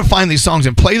 You got to find these songs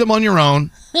and play them on your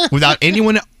own without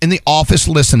anyone in the office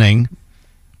listening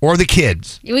or the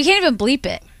kids. We can't even bleep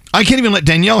it. I can't even let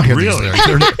Danielle hear these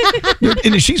lyrics.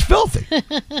 And she's filthy.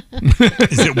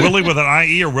 Is it Willie with an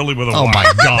IE or Willie with a Y? Oh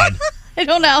my God. I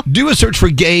don't know. Do a search for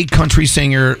gay country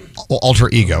singer alter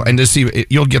ego and to see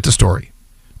you'll get the story.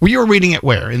 Well, you were reading it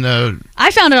where? In the I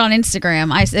found it on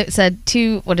Instagram. It said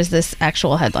two. What does this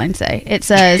actual headline say? It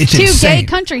says It's two insane. gay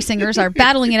country singers are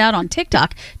battling it out on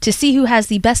TikTok to see who has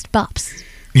the best bops.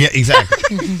 Yeah,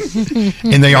 exactly.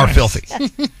 And they are filthy.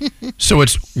 So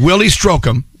it's Willie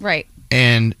Strocum Right.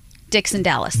 and Dixon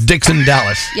Dallas. Dixon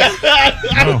Dallas. Yeah.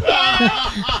 I'm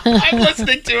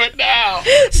listening to it now.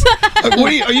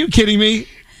 Are you kidding me?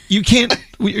 You can't.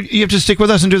 You have to stick with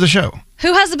us and do the show.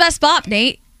 Who has the best bop,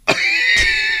 Nate?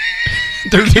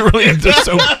 They're really they're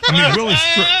so. I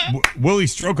mean, Willie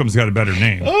Strocum's got a better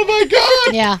name. Oh my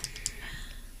God. Yeah.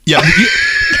 Yeah,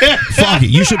 Foggy,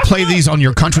 you should play these on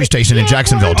your country station in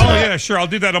Jacksonville Oh today. yeah, sure. I'll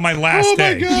do that on my last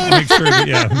day. Make sure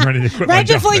that I'm ready to quit my Right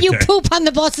job before that you day. poop on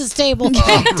the boss's table.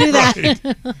 Do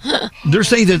that. They're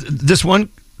saying that this one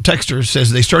texter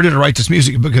says they started to write this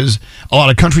music because a lot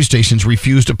of country stations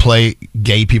refuse to play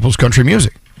gay people's country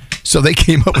music. So they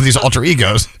came up with these alter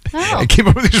egos and came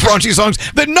up with these raunchy songs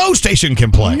that no station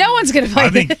can play. No one's going to play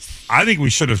this. I think we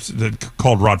should have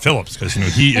called Rod Phillips because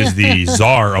he is the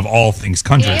czar of all things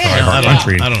country. I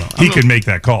don't know. He could make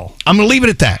that call. I'm going to leave it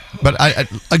at that. But I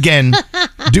again,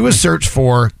 do a search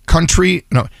for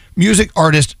music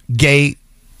artist gay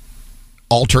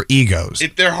alter egos.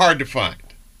 They're hard to find.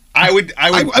 I went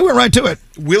right to it.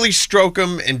 Willie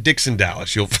Strocum and Dixon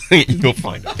Dallas. You'll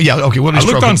find them. Yeah, okay. Willie I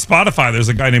looked Strocum. on Spotify. There's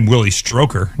a guy named Willie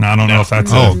Stroker. Now I don't know if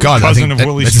that's Oh, a God, I cousin think of that-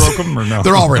 Willie that's- Strocum or no.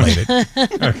 They're all related.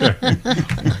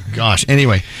 Gosh.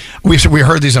 Anyway, we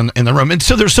heard these in the room, and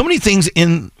so there's so many things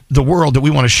in the world that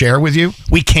we want to share with you.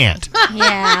 We can't.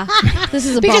 Yeah. This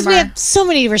is a Because we bummer. have so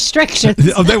many restrictions.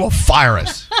 They will fire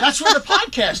us. That's where the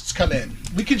podcasts come in.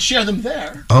 We can share them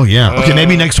there. Oh yeah. Okay,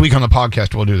 maybe next week on the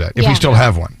podcast we'll do that if we still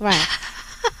have one. Right.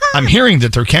 I'm hearing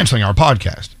that they're canceling our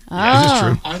podcast. Is this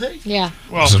true? Are they? Yeah.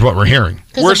 This is what we're hearing.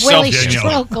 We're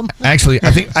Strocum. Actually,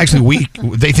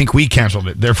 they think we canceled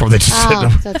it. Therefore, they just Oh,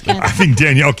 said. so it's canceled. I think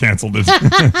Danielle canceled it.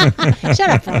 Shut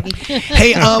up, Foggy.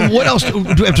 Hey, what else do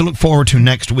we have to look forward to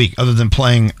next week other than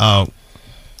playing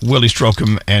Willie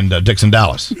Strocum and Dixon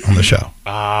Dallas on the show?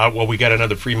 Well, we got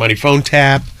another free money phone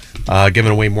tap,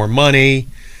 giving away more money.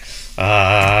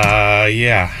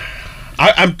 Yeah.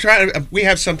 I'm trying to. We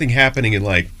have something happening in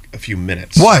like a few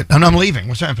minutes. What? And I'm leaving.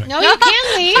 What's happening? No, you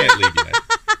can't leave. Can't leave yet.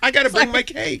 I got to bring my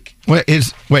cake.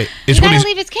 Is You gotta Willie's,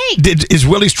 leave his cake. is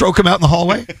Willie Strocum out in the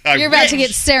hallway You're about to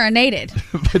get serenaded.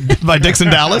 by Dixon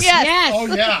Dallas? Yes. Oh,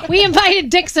 yeah. We invited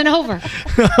Dixon over.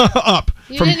 Up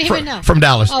You from didn't even know. from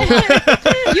Dallas. Oh,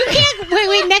 you can't.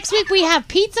 Wait. Next week we have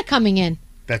pizza coming in.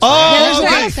 That's Oh,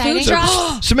 Yeah, okay. there's food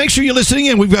trucks. So make sure you're listening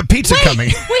in. We've got pizza coming.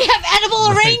 We have edible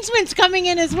arrangements coming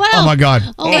in as well. Oh my God!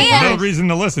 Oh my God. No reason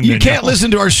to listen. You Danielle. can't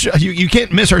listen to our show. You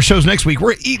can't miss our shows next week.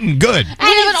 We're eating good. We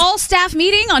have an all-staff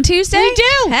meeting on Tuesday. We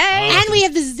do. Hey. And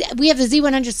we have the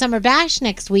Z100 Summer Bash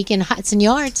next week in Hudson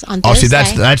Yards on Oh, Thursday.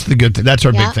 see, that's the good thing. That's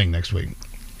our Yeah. big thing next week.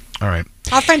 All right.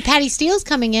 Our friend Patty Steele's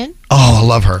coming in. Oh, I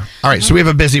love her. All right, so we have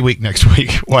a busy week next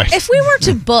week. What? If we were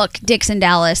to book Dixon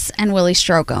Dallas and Willie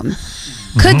Strocum,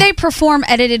 could they perform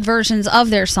edited versions of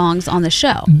their songs on the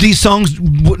show? These songs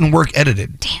wouldn't work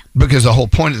edited. Damn. Because the whole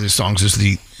point of these songs is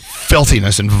the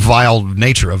filthiness and vile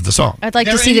nature of the song. I'd like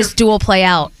to They're see in this duel play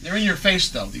out. They're in your face,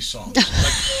 though, these songs.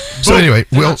 So anyway,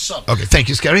 They're we'll. not subtle. Okay, thank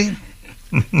you, Scary.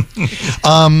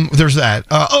 There's that.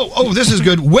 This is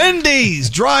good. Wendy's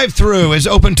drive-through is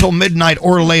open till midnight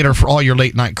or later for all your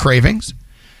late night cravings.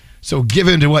 So give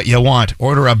in to what you want.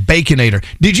 Order a Baconator.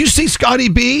 Did you see Scotty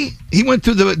B? He went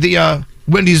through the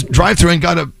Wendy's drive-through and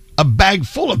got a bag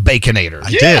full of Baconator. I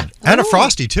did. And a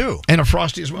Frosty, too. And a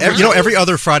Frosty as well. Every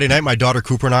other Friday night, my daughter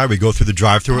Cooper and I, we go through the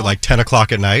drive-thru at like 10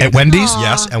 o'clock at night. At Wendy's?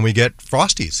 Yes, and we get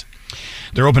Frosties.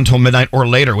 They're open till midnight or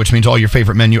later, which means all your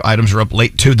favorite menu items are up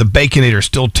late, too. The Baconator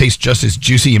still tastes just as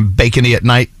juicy and bacony at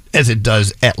night as it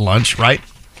does at lunch, right?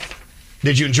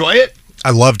 Did you enjoy it?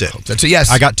 I loved it. That's a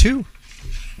yes. I got 2.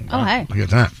 Oh, hey. Look at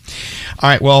that. All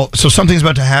right, well, so something's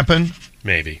about to happen?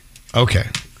 Maybe. Okay.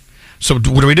 So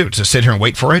what do we do? Just sit here and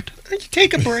wait for it?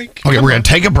 Take a break. Okay, we're going to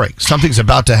take a break. Something's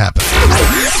about to happen.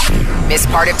 Miss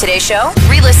part of today's show?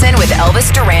 Re-listen with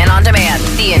Elvis Duran on demand.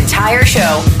 The entire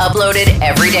show uploaded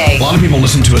every day. A lot of people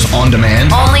listen to us on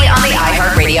demand. Only on the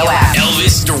iHeartRadio app.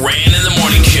 Elvis Duran in the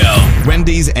Morning Show.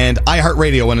 Wendy's and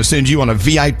iHeartRadio want to send you on a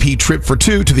VIP trip for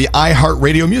 2 to the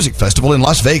iHeartRadio Music Festival in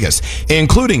Las Vegas,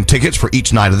 including tickets for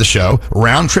each night of the show,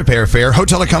 round-trip airfare,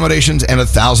 hotel accommodations, and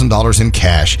 $1,000 in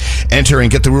cash. Enter and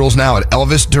get the rules now at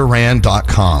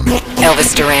ElvisDuran.com.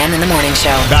 Elvis Duran in the Morning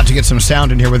Show. About to get some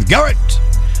sound in here with Garrett.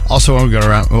 Also,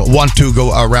 want to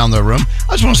go around the room.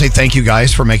 I just want to say thank you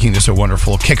guys for making this a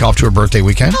wonderful kickoff to her birthday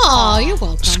weekend. Oh, you're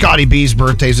welcome. Scotty B's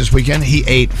birthday's this weekend. He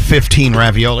ate 15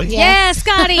 ravioli. Yeah,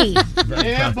 Scotty.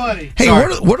 Yeah, buddy. Hey,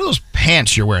 what are those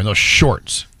pants you're wearing? Those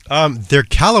shorts? They're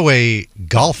Callaway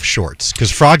golf shorts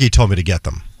because Froggy told me to get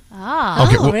them. Oh,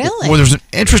 Okay, well, really? well, there's an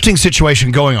interesting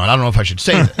situation going on. I don't know if I should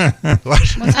say that.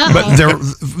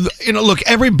 But look,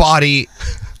 everybody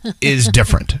is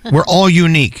different. We're all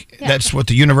unique. Yeah. That's what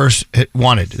the universe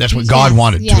wanted. That's what God Yes,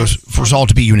 wanted yes. for us all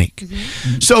to be unique.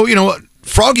 So,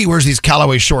 Froggy wears these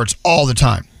Callaway shorts all the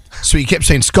time. So he kept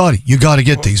saying, Scotty, you got to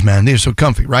get these, man. They're so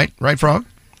comfy, right? Right, Frog?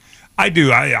 I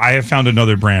do. I have found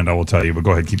another brand, I will tell you, but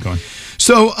go ahead, keep going.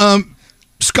 So,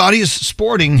 Scotty is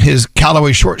sporting his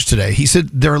Callaway shorts today. He said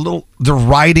they're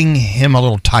riding him a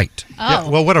little tight. Oh. Yeah,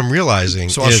 well, what I'm realizing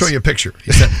So I'll show you a picture.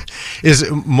 He said, is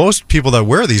most people that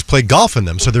wear these play golf in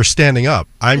them, so they're standing up.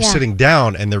 I'm Yeah. sitting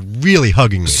down, and they're really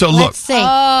hugging me. So look, Let's see.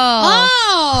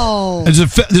 Oh.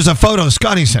 there's a photo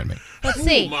Scotty sent me. Let's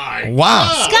see.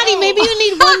 Wow. Scotty, maybe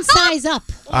you need one size up.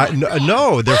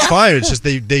 No, they're fine. It's just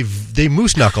they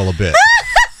moose knuckle a bit.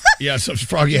 Yeah, so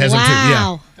Froggy has them too.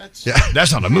 Wow. Yeah,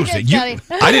 that's not a moose. Okay,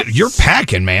 Scotty. You're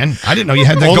packing, man. I didn't know you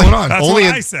had that going on. That's only what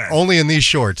in, I said. Only in these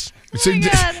shorts. So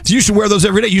you should wear those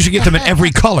every day. You should get them in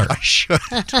every color. I should.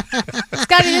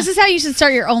 Scotty, this is how you should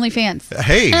start your OnlyFans.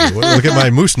 Hey, look at my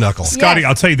moose knuckle. Scotty,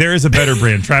 I'll tell you, there is a better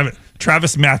brand.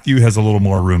 Travis Matthew has a little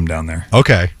more room down there.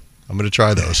 Okay, I'm going to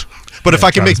try those. But if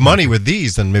I can make money with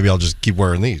these, then maybe I'll just keep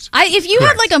wearing these. If you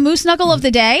had like a moose knuckle of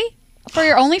the day for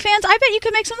your OnlyFans, I bet you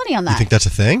could make some money on that. You think that's a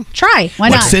thing? Try. Why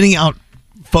What, not? sending out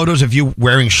photos of you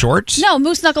wearing shorts? No,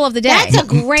 moose knuckle of the day. That's a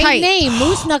great Tight. name.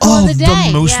 Moose knuckle of the day.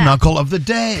 the moose Yeah. knuckle of the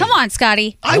day. Come on,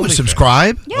 Scotty. I would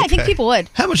subscribe. Yeah, I think people would.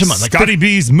 How much a month? Like Scotty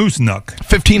B's Moose Knuck.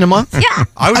 15 a month? Yeah.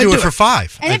 I would do it for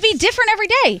 5. And it'd be different every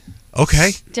day.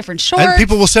 Okay. Different shorts. And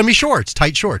people will send me shorts,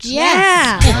 tight shorts.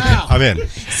 Yeah. I'm in.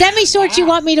 Send me shorts you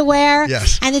want me to wear.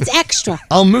 Yes. And it's extra.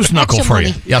 I'll moose knuckle Extra for money.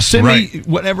 you. Yeah, send me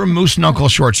whatever moose knuckle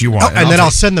shorts you want. Oh, and then I'll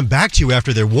send them back to you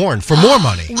after they're worn for more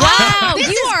money. Wow,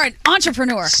 you are an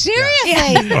entrepreneur.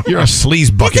 Seriously. You're a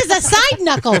sleaze bucket. This is a side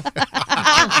knuckle.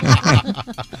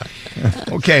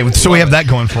 Okay, so we have that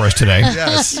going for us today.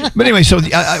 Yes. But anyway, so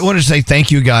I wanted to say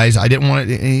thank you guys. I didn't want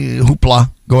any hoopla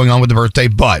going on with the birthday,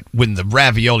 but when the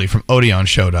ravioli from Odeon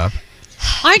showed up,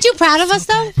 Aren't you proud of us,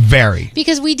 though? very.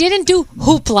 Because we didn't do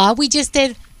hoopla. We just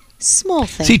did small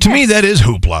things. See, to me, that is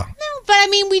hoopla. But I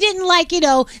mean, we didn't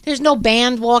there's no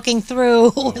band walking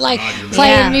through,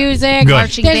 playing music. Good.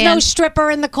 Marching there's no stripper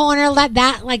in the corner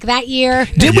that year.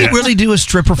 Did we really do a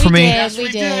stripper for me? We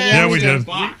did. Yeah, we did.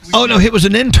 Oh, no, it was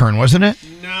an intern, wasn't it?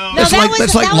 No. That's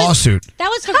like lawsuit. That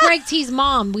was for Greg T's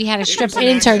mom. We had an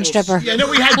intern stripper. Yeah, no,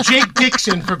 we had Jake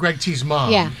Dixon for Greg T's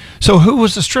mom. Yeah. So who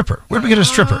was the stripper? Where did we get a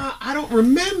stripper? I don't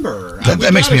remember.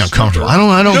 That makes me uncomfortable. I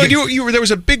don't. No, get- you were. There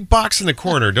was a big box in the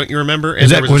corner. Don't you remember? And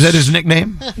was there that his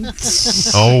nickname?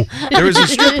 Oh, there was a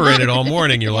stripper in it all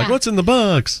morning. You're like, what's in the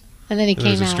box? And then he And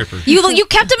there was came a out. stripper. You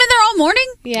kept him in there all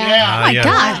morning? Yeah. Oh my yeah.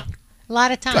 God. A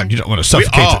lot of time. God, you don't want to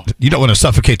suffocate. You don't want to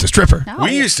suffocate the stripper. No.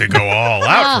 We used to go all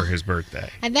out for his birthday.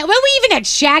 And then when we even had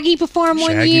Shaggy perform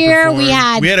one Shaggy year,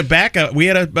 performed. we had a backup. We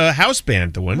had a house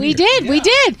band the one we year. did, we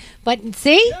did. But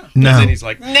see, No. And then he's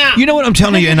like, no. You know what I'm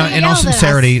telling you, in all Yelled at us.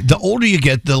 sincerity, the older you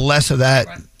get, the less of that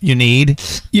you need.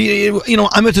 You know,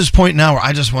 I'm at this point now where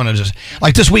I just want to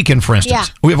like this weekend, for instance,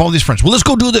 Yeah. we have all these friends. Well, let's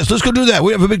go do this. Let's go do that.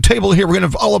 We have a big table here. We're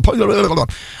going to all.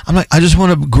 I'm like, I just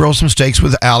want to grill some steaks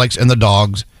with Alex and the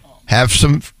dogs, have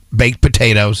some baked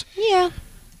potatoes. yeah.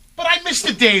 But I miss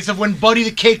the days of when Buddy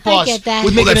the Cake Boss get that.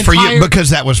 would Well, make that's an for entire... you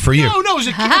because that was for you. No, it was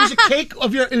a cake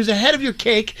of your. It was a head of your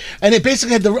cake, and it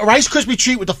basically had the Rice Krispie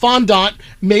treat with the fondant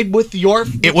made with your.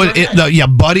 It was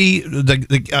Buddy,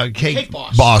 the cake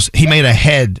boss. He made a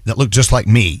head that looked just like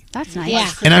me. That's nice.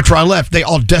 Yeah. And after I left, they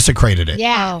all desecrated it.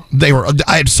 Yeah. They were.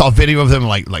 I saw video of them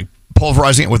like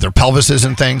pulverizing it with their pelvises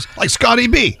and things, like Scotty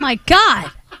B. My God.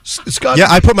 Scotty.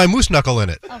 Yeah, I put my moose knuckle in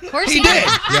it. Of course He did.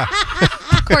 Yeah.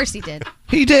 course he did.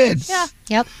 He did. Yeah.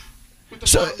 Yep.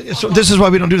 So this is why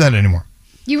we don't do that anymore.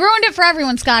 You ruined it for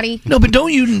everyone, Scotty. No, but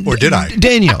don't you? Or did I?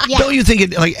 Danielle, Yeah. don't you think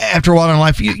it, like, after a while in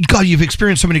life, you've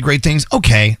experienced so many great things.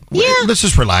 Okay. Yeah. Let's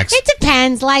just relax. It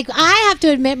depends. Like, I have to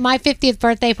admit, my 50th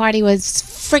birthday party was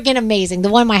friggin' amazing. The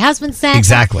one my husband sent.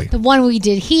 Exactly. The one we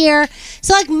did here.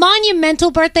 So, like, monumental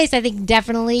birthdays, I think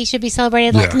definitely should be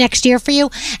celebrated, like, next year for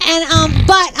you. And,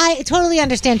 but I totally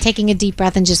understand taking a deep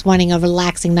breath and just wanting a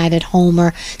relaxing night at home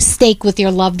or steak with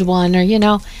your loved one or,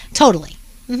 totally.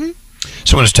 Mm-hmm.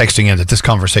 Someone is texting in that this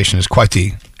conversation is quite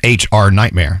the HR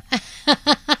nightmare.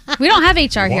 We don't have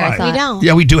HR here, I thought. We don't.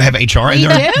 Yeah, we do have HR, and We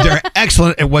they're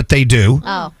excellent at what they do.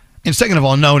 Oh. And second of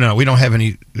all, no, we don't have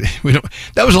any. We don't.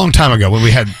 That was a long time ago when we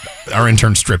had our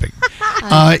intern stripping.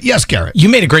 Yes, Garrett. You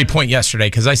made a great point yesterday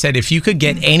because I said if you could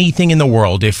get anything in the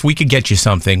world, if we could get you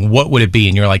something, what would it be?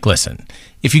 And you're like, listen,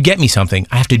 if you get me something,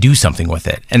 I have to do something with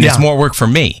it, and it's more work for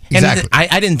me. Exactly.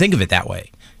 And I didn't think of it that way.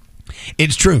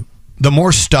 It's true. The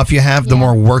more stuff you have, the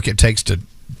more work it takes to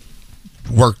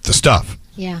work the stuff.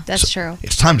 Yeah, that's true.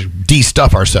 It's time to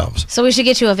de-stuff ourselves. So we should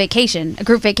get you a vacation, a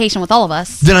group vacation with all of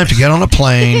us. Then I have to get on a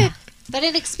plane. But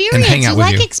an experience. And hang out you with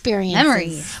like you. experience.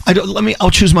 Memories.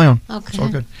 I'll choose my own. Okay. It's all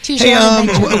good. Choose Hey, your own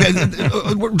adventure.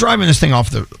 okay, we're driving this thing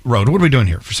off the road. What are we doing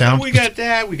here for sound? We got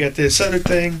that. We got this other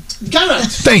thing.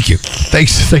 Thank you.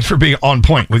 Thanks for being on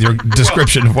point with your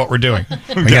description of what we're doing.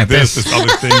 We got this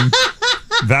other thing,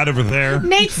 that over there.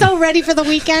 Nate's so ready for the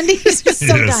weekend. He's just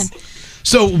so Yes. done.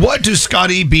 So, what do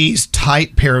Scotty B's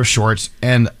tight pair of shorts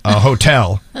and a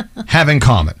hotel have in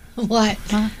common? What?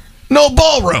 No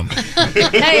ballroom.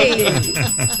 Hey.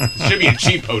 Should be a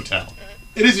cheap hotel.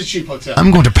 It is a cheap hotel. I'm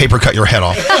going to paper cut your head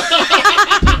off.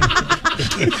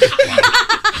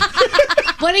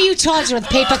 What are you charged with?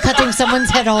 Paper cutting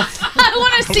someone's head off? I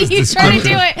want to see you try to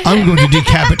do it. I'm going to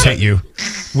decapitate you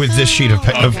with this sheet of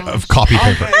copy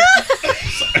paper.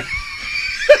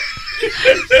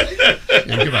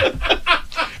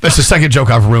 That's the second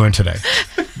joke I've ruined today.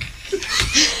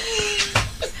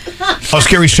 Oh,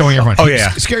 Scary's showing everyone. Oh, yeah.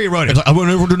 Scary wrote it. I want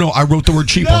everyone to know I wrote the word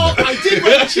cheap on there. I did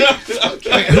write cheap.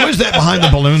 Wait, who is that behind the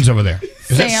balloons over there?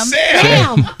 Is Sam.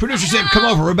 that Sam? Producer Sam, come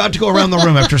over. We're about to go around the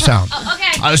room after sound.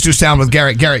 Okay. Let's do sound with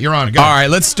Garrett. Garrett, you're on. Go. All right,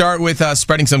 let's start with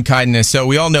spreading some kindness. So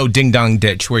we all know Ding Dong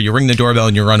Ditch, where you ring the doorbell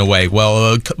and you run away.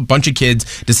 Well, a bunch of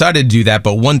kids decided to do that,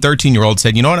 but one 13-year-old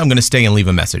said, you know what, I'm going to stay and leave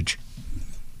a message.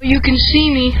 You can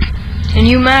see me, and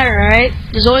you matter, all right?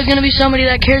 There's always going to be somebody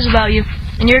that cares about you,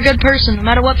 and you're a good person. No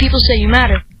matter what people say, you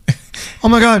matter. Oh,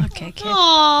 my God. Okay, kid.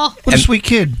 Aww. What a sweet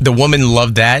kid. The woman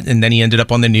loved that, and then he ended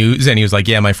up on the news, and he was like,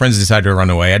 yeah, my friends decided to run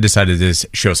away. I decided to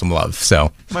show some love,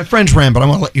 so. My friends ran, but I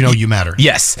want to let you know you matter.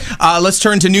 Yes. Let's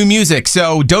turn to new music.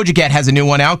 So Doja Cat has a new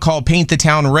one out called Paint the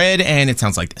Town Red, and it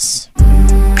sounds like this. She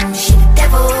the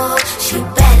devil, she a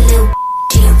bad little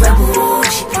she a rebel,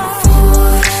 she put her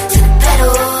foot to the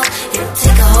pedal. It'll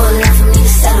take a whole lot for me to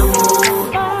settle.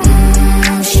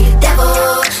 She the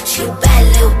devil, she a bad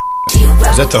little she a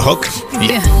rebel. Is that the hook?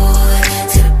 Yeah.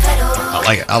 I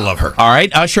like it. I love her. All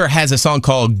right. Usher has a song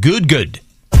called Good Good.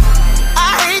 I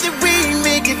hate that we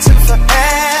make it to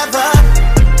forever.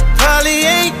 Probably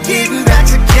ain't getting back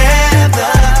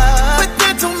together, but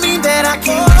that don't mean that I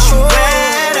can't wish you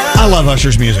better. I love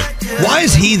Usher's music. Why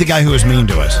is he the guy who is mean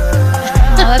to us?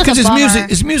 Because his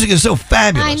music is so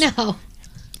fabulous. I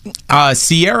know.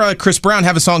 Sierra, Chris Brown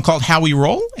have a song called How We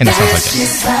Roll, and it sounds like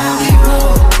this. That's how we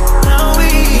roll.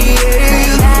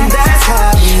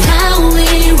 How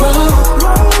we roll.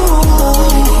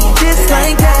 Just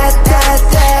like that.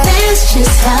 That's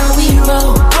just how we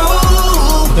roll.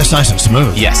 That's nice and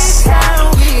smooth. Yes.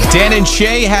 Dan and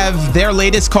Shay have their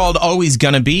latest called Always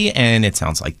Gonna Be, and it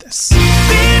sounds like this.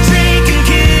 Been drinking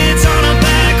kids on a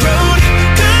back road.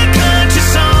 Good country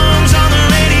songs on the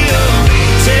radio.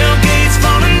 Tailgates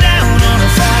falling down on a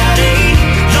Friday.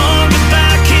 Long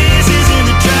goodbye kisses in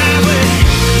the driveway.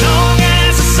 Long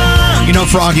as the sun. You know,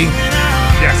 Froggy?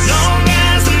 Yes.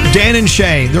 Dan and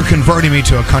Shay, they're converting me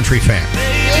to a country fan.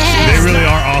 They really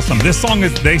are awesome. This song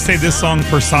they say this song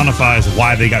personifies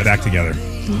why they got back together.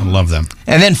 I love them.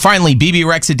 And then finally, BB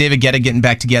Rex and David Guetta getting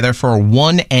back together for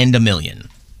 $1 and $1 million.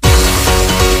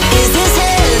 Is this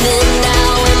heaven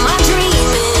now? Am I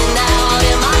dreaming now?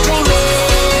 Am I dreaming?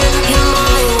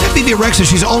 That BB Rexa,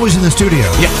 she's always in the studio.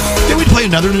 Yeah. Did we play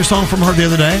another new song from her the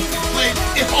other day? Wait,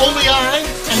 if only I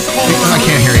and Cole. I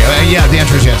can't hear you. Yeah, the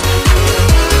answer is yes.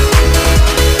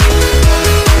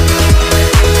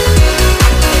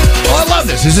 Oh, I love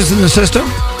this. Is this in the system?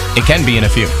 It can be in a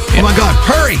few. Oh, my God.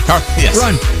 Hurry. Yes.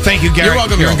 Run. Thank you, Garrett. You're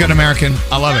welcome. You're a good American.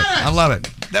 I love it. I love it.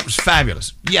 That was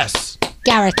fabulous. Yes.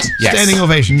 Garrett. Yes. Standing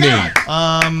ovation.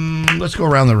 Let's go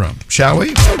around the room, shall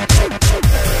we?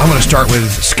 I'm going to start with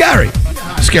Scary.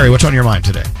 Scary, what's on your mind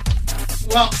today?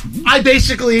 Well, I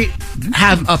basically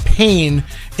have a pain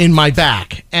in my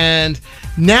back, and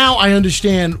now I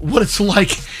understand what it's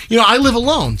like. You know, I live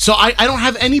alone, so I don't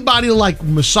have anybody to like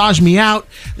massage me out.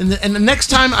 And the next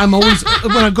time I'm always,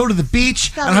 when I go to the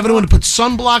beach, I don't have anyone to put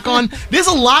sunblock on. There's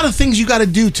a lot of things you got to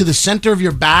do to the center of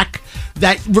your back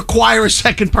that require a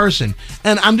second person.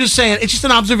 And I'm just saying, it's just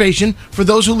an observation for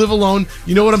those who live alone.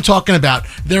 You know what I'm talking about.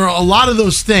 There are a lot of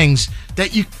those things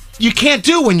that you can't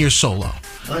do when you're solo.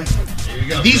 There you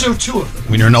go. These are two of them.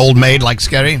 When you're an old maid like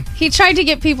Scary? He tried to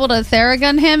get people to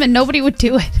Theragun him, and nobody would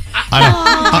do it.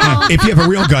 If you have a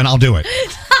real gun, I'll do it.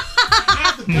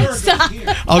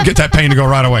 I'll get that pain to go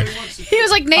right away. He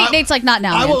was like, Nate's like, not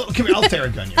now. I man." will. Come here, I'll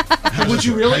Theragun you. Would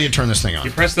you really? How do you turn this thing on?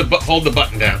 You press hold the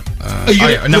button down.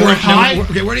 Okay,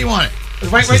 where do you want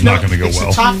it? Right, This is not going to go it's well.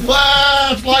 the top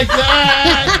left, like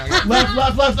that.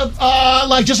 left, up,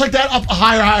 like just like that. Up,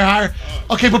 higher.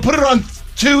 Okay, but put it on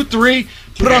 2, 3.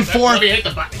 Put it on 4. Let me hit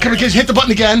the button. Come on, hit the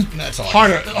button again. That's all.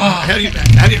 Harder. How do you,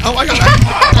 oh my God.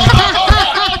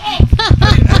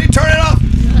 How do you turn it off?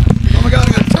 Oh my God,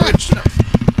 I'm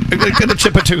going to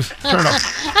chip a tooth. Turn it off.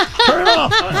 Turn it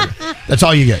off. That's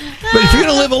all you get. But if you're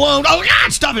going to live alone, oh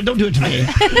God, stop it. Don't do it to me.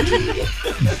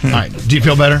 All right. Do you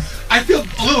feel better? I feel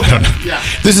a little better. Yeah.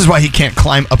 This is why he can't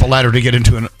climb up a ladder to get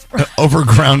into an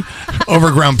overground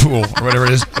pool or whatever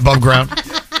it is, above ground.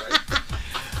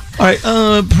 All right,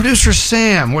 producer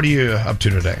Sam, what are you up to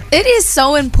today? It is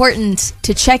so important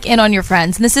to check in on your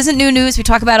friends. And this isn't new news. We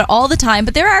talk about it all the time.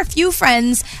 But there are a few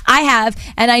friends I have,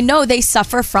 and I know they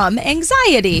suffer from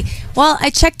anxiety. Well, I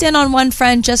checked in on one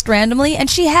friend just randomly, and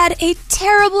she had a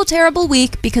terrible, terrible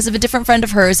week because of a different friend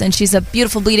of hers. And she's a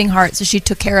beautiful bleeding heart, so she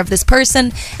took care of this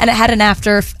person, and it had an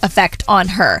after effect on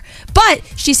her. But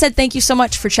she said, thank you so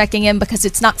much for checking in because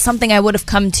it's not something I would have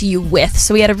come to you with.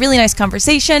 So we had a really nice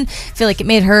conversation. I feel like it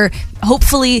made her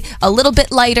hopefully a little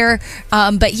bit lighter.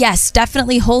 But yes,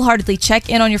 definitely wholeheartedly check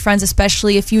in on your friends,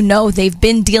 especially if you know they've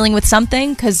been dealing with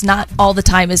something, because not all the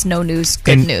time is no news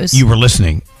good news. You were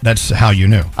listening. That's how you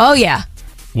knew. Oh, yeah.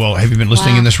 Well, have you been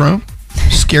listening in this room?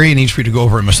 Scary needs for you to go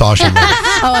over and massage him.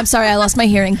 Oh, I'm sorry. I lost my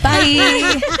hearing.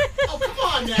 Bye.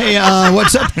 Hey,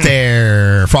 what's up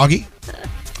there, Froggy?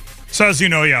 So as you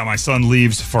know, my son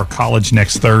leaves for college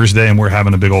next Thursday, and we're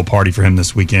having a big old party for him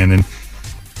this weekend. And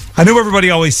I know everybody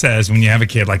always says when you have a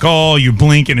kid, like, oh, you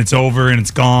blink and it's over and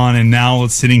it's gone, and now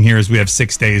it's sitting here as we have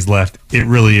 6 days left. It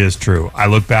really is true. I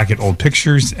look back at old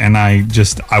pictures, and I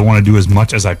want to do as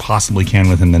much as I possibly can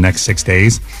within the next 6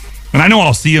 days. And I know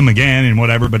I'll see him again and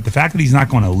whatever, but the fact that he's not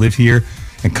going to live here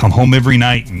and come home every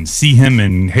night and see him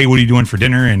and, hey, what are you doing for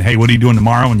dinner? And, hey, what are you doing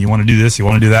tomorrow? And you want to do this, you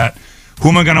want to do that? Who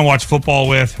am I going to watch football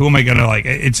with? Who am I going to like?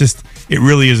 It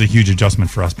really is a huge adjustment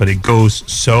for us, but it goes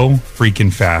so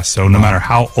freaking fast. So no matter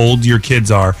how old your kids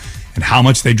are and how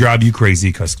much they drive you crazy,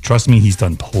 because trust me, he's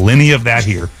done plenty of that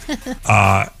here.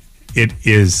 It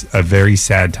is a very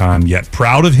sad time, yet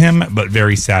proud of him, but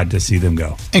very sad to see them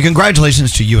go. And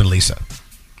congratulations to you and Lisa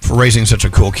for raising such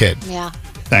a cool kid. Yeah.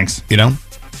 Thanks. You know?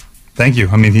 Thank you.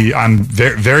 I mean, I'm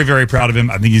very, very, very proud of him.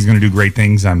 I think he's going to do great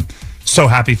things. I'm so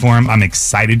happy for him. I'm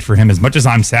excited for him. As much as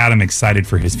I'm sad, I'm excited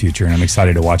for his future, and I'm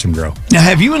excited to watch him grow. Now,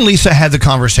 have you and Lisa had the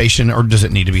conversation, or does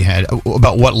it need to be had,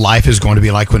 about what life is going to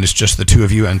be like when it's just the two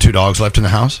of you and 2 dogs left in the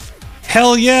house?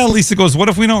 Hell yeah. Lisa goes, what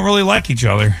if we don't really like each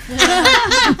other?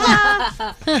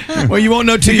 Well, you won't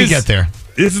know till you get there.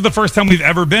 This is the first time we've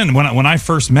ever been. When I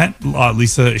first met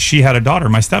Lisa, she had a daughter,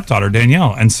 my stepdaughter,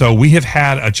 Danielle. And so we have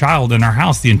had a child in our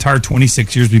house the entire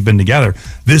 26 years we've been together.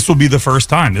 This will be the first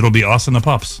time. It'll be us and the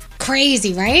pups.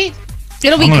 Crazy, right?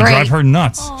 It'll be I'm great. gonna drive her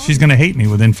nuts. She's going to hate me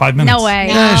within 5 minutes. No way.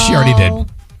 Yeah, she already did.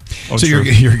 Oh, so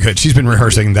you're good. She's been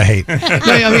rehearsing the hate. No,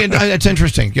 I mean, it's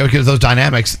interesting, because those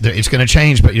dynamics, it's going to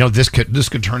change. But this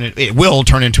could turn it will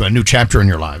turn into a new chapter in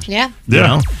your lives. Yeah. You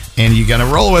know, and you got to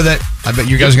roll with it. I bet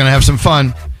you guys are going to have some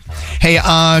fun. Hey,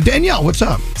 Danielle, what's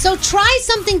up? So try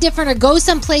something different or go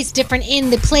someplace different in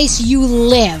the place you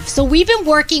live. So we've been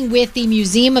working with the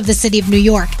Museum of the City of New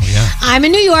York. Oh, yeah. I'm a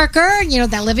New Yorker,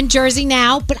 that live in Jersey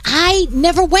now, but I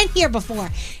never went here before.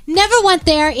 Never went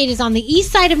there. It is on the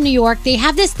east side of New York. They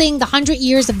have this thing, the 100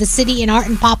 Years of the City in Art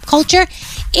and Pop Culture.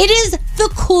 It is the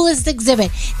coolest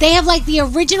exhibit. They have like the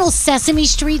original Sesame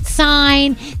Street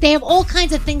sign. They have all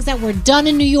kinds of things that were done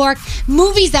in New York,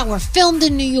 movies that were filmed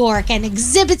in New York, and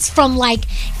exhibits from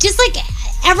just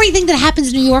everything that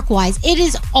happens New York wise. It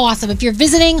is awesome. If you're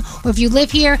visiting or if you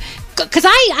live here, because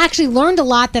I actually learned a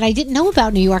lot that I didn't know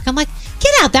about New York. I'm like,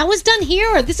 get out. That was done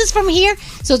here, or this is from here.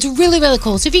 So it's really, really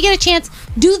cool. So if you get a chance,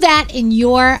 do that in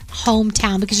your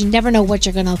hometown because you never know what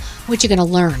you're gonna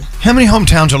learn. How many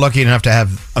hometowns are lucky enough to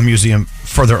have a museum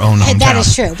for their own hometown? That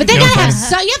is true. But they You know gotta what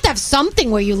I'm have you have to have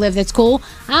something where you live that's cool.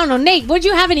 I don't know, Nate. What'd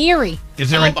you have in Erie?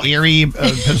 Is there an Erie,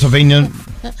 Pennsylvania?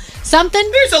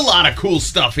 Something? There's a lot of cool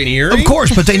stuff in Erie. Of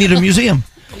course, but they need a museum.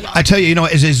 I tell you,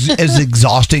 as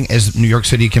exhausting as New York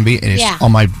City can be, and it's Yeah.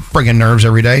 on my friggin' nerves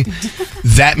every day,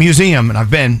 that museum, and I've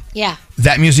been, Yeah.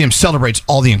 that museum celebrates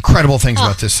all the incredible things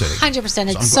about this city. 100%.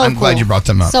 It's I'm so cool. glad you brought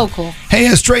them up. So cool.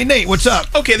 Hey, Stray Nate, what's up?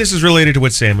 Okay, this is related to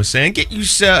what Sam was saying. Get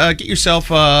yourself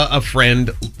a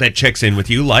friend that checks in with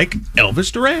you, like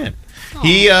Elvis Duran.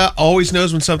 He always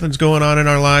knows when something's going on in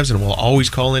our lives and will always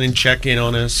call in and check in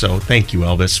on us. So thank you,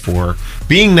 Elvis, for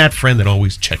being that friend that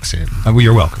always checks in. Well,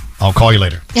 you're welcome. I'll call you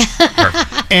later.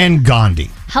 And Gandhi.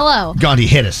 Hello. Gandhi,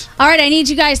 hit us. All right, I need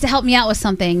you guys to help me out with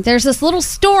something. There's this little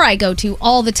store I go to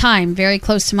all the time, very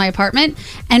close to my apartment.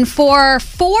 And for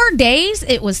 4 days,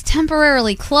 it was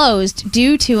temporarily closed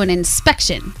due to an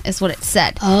inspection, is what it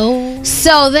said. Oh.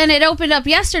 So then it opened up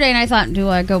yesterday, and I thought, do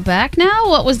I go back now?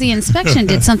 What was the inspection?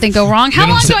 Did something go wrong? How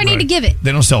long do I need to give it?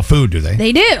 They don't sell food, do they?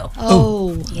 They do.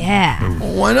 Oh. Yeah.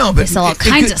 Why not? They sell all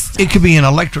kinds of stuff. It could be an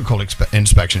electrical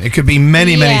inspection. It could be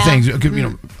many Yeah. things. It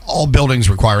could, all buildings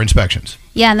require inspections.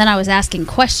 Yeah, and then I was asking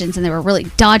questions, and they were really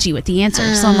dodgy with the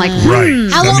answers. So I'm like,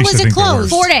 Right. How long was it closed?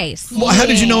 4 days. Well, how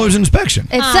did you know it was an inspection?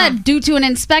 It said due to an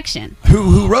inspection.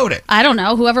 Who wrote it? I don't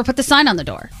know. Whoever put the sign on the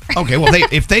door. Okay, well,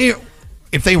 if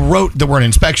they wrote the word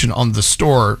inspection on the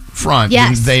store front,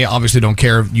 Yes. then they obviously don't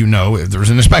care if there was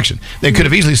an inspection. They could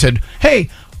have easily said, hey,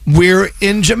 we're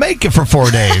in Jamaica for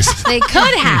 4 days. They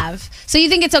could have. So you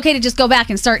think it's okay to just go back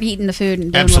and start eating the food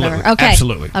and doing Absolutely. whatever? Okay.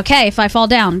 Absolutely. Okay, if I fall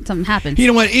down, something happens. You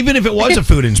know what? Even if it was a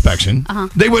food inspection,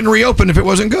 they wouldn't reopen if it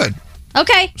wasn't good.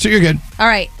 Okay. So you're good. All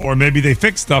right. Or maybe they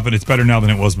fixed stuff and it's better now than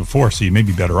it was before, so you may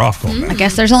be better off going back. I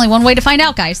guess there's only one way to find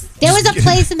out, guys. There was a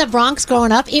place in the Bronx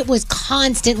growing up. It was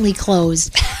constantly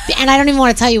closed. And I don't even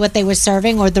want to tell you what they were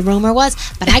serving or the rumor was,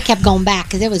 but I kept going back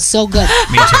because it was so good.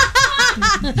 Me too.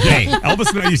 Hey,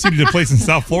 Elvis and I used to eat at a place in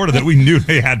South Florida that we knew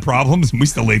they had problems, and we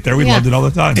still ate there. We loved it all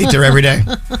the time. Ate there every day.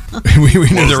 we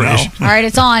knew there were issues. All right,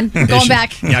 it's on. Going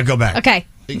back. Yeah, go back. Okay.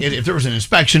 If there was an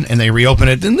inspection and they reopen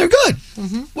it, then they're good.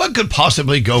 What could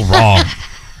possibly go wrong?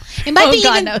 It might Oh, be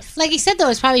God even, knows. like you said, though,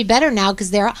 it's probably better now because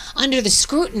they're under the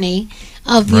scrutiny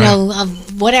of, Right.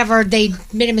 of whatever they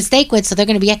made a mistake with, so they're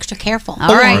going to be extra careful.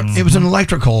 All right. It was an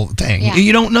electrical thing. Yeah.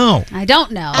 You don't know. I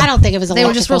don't know. I don't think it was They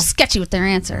were just real electrical. sketchy with their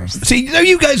answers. See, there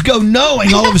you guys go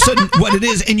knowing all of a sudden what it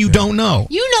is, and you don't know.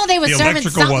 You know they were The serving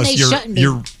electrical something they was shouldn't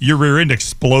be. your rear end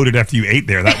exploded after you ate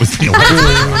there. That was the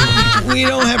electrical. We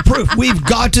don't have proof. We've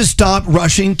got to stop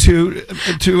rushing to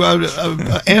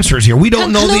answers here. We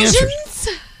don't know the answers. Conclusions?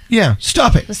 Yeah,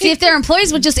 stop it. See, if their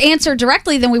employees would just answer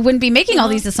directly, then we wouldn't be making all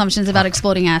these assumptions about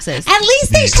exploding asses. At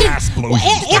least they should. Explosions.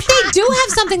 If they do have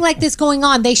something like this going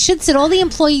on, they should sit all the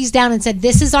employees down and said,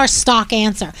 "This is our stock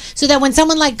answer," so that when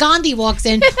someone like Gandhi walks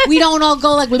in, we don't all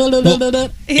go like. Blah, blah, blah, blah, blah.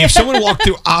 If someone walked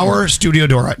through our studio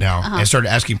door right now and started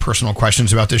asking personal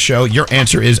questions about this show, your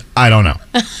answer is, I don't know.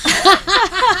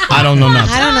 I don't know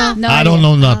nothing. I don't know. No I idea. don't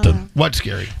know nothing. What's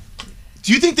scary?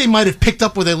 Do you think they might have picked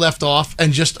up where they left off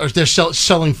and just they're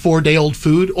selling 4-day-old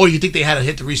food, or you think they had to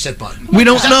hit the reset button? We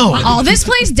don't know. Oh, this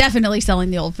place definitely selling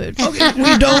the old food. We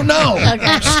don't know.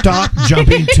 Stop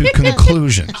jumping to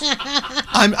conclusions.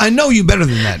 I know you better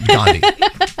than that, Gandhi.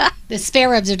 The spare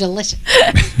ribs are delicious.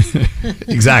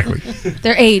 Exactly.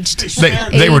 They're aged.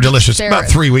 They were delicious spare about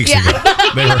ribs. 3 weeks ago.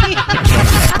 They were.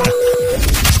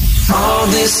 All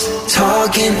this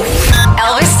talking.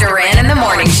 Elvis Duran in the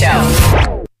Morning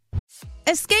Show.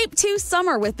 Escape to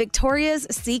summer with Victoria's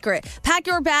Secret. Pack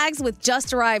your bags with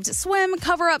just arrived swim,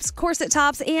 cover-ups, corset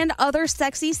tops, and other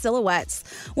sexy silhouettes.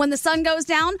 When the sun goes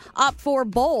down, opt for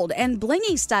bold and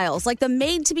blingy styles like the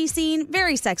made-to-be-seen,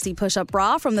 very sexy push-up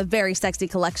bra from the Very Sexy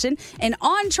collection and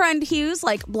on-trend hues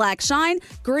like black shine,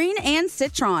 green, and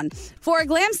citron. For a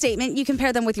glam statement, you can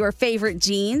pair them with your favorite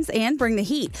jeans and bring the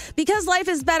heat. Because life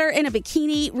is better in a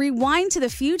bikini, rewind to the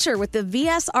future with the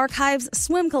VS Archives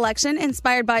swim collection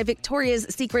inspired by Victoria's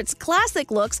Secret's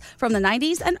classic looks from the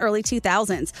 90s and early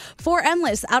 2000s. For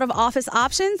endless out-of-office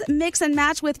options, mix and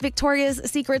match with Victoria's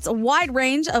Secret's wide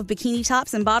range of bikini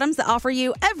tops and bottoms that offer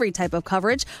you every type of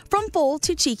coverage, from full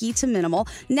to cheeky to minimal,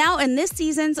 now in this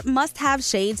season's must-have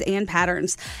shades and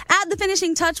patterns. Add the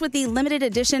finishing touch with the limited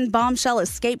edition Bombshell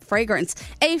Escape fragrance,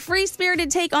 a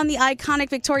free-spirited take on the iconic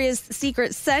Victoria's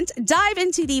Secret scent. Dive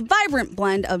into the vibrant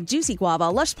blend of juicy guava,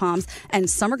 lush palms, and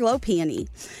summer glow peony.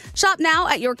 Shop now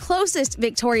at your closest closest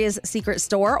Victoria's Secret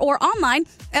store or online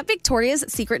at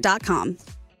victoriassecret.com.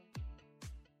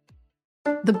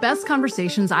 The best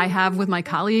conversations I have with my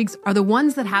colleagues are the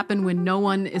ones that happen when no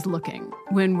one is looking,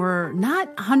 when we're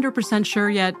not 100% sure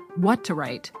yet what to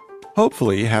write.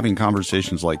 Hopefully, having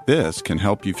conversations like this can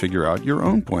help you figure out your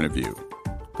own point of view.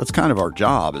 That's kind of our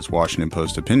job as Washington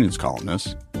Post opinions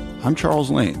columnists. I'm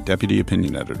Charles Lane, Deputy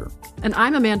Opinion Editor. And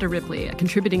I'm Amanda Ripley, a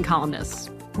contributing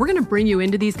columnist. We're going to bring you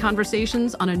into these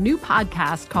conversations on a new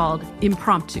podcast called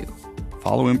Impromptu.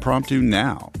 Follow Impromptu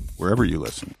now, wherever you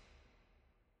listen.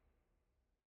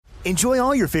 Enjoy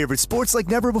all your favorite sports like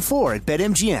never before at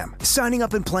BetMGM. Signing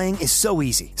up and playing is so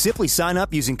easy. Simply sign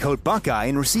up using code Buckeye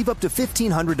and receive up to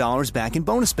 $1,500 back in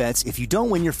bonus bets if you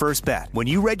don't win your first bet. When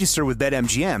you register with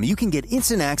BetMGM, you can get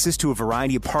instant access to a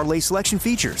variety of parlay selection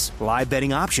features, live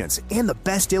betting options, and the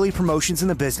best daily promotions in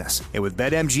the business. And with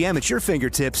BetMGM at your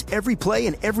fingertips, every play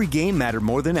and every game matter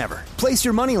more than ever. Place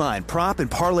your moneyline, prop,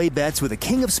 and parlay bets with the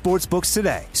king of sportsbooks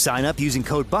today. Sign up using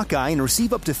code Buckeye and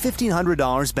receive up to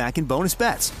 $1,500 back in bonus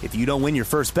bets if you don't win your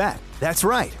first bet. That's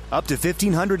right, up to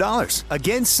 $1,500.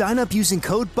 Again, sign up using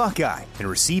code Buckeye and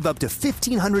receive up to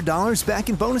 $1,500 back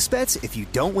in bonus bets if you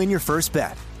don't win your first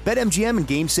bet. BetMGM and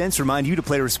GameSense remind you to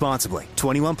play responsibly.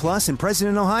 21 plus and present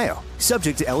in Ohio.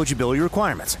 Subject to eligibility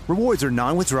requirements. Rewards are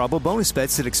non-withdrawable bonus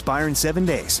bets that expire in 7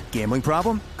 days. Gambling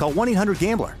problem? Call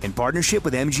 1-800-GAMBLER in partnership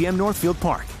with MGM Northfield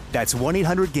Park. That's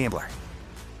 1-800-GAMBLER.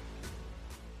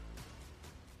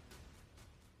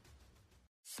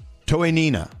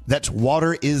 Toenina, that's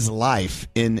water is life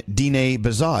in Diné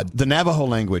Bazad, the Navajo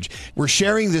language. We're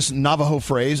sharing this Navajo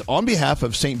phrase on behalf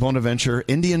of St. Bonaventure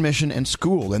Indian Mission and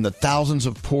School and the thousands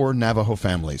of poor Navajo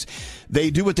families. They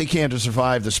do what they can to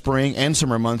survive the spring and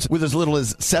summer months with as little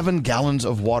as 7 gallons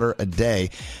of water a day.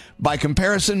 By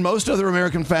comparison, most other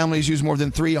American families use more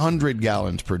than 300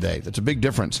 gallons per day. That's a big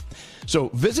difference. So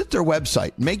visit their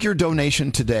website. Make your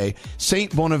donation today,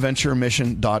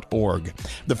 stbonaventuremission.org.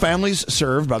 The families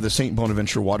served by the St.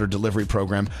 Bonaventure Water Delivery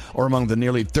Program are among the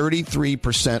nearly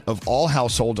 33% of all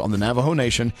households on the Navajo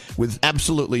Nation with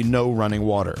absolutely no running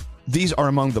water. These are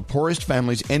among the poorest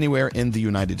families anywhere in the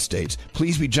United States.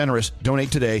 Please be generous. Donate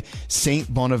today,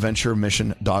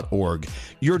 stbonaventuremission.org.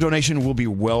 Your donation will be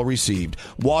well received.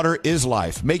 Water is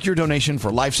life. Make your donation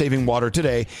for life-saving water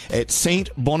today at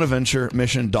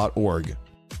stbonaventuremission.org.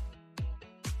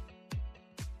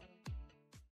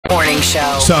 Morning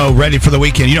show. So, ready for the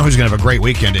weekend. You know who's going to have a great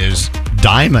weekend is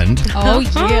Diamond. Oh,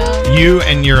 yeah. You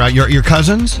and your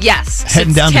cousins? Yes.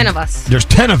 Heading down 10 of us. There's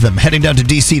 10 of them heading down to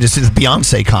D.C. to see the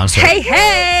Beyonce concert.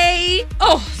 Hey!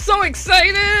 Oh, so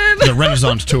excited. The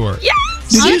Renaissance tour. Yes!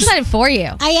 I'm excited for you.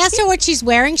 I asked her what she's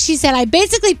wearing. She said, I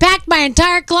basically packed my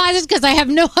entire closet because I have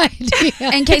no idea.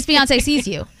 In case Beyonce sees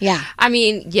you. Yeah. I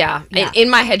mean, yeah. In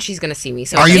my head, she's going to see me.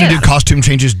 So Are you going to do costume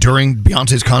changes during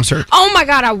Beyonce's concert? Oh, my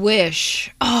God, I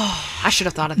wish. Oh, I should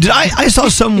have thought of that. I saw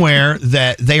somewhere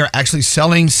that they are actually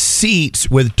selling seats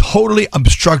with totally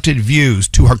obstructed views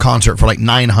to her concert for like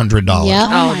 $900. Yeah.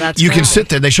 Oh, that's You can great. sit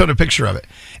there. They showed a picture of it.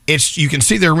 You can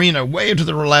see the arena way to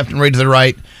the left and way to the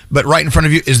right, but right in front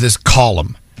of you is this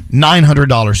column.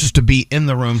 $900 just to be in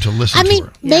the room to listen to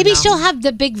her. Maybe she'll have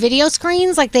the big video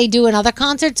screens like they do in other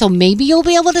concerts, so maybe you'll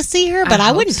be able to see her, but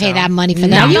I wouldn't pay that money for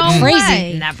that. You're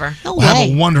crazy. Never. No We'll have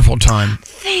way. a wonderful time.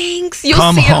 Thanks. You'll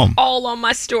Come see home. it all on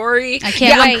my story. I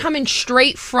can't wait. I'm coming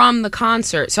straight from the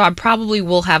concert, so I probably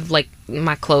will have like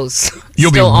my clothes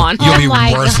You'll still be on. You'll be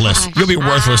worthless. You'll be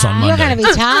worthless on You're Monday. going to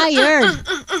be tired.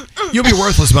 You'll be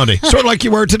worthless Monday, sort of like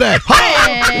you were today.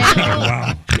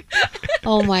 Wow.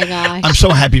 Oh, my gosh. I'm so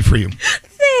happy for you.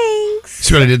 Thanks.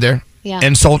 See what I did there? Yeah.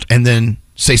 Insult and then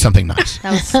say something nice.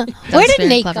 Where did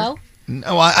Nate go?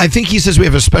 No, I think he says we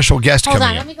have a special guest Hold coming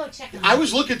on, in. let me go check. I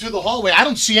was looking through the hallway. I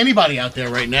don't see anybody out there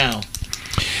right now.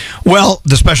 Well,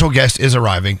 the special guest is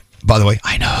arriving. By the way,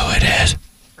 I know who it is.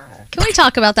 Can we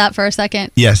talk about that for a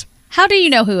second? Yes, How do you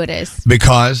know who it is?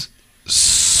 because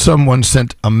someone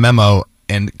sent a memo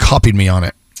and copied me on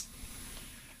it.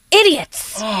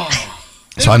 Idiots.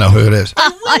 So I know who it is.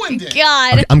 Oh, my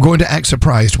God. Okay, I'm going to act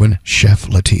surprised when Chef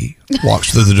Lati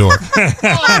walks through the door.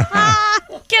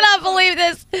 Cannot believe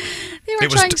this. They were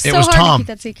trying so hard to keep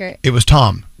that secret. It was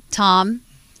Tom. Tom,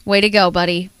 way to go,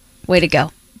 buddy. Way to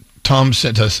go. Tom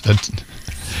sent us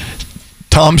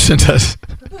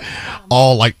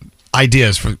all like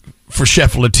ideas for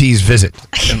Chef Lati's visit.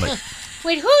 And, like,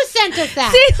 Wait, who sent us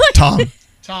that? Tom.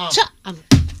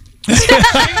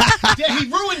 Yeah, he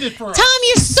ruined it for us. Tom,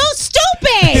 you're so stupid.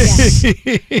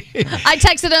 I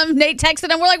texted him. Nate texted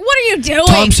him. We're like, what are you doing?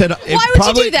 Tom said, why it would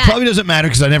probably, you do that? Probably doesn't matter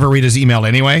because I never read his email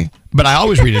anyway, but I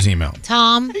always read his email.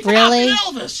 Tom, really?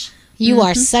 Elvis. You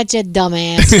are such a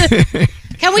dumbass.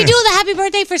 Can we do the happy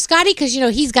birthday for Scotty? Because,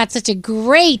 he's got such a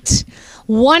great,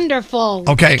 wonderful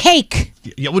cake.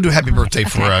 Yeah, we'll do happy birthday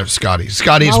for Scotty.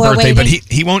 Scotty's While we're birthday, but waiting.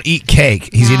 he won't eat cake.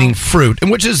 He's eating fruit, and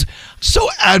which is so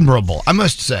admirable, I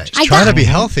must say. Trying to be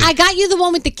healthy. I got you the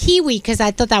one with the kiwi because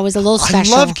I thought that was a little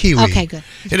special. love kiwi. Okay, good.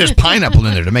 It has pineapple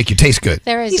in there to make you taste good.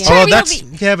 There is. Oh,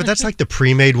 but that's like the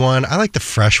pre-made one. I like the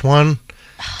fresh one.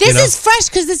 This is fresh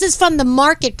because this is from the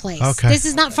marketplace. Okay. This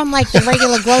is not from like the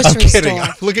regular I'm grocery kidding.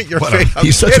 store. Look at your What a- face. I'm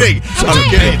he's such a- kidding. I'm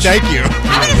kidding. Thank you.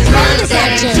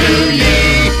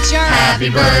 Happy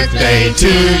birthday to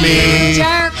me.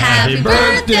 Jerk. Happy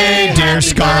birthday, dear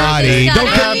Scotty. Don't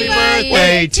Happy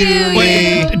birthday to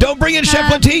Wait, don't bring in Chef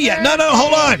Latte yet. No,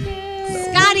 hold on.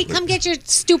 Scotty, come get your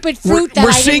stupid fruit that We're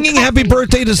I didn't singing cut happy you.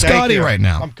 birthday to Scotty you. right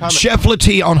now. I'm coming. Chef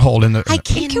Latte on hold. I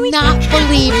cannot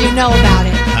believe you know about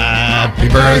it. Happy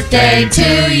birthday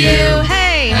to you.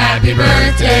 Hey. Happy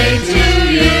birthday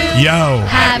to you. Yo.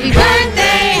 Happy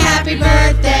birthday. Happy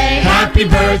birthday. Happy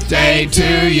birthday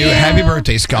to you. Happy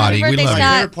birthday, Scotty. Happy We birthday, love My you.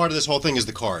 Scott. favorite part of this whole thing is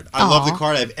the card. I love the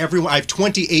card. I have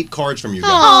 28 cards from you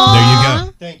guys. There you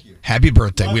go. Thank you. Happy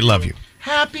birthday. We love you.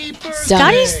 Happy birthday.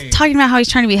 Scotty's talking about how he's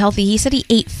trying to be healthy. He said he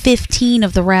ate 15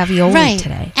 of the ravioli Right.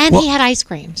 today. And Well, he had ice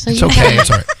cream. So It's you okay.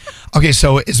 It's all right. Okay,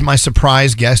 so is my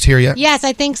surprise guest here yet? Yes,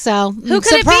 I think so. Who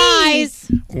could it be?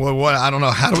 Surprise! Well, what? I don't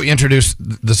know. How do we introduce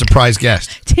the surprise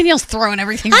guest? Danielle's throwing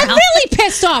everything I'm around. really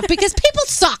pissed off because people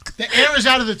suck. The air is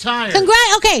out of the tire.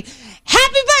 Okay.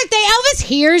 Happy birthday, Elvis.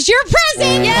 Here's your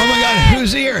present. Oh my God,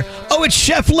 who's here? Oh, it's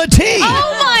Chef Latte.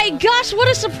 Oh my gosh, what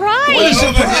a surprise! What a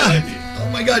surprise! Oh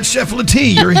my God, Chef Latte,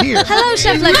 you're here. Hello,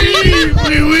 Chef Latif.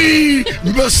 Oui,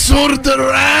 Monsieur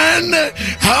Duran.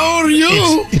 How are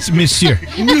you? It's Monsieur.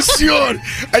 Monsieur,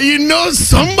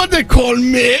 somebody called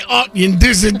me. And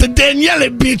this is the Danielle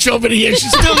bitch over here.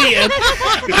 She's still here.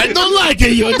 I don't like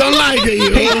you. I don't like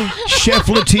you. Hey, Chef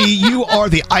Latte, you are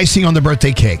the icing on the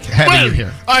birthday cake. Having you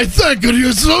here. I thank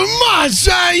you so much.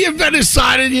 You're very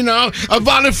excited,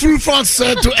 about the fruit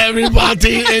français to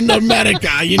everybody in America,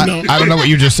 I don't know what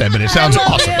you just said, but it sounds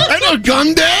awesome. Hello,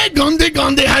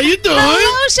 Gandhi, how you doing?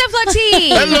 Hello, Chef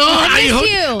Latif. Hello, I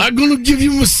missed you. I'm gonna give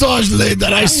you a massage later,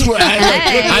 I swear.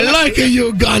 Hey. I like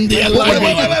you, Gandhi. I like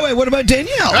you. Wait. What about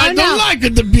Danielle? I don't like the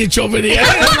bitch over there.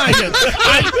 I don't like it.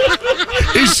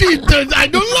 I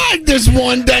don't like this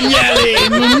one,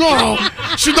 Danielle. No,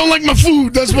 she don't like my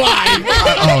food. That's why.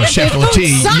 Oh, Chef Latte,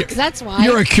 Sucks, that's why.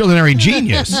 you're a culinary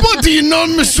genius. But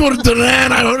Mr.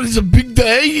 Duran, I heard it's a big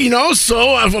day,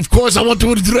 so of course I want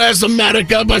to address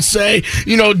America by saying,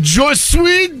 Je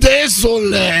suis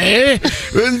désolé.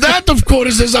 And that, of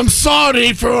course, is I'm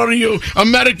sorry for all you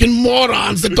American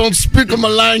morons that don't speak my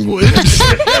language.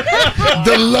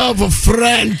 The love of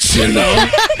French,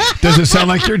 Doesn't sound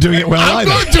like you're doing it well I'm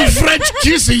either. going to French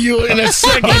kiss you in a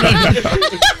second.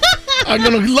 I'm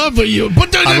gonna love you,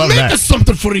 but I I love made that.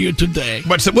 something for you today.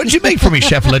 What'd you make for me,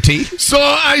 Chef Latte? So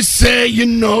I say,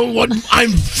 what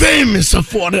I'm famous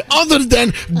for it, other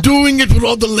than doing it with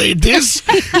all the ladies,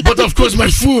 but of course my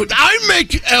food. I make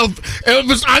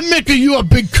Elvis. I make you a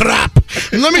big crap.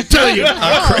 And let me tell you,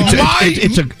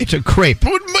 It's a crepe.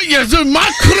 Yes,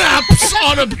 my crabs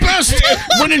are the best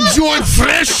when enjoyed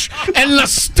fresh and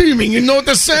less steaming. You know what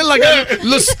they say? Like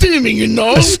less steaming,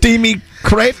 A steamy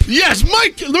crepe? Yes,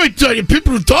 Mike, let me tell you,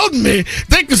 people told me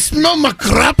they can smell my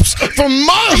crabs from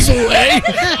miles away.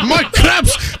 My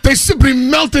crabs, they simply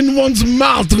melt in one's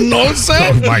mouth, you know what I'm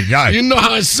saying? Oh, my God. You know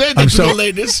how I say that to the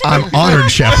ladies. I'm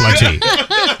honored, Chef Latte.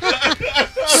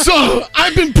 So,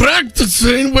 I've been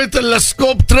practicing with the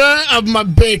sculpture of my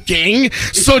baking.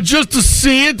 So, just to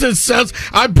see it, it says,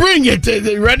 I bring it.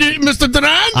 Ready, Mr.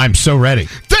 Duran? I'm so ready.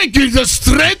 Thank you. The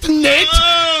straighten it.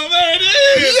 Oh, there it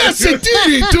is. Yes, it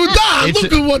did. Do that.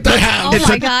 Look at what I have. It's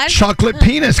a chocolate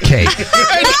penis cake.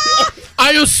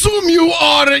 I assume you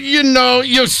are,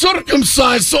 you're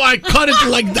circumcised, so I cut it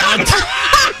like that.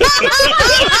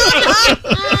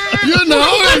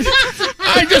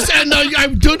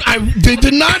 They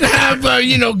did not have,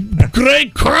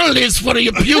 gray curlies for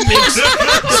your pubics,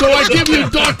 so I give you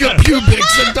darker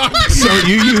pubics and darker. So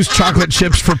you use chocolate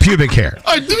chips for pubic hair?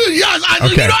 I do, yes.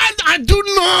 Okay. I do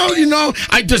know,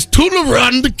 I just tool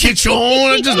around the kitchen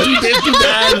and just do this and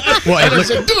that. Well, and, I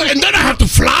said, do it. And then I have to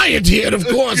fly it here, of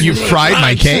course. You fried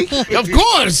my cake? Of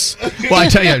course. Well, I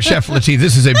tell you, Chef Latte,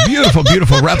 this is a beautiful,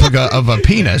 beautiful replica of a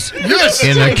penis Yes.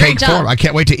 in a cake form. I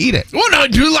can't wait to eat it. What I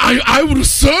do, I will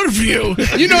serve you.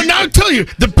 Now I'll tell you,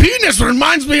 the penis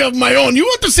reminds me of my own. You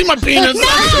want to see my penis? No!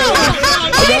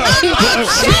 I'll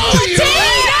show you.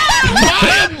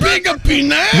 My make a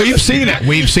peanut? We've seen it.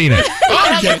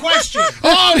 Okay.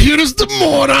 Oh, here's the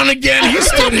moron again. He's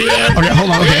still here. Okay, hold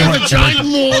on. Okay, The giant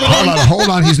moron. Hold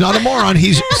on. He's not a moron.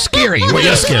 He's scary. What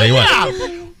is scary? What?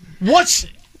 What's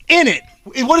in it?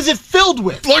 What is it filled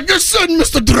with? Like I said,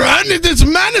 Mr. Duran, this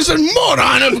man is a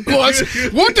moron, of course.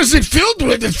 What is it filled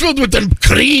with? It's filled with the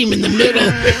cream in the middle.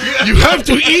 You have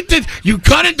to eat it, you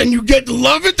cut it, and you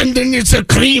love it, and then it's a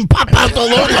cream pop out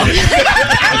all over.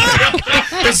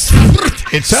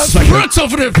 It sounds like spurts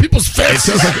over the people's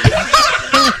faces.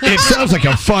 It sounds like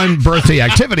a fun birthday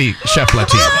activity, Chef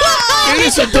Latif. It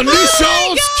is a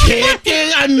delicious cake,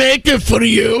 and I make it for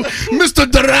you, Mr.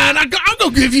 Duran. I'm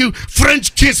gonna give you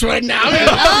French kiss right now. Oh,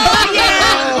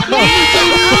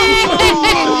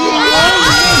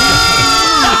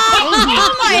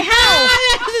 my hell!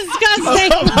 Disgusting.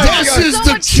 This is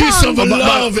the kiss of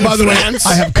love, by the way, France.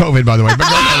 I have COVID, by the way. But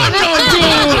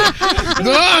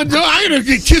No, I'm gonna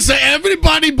kiss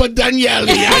everybody but Danielle.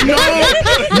 I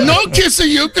know, no kissing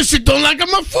you because she don't like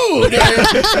my food.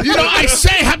 You know, I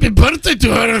say happy birthday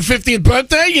to her 50th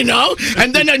birthday. You know,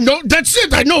 and then I know that's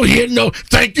it. I know here, no,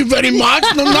 thank you very much,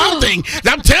 no nothing.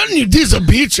 I'm telling you, this is a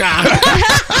beach house.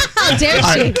 Dare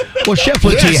she? Well, Chef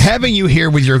Latif, having you here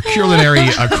with your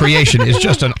culinary creation is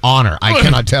just an honor. I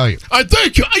cannot tell you. I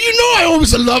thank you. You know, I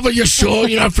always love your show.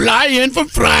 You know, I fly in from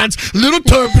France, little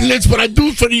turbulence, but I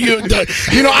do for you.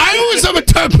 You know, I always have a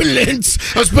turbulence,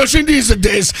 especially these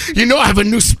days. You know, I have a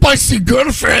new spicy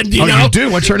girlfriend. You know, you do?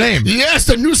 What's her name? Yes,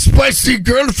 the new spicy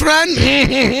girlfriend,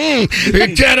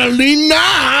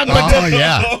 Carolina. But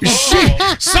yeah.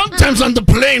 Sometimes on the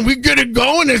plane we get it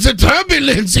going. It's a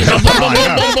turbulence. You know,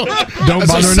 Don't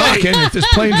bother knocking if this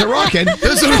plane's a rocking.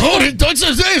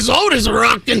 It's always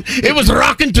rocking. It was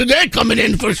rocking today coming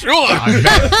in for sure. Oh,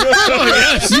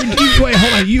 yes. Wait,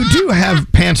 hold on. You do have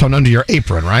pants on under your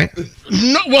apron, right?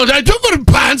 No, well, I do wear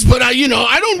pants, but I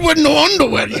don't wear no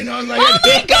underwear. You know, like, Oh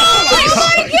my God!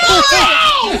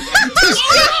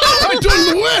 I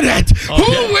don't wear that.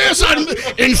 Who wears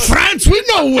in France? We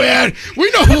know who wear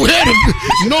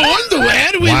no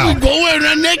underwear. We go wear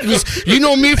naked. 'Cause you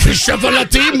know me, for Chef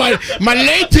Latif, my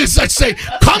ladies, I say,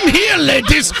 come here,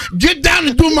 ladies, get down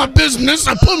and do my business.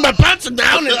 I put my pants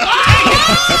down and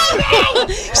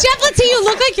Chef Latif, you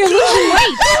look like you're losing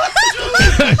weight.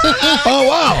 Oh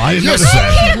wow! I didn't notice that.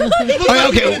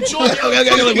 Okay.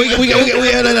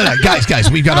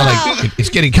 Guys, we've got to it's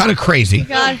getting kind of crazy.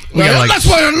 God. That's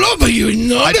why I love you. You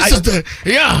know,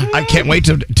 I can't wait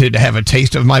to have a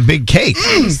taste of my big cake.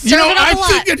 You know, I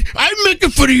figured I make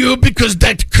it for you because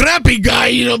that crappy guy,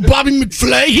 you know, Bobby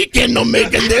McFlay, he can't no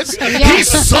making this. He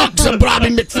sucks, Bobby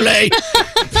McFlay.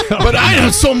 But I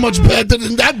am so much better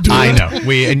than that dude. I know.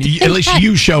 At least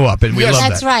you show up, and we love that.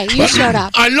 That's right. You showed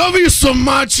up. I love you so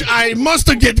much. I must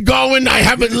get going. I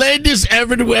have ladies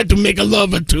everywhere to make a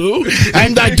lover to,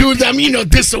 and I do them, you know,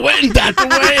 this way and that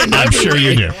way. And I'm sure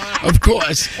you do. Of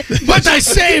course. But I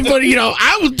say, but you know,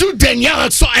 I will do Danielle.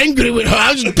 I'm so angry with her.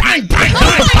 I was bang.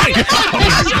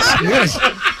 Yes.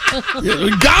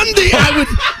 Gandhi,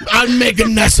 I'd make a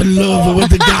nice love with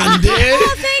the Gandhi.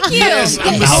 Oh, thank you. Yes,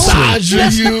 I massage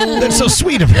you. That's so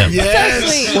sweet of him.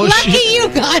 Yes. So sweet. Lucky you,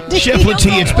 Gandhi. Chef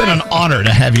Latif, it's been an honor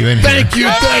to have you in here. Thank you.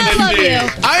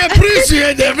 I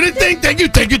appreciate everything. Thank you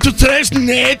to Trash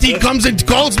Nate. He comes and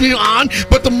calls me on,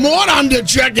 but the moron that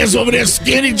Jack is over there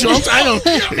skinny jokes. I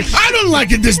don't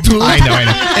like it. This dude. I know.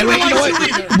 And wait, you know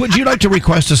what? Would you like to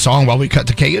request a song while we cut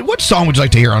the cake? What song would you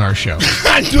like to hear on our show?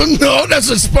 I don't know. That's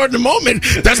a spur of the moment.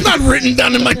 That's not written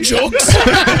down in my jokes.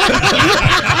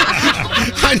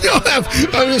 I don't have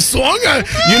a song. I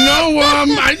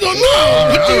don't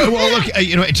know. Well, look,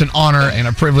 it's an honor and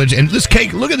a privilege. And this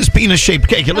cake, look at this penis-shaped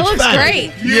cake. It looks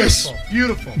great. Yes.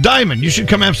 Beautiful. Diamond, you should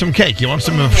come have some cake. You want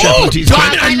some of Chef Latif's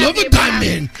Diamond, cake? I love a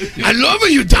Diamond. I love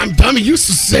you, Diamond. You're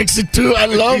so sexy, too. I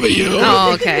love you.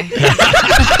 Oh, okay.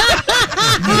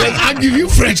 I'll give you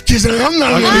French kiss. I'm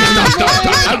not going to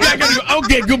stop.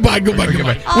 Okay, goodbye.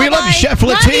 We love you, Chef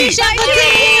Latif. Chef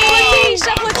Latif.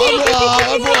 Chef Latif.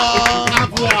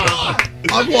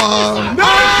 Au revoir.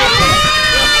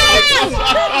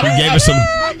 He gave us a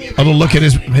little look at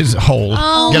his hole.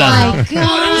 Oh, Get out my of here.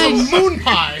 God. That is a moon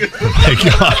pie. Oh, my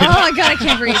God. Oh my God, I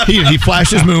can't breathe. He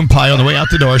flashed his moon pie on the way out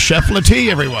the door. Chef Latif,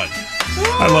 everyone.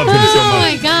 I love him so Oh, much.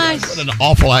 my gosh. What an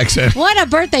awful accent. What a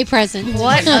birthday present.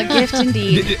 What a gift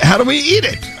indeed. How do we eat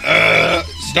it?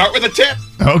 Start with a tip.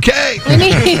 Okay.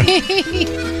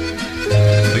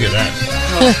 Look at that.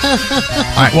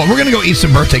 All right, well, we're going to go eat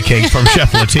some birthday cake from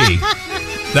Chef Latif.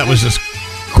 That was just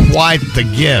quite the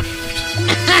gift.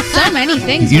 So many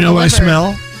things. You know what I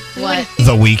smell? What?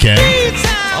 The Weekend.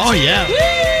 Oh, yeah.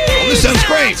 Oh, this sounds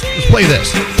great. Let's play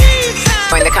this.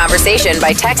 Join the conversation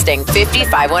by texting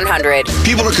 55100.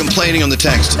 People are complaining on the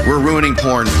text. We're ruining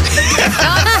porn.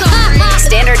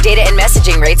 Standard data and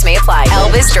messaging rates may apply.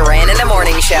 Elvis Duran in the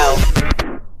Morning Show.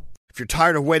 If you're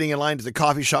tired of waiting in line to the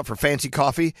coffee shop for fancy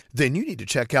coffee, then you need to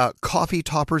check out Coffee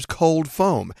Topper's Cold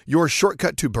Foam, your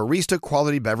shortcut to barista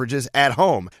quality beverages at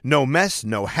home. No mess,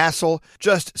 no hassle.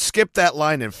 Just skip that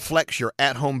line and flex your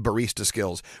at-home barista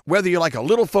skills. Whether you like a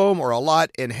little foam or a lot,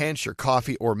 enhance your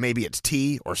coffee, or maybe it's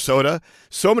tea or soda.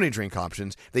 So many drink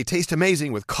options. They taste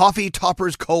amazing with Coffee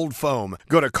Topper's Cold Foam.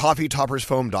 Go to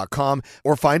coffeetoppersfoam.com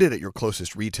or find it at your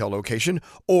closest retail location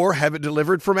or have it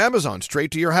delivered from Amazon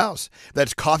straight to your house.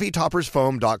 That's coffeetoppersfoam.com.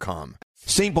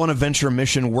 St. Bonaventure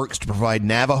Mission works to provide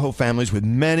Navajo families with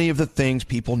many of the things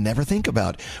people never think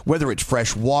about. Whether it's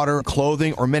fresh water,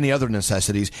 clothing, or many other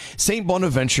necessities, St.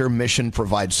 Bonaventure Mission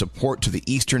provides support to the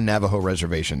Eastern Navajo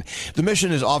Reservation. The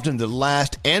mission is often the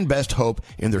last and best hope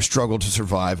in their struggle to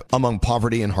survive among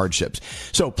poverty and hardships.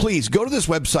 So please go to this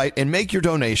website and make your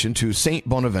donation to St.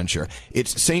 Bonaventure.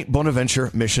 It's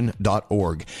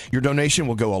stbonaventuremission.org. Your donation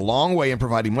will go a long way in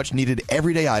providing much needed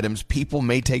everyday items people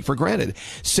may take for granted.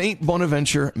 stbonaventuremission.org.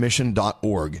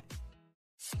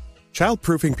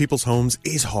 Childproofing people's homes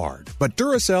is hard, but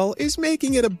Duracell is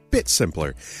making it a bit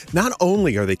simpler. Not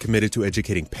only are they committed to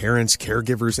educating parents,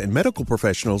 caregivers, and medical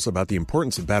professionals about the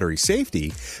importance of battery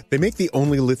safety, they make the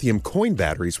only lithium coin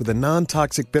batteries with a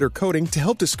non-toxic bitter coating to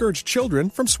help discourage children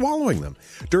from swallowing them.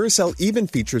 Duracell even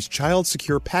features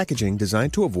child-secure packaging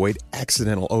designed to avoid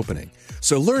accidental opening.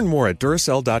 So learn more at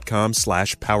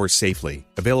Duracell.com/powersafely.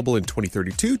 Available in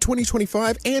 2032,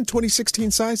 2025, and 2016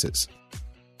 sizes.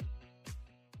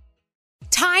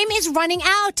 Time is running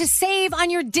out to save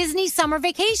on your Disney summer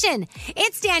vacation.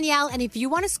 It's Danielle, and if you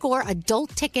want to score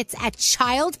adult tickets at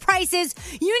child prices,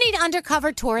 you need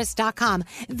UndercoverTourist.com.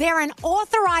 They're an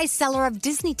authorized seller of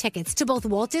Disney tickets to both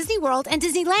Walt Disney World and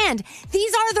Disneyland.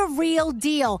 These are the real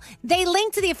deal. They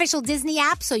link to the official Disney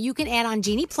app so you can add on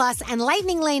Genie Plus and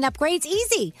Lightning Lane upgrades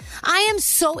easy. I am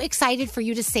so excited for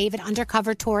you to save at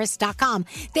UndercoverTourist.com.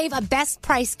 They have a best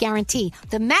price guarantee.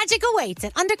 The magic awaits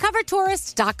at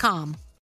UndercoverTourist.com.